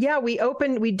we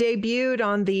debuted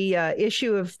on the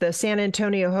issue of the San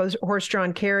Antonio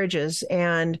horse-drawn carriages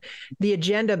and the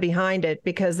agenda behind it,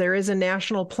 because there is a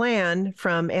national plan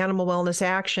from Animal Wellness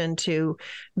Action to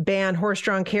ban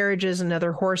horse-drawn carriages and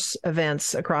other horse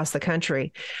events across the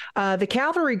country. The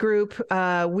Cavalry Group,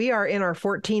 we are in our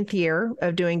 14th year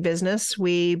of doing business.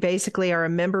 We basically are a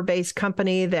member-based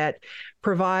company that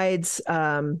provides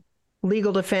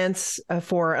legal defense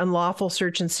for unlawful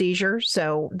search and seizure.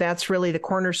 So that's really the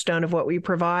cornerstone of what we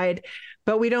provide.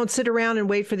 But we don't sit around and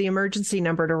wait for the emergency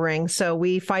number to ring. So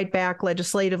we fight back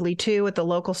legislatively too at the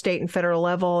local, state, and federal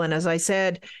level. And as I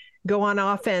said, go on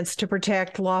offense to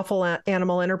protect lawful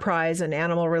animal enterprise and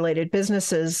animal-related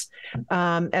businesses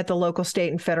at the local,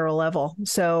 state, and federal level.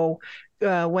 So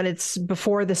when it's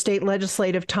before the state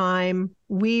legislative time,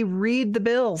 we read the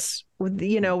bills.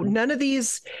 None of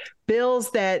these bills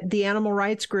that the animal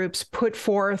rights groups put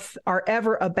forth are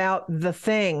ever about the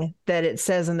thing that it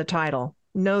says in the title.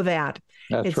 Know that.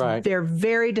 That's right. They're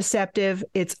very deceptive.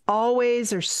 It's always,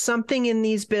 there's something in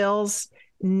these bills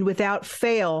without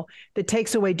fail that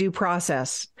takes away due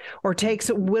process or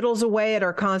whittles away at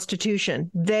our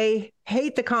Constitution. They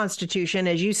hate the Constitution.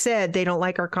 As you said, they don't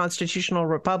like our constitutional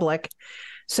republic.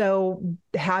 So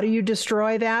how do you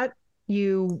destroy that?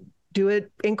 You do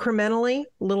it incrementally,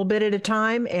 a little bit at a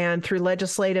time, and through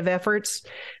legislative efforts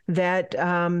that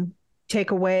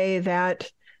take away that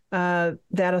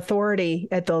authority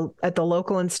at the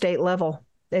local and state level.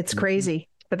 It's crazy,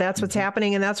 but that's what's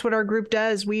happening, and that's what our group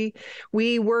does. We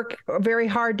work very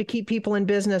hard to keep people in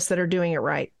business that are doing it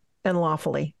right and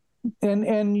lawfully.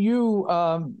 And you,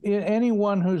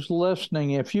 anyone who's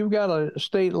listening, if you've got a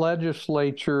state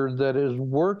legislature that is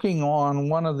working on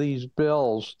one of these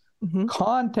bills,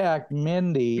 contact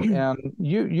Mindy, and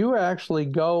you actually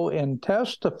go and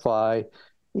testify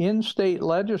in state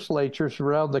legislatures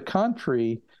around the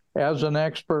country as an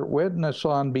expert witness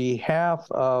on behalf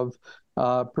of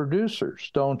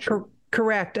producers, don't you?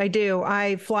 Correct. I do.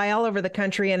 I fly all over the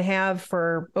country and have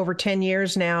for over 10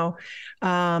 years now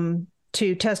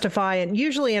to testify, and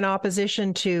usually in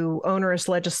opposition to onerous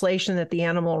legislation that the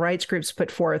animal rights groups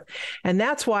put forth. And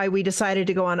that's why we decided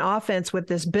to go on offense with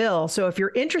this bill. So if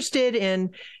you're interested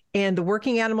in the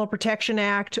Working Animal Protection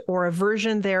Act or a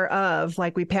version thereof,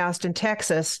 like we passed in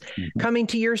Texas, coming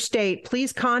to your state,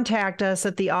 please contact us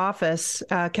at the office.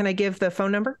 Can I give the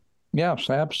phone number? Yes,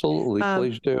 absolutely.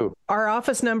 Please do. Our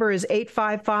office number is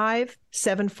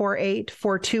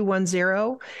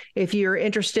 855-748-4210. If you're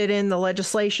interested in the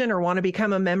legislation or want to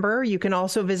become a member, you can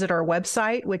also visit our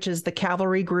website, which is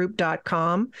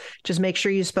thecavalrygroup.com. Just make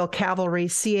sure you spell cavalry,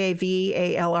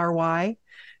 Cavalry,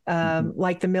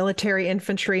 like the military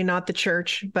infantry, not the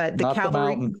church, but the not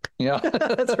cavalry. The mountain. Yeah,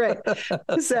 that's right.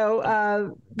 So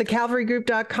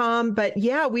thecavalrygroup.com. But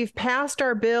yeah, we've passed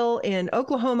our bill in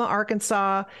Oklahoma,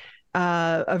 Arkansas,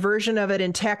 a version of it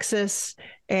in Texas,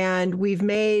 and we've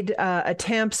made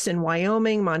attempts in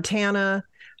Wyoming, Montana.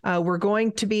 We're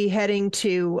going to be heading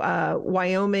to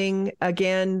Wyoming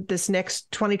again this next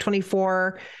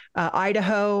 2024,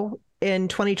 Idaho in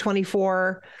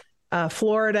 2024,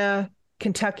 Florida,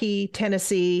 Kentucky,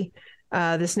 Tennessee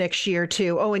this next year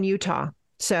too. Oh, and Utah.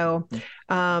 So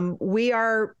we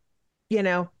are,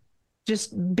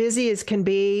 just busy as can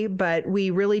be, but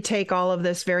we really take all of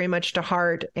this very much to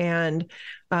heart. And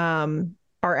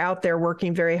are out there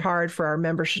working very hard for our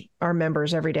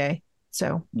members every day.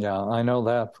 So yeah, I know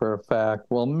that for a fact.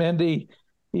 Well, Mindy,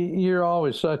 you're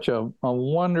always such a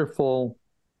wonderful,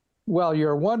 well,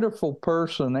 you're a wonderful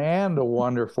person and a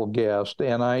wonderful guest.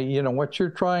 And what you're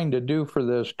trying to do for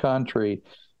this country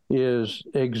is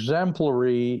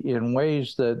exemplary in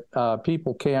ways that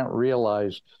people can't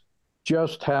realize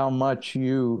just how much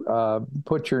you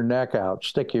stick your neck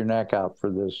out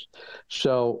for this.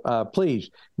 So please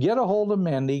get a hold of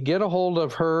Mindy, get a hold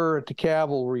of her at the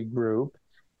Cavalry Group,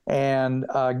 and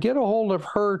get a hold of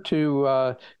her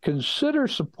to consider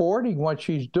supporting what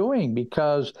she's doing,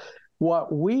 because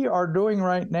what we are doing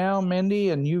right now,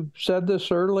 Mindy, and you said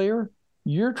this earlier,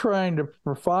 you're trying to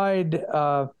provide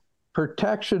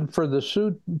protection for the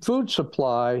food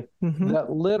supply that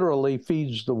literally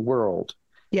feeds the world.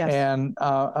 Yes. And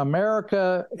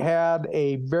America had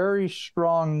a very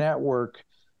strong network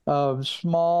of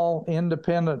small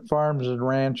independent farms and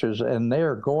ranches, and they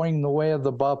are going the way of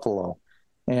the buffalo.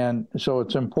 And so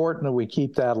it's important that we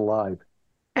keep that alive.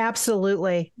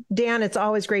 Absolutely. Dan, it's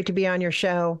always great to be on your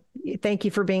show. Thank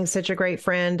you for being such a great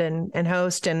friend and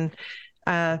host. And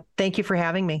thank you for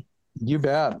having me. You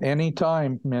bet.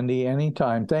 Anytime, Mindy,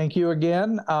 anytime. Thank you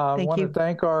again. I want to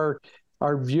thank our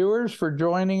viewers for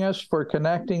joining us, for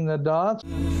connecting the dots.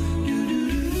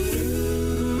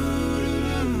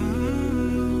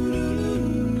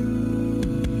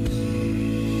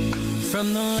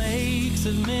 From the lakes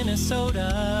of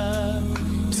Minnesota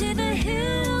to the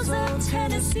hills of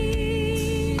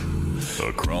Tennessee,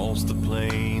 across the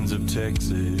plains of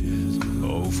Texas,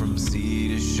 from sea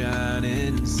to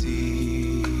shining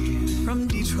sea, from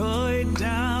Detroit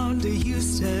down to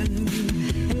Houston,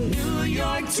 and New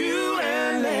York to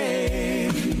LA,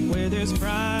 where there's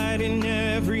pride in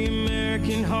every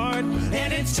American heart,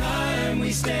 and it's time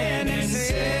we stand and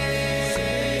say,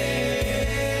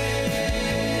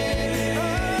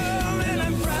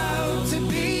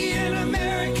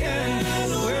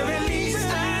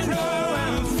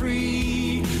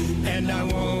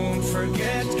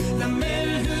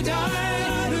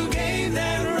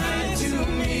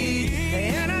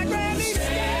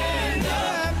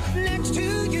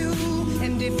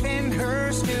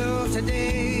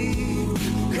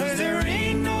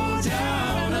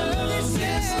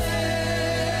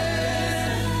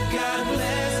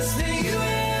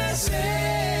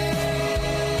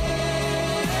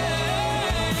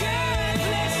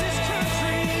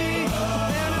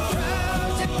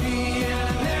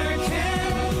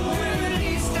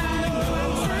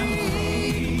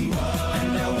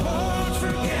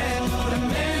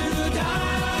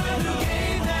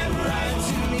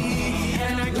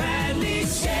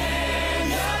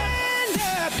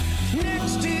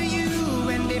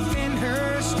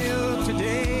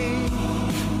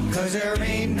 there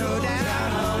ain't no doubt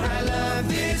I love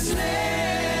this land.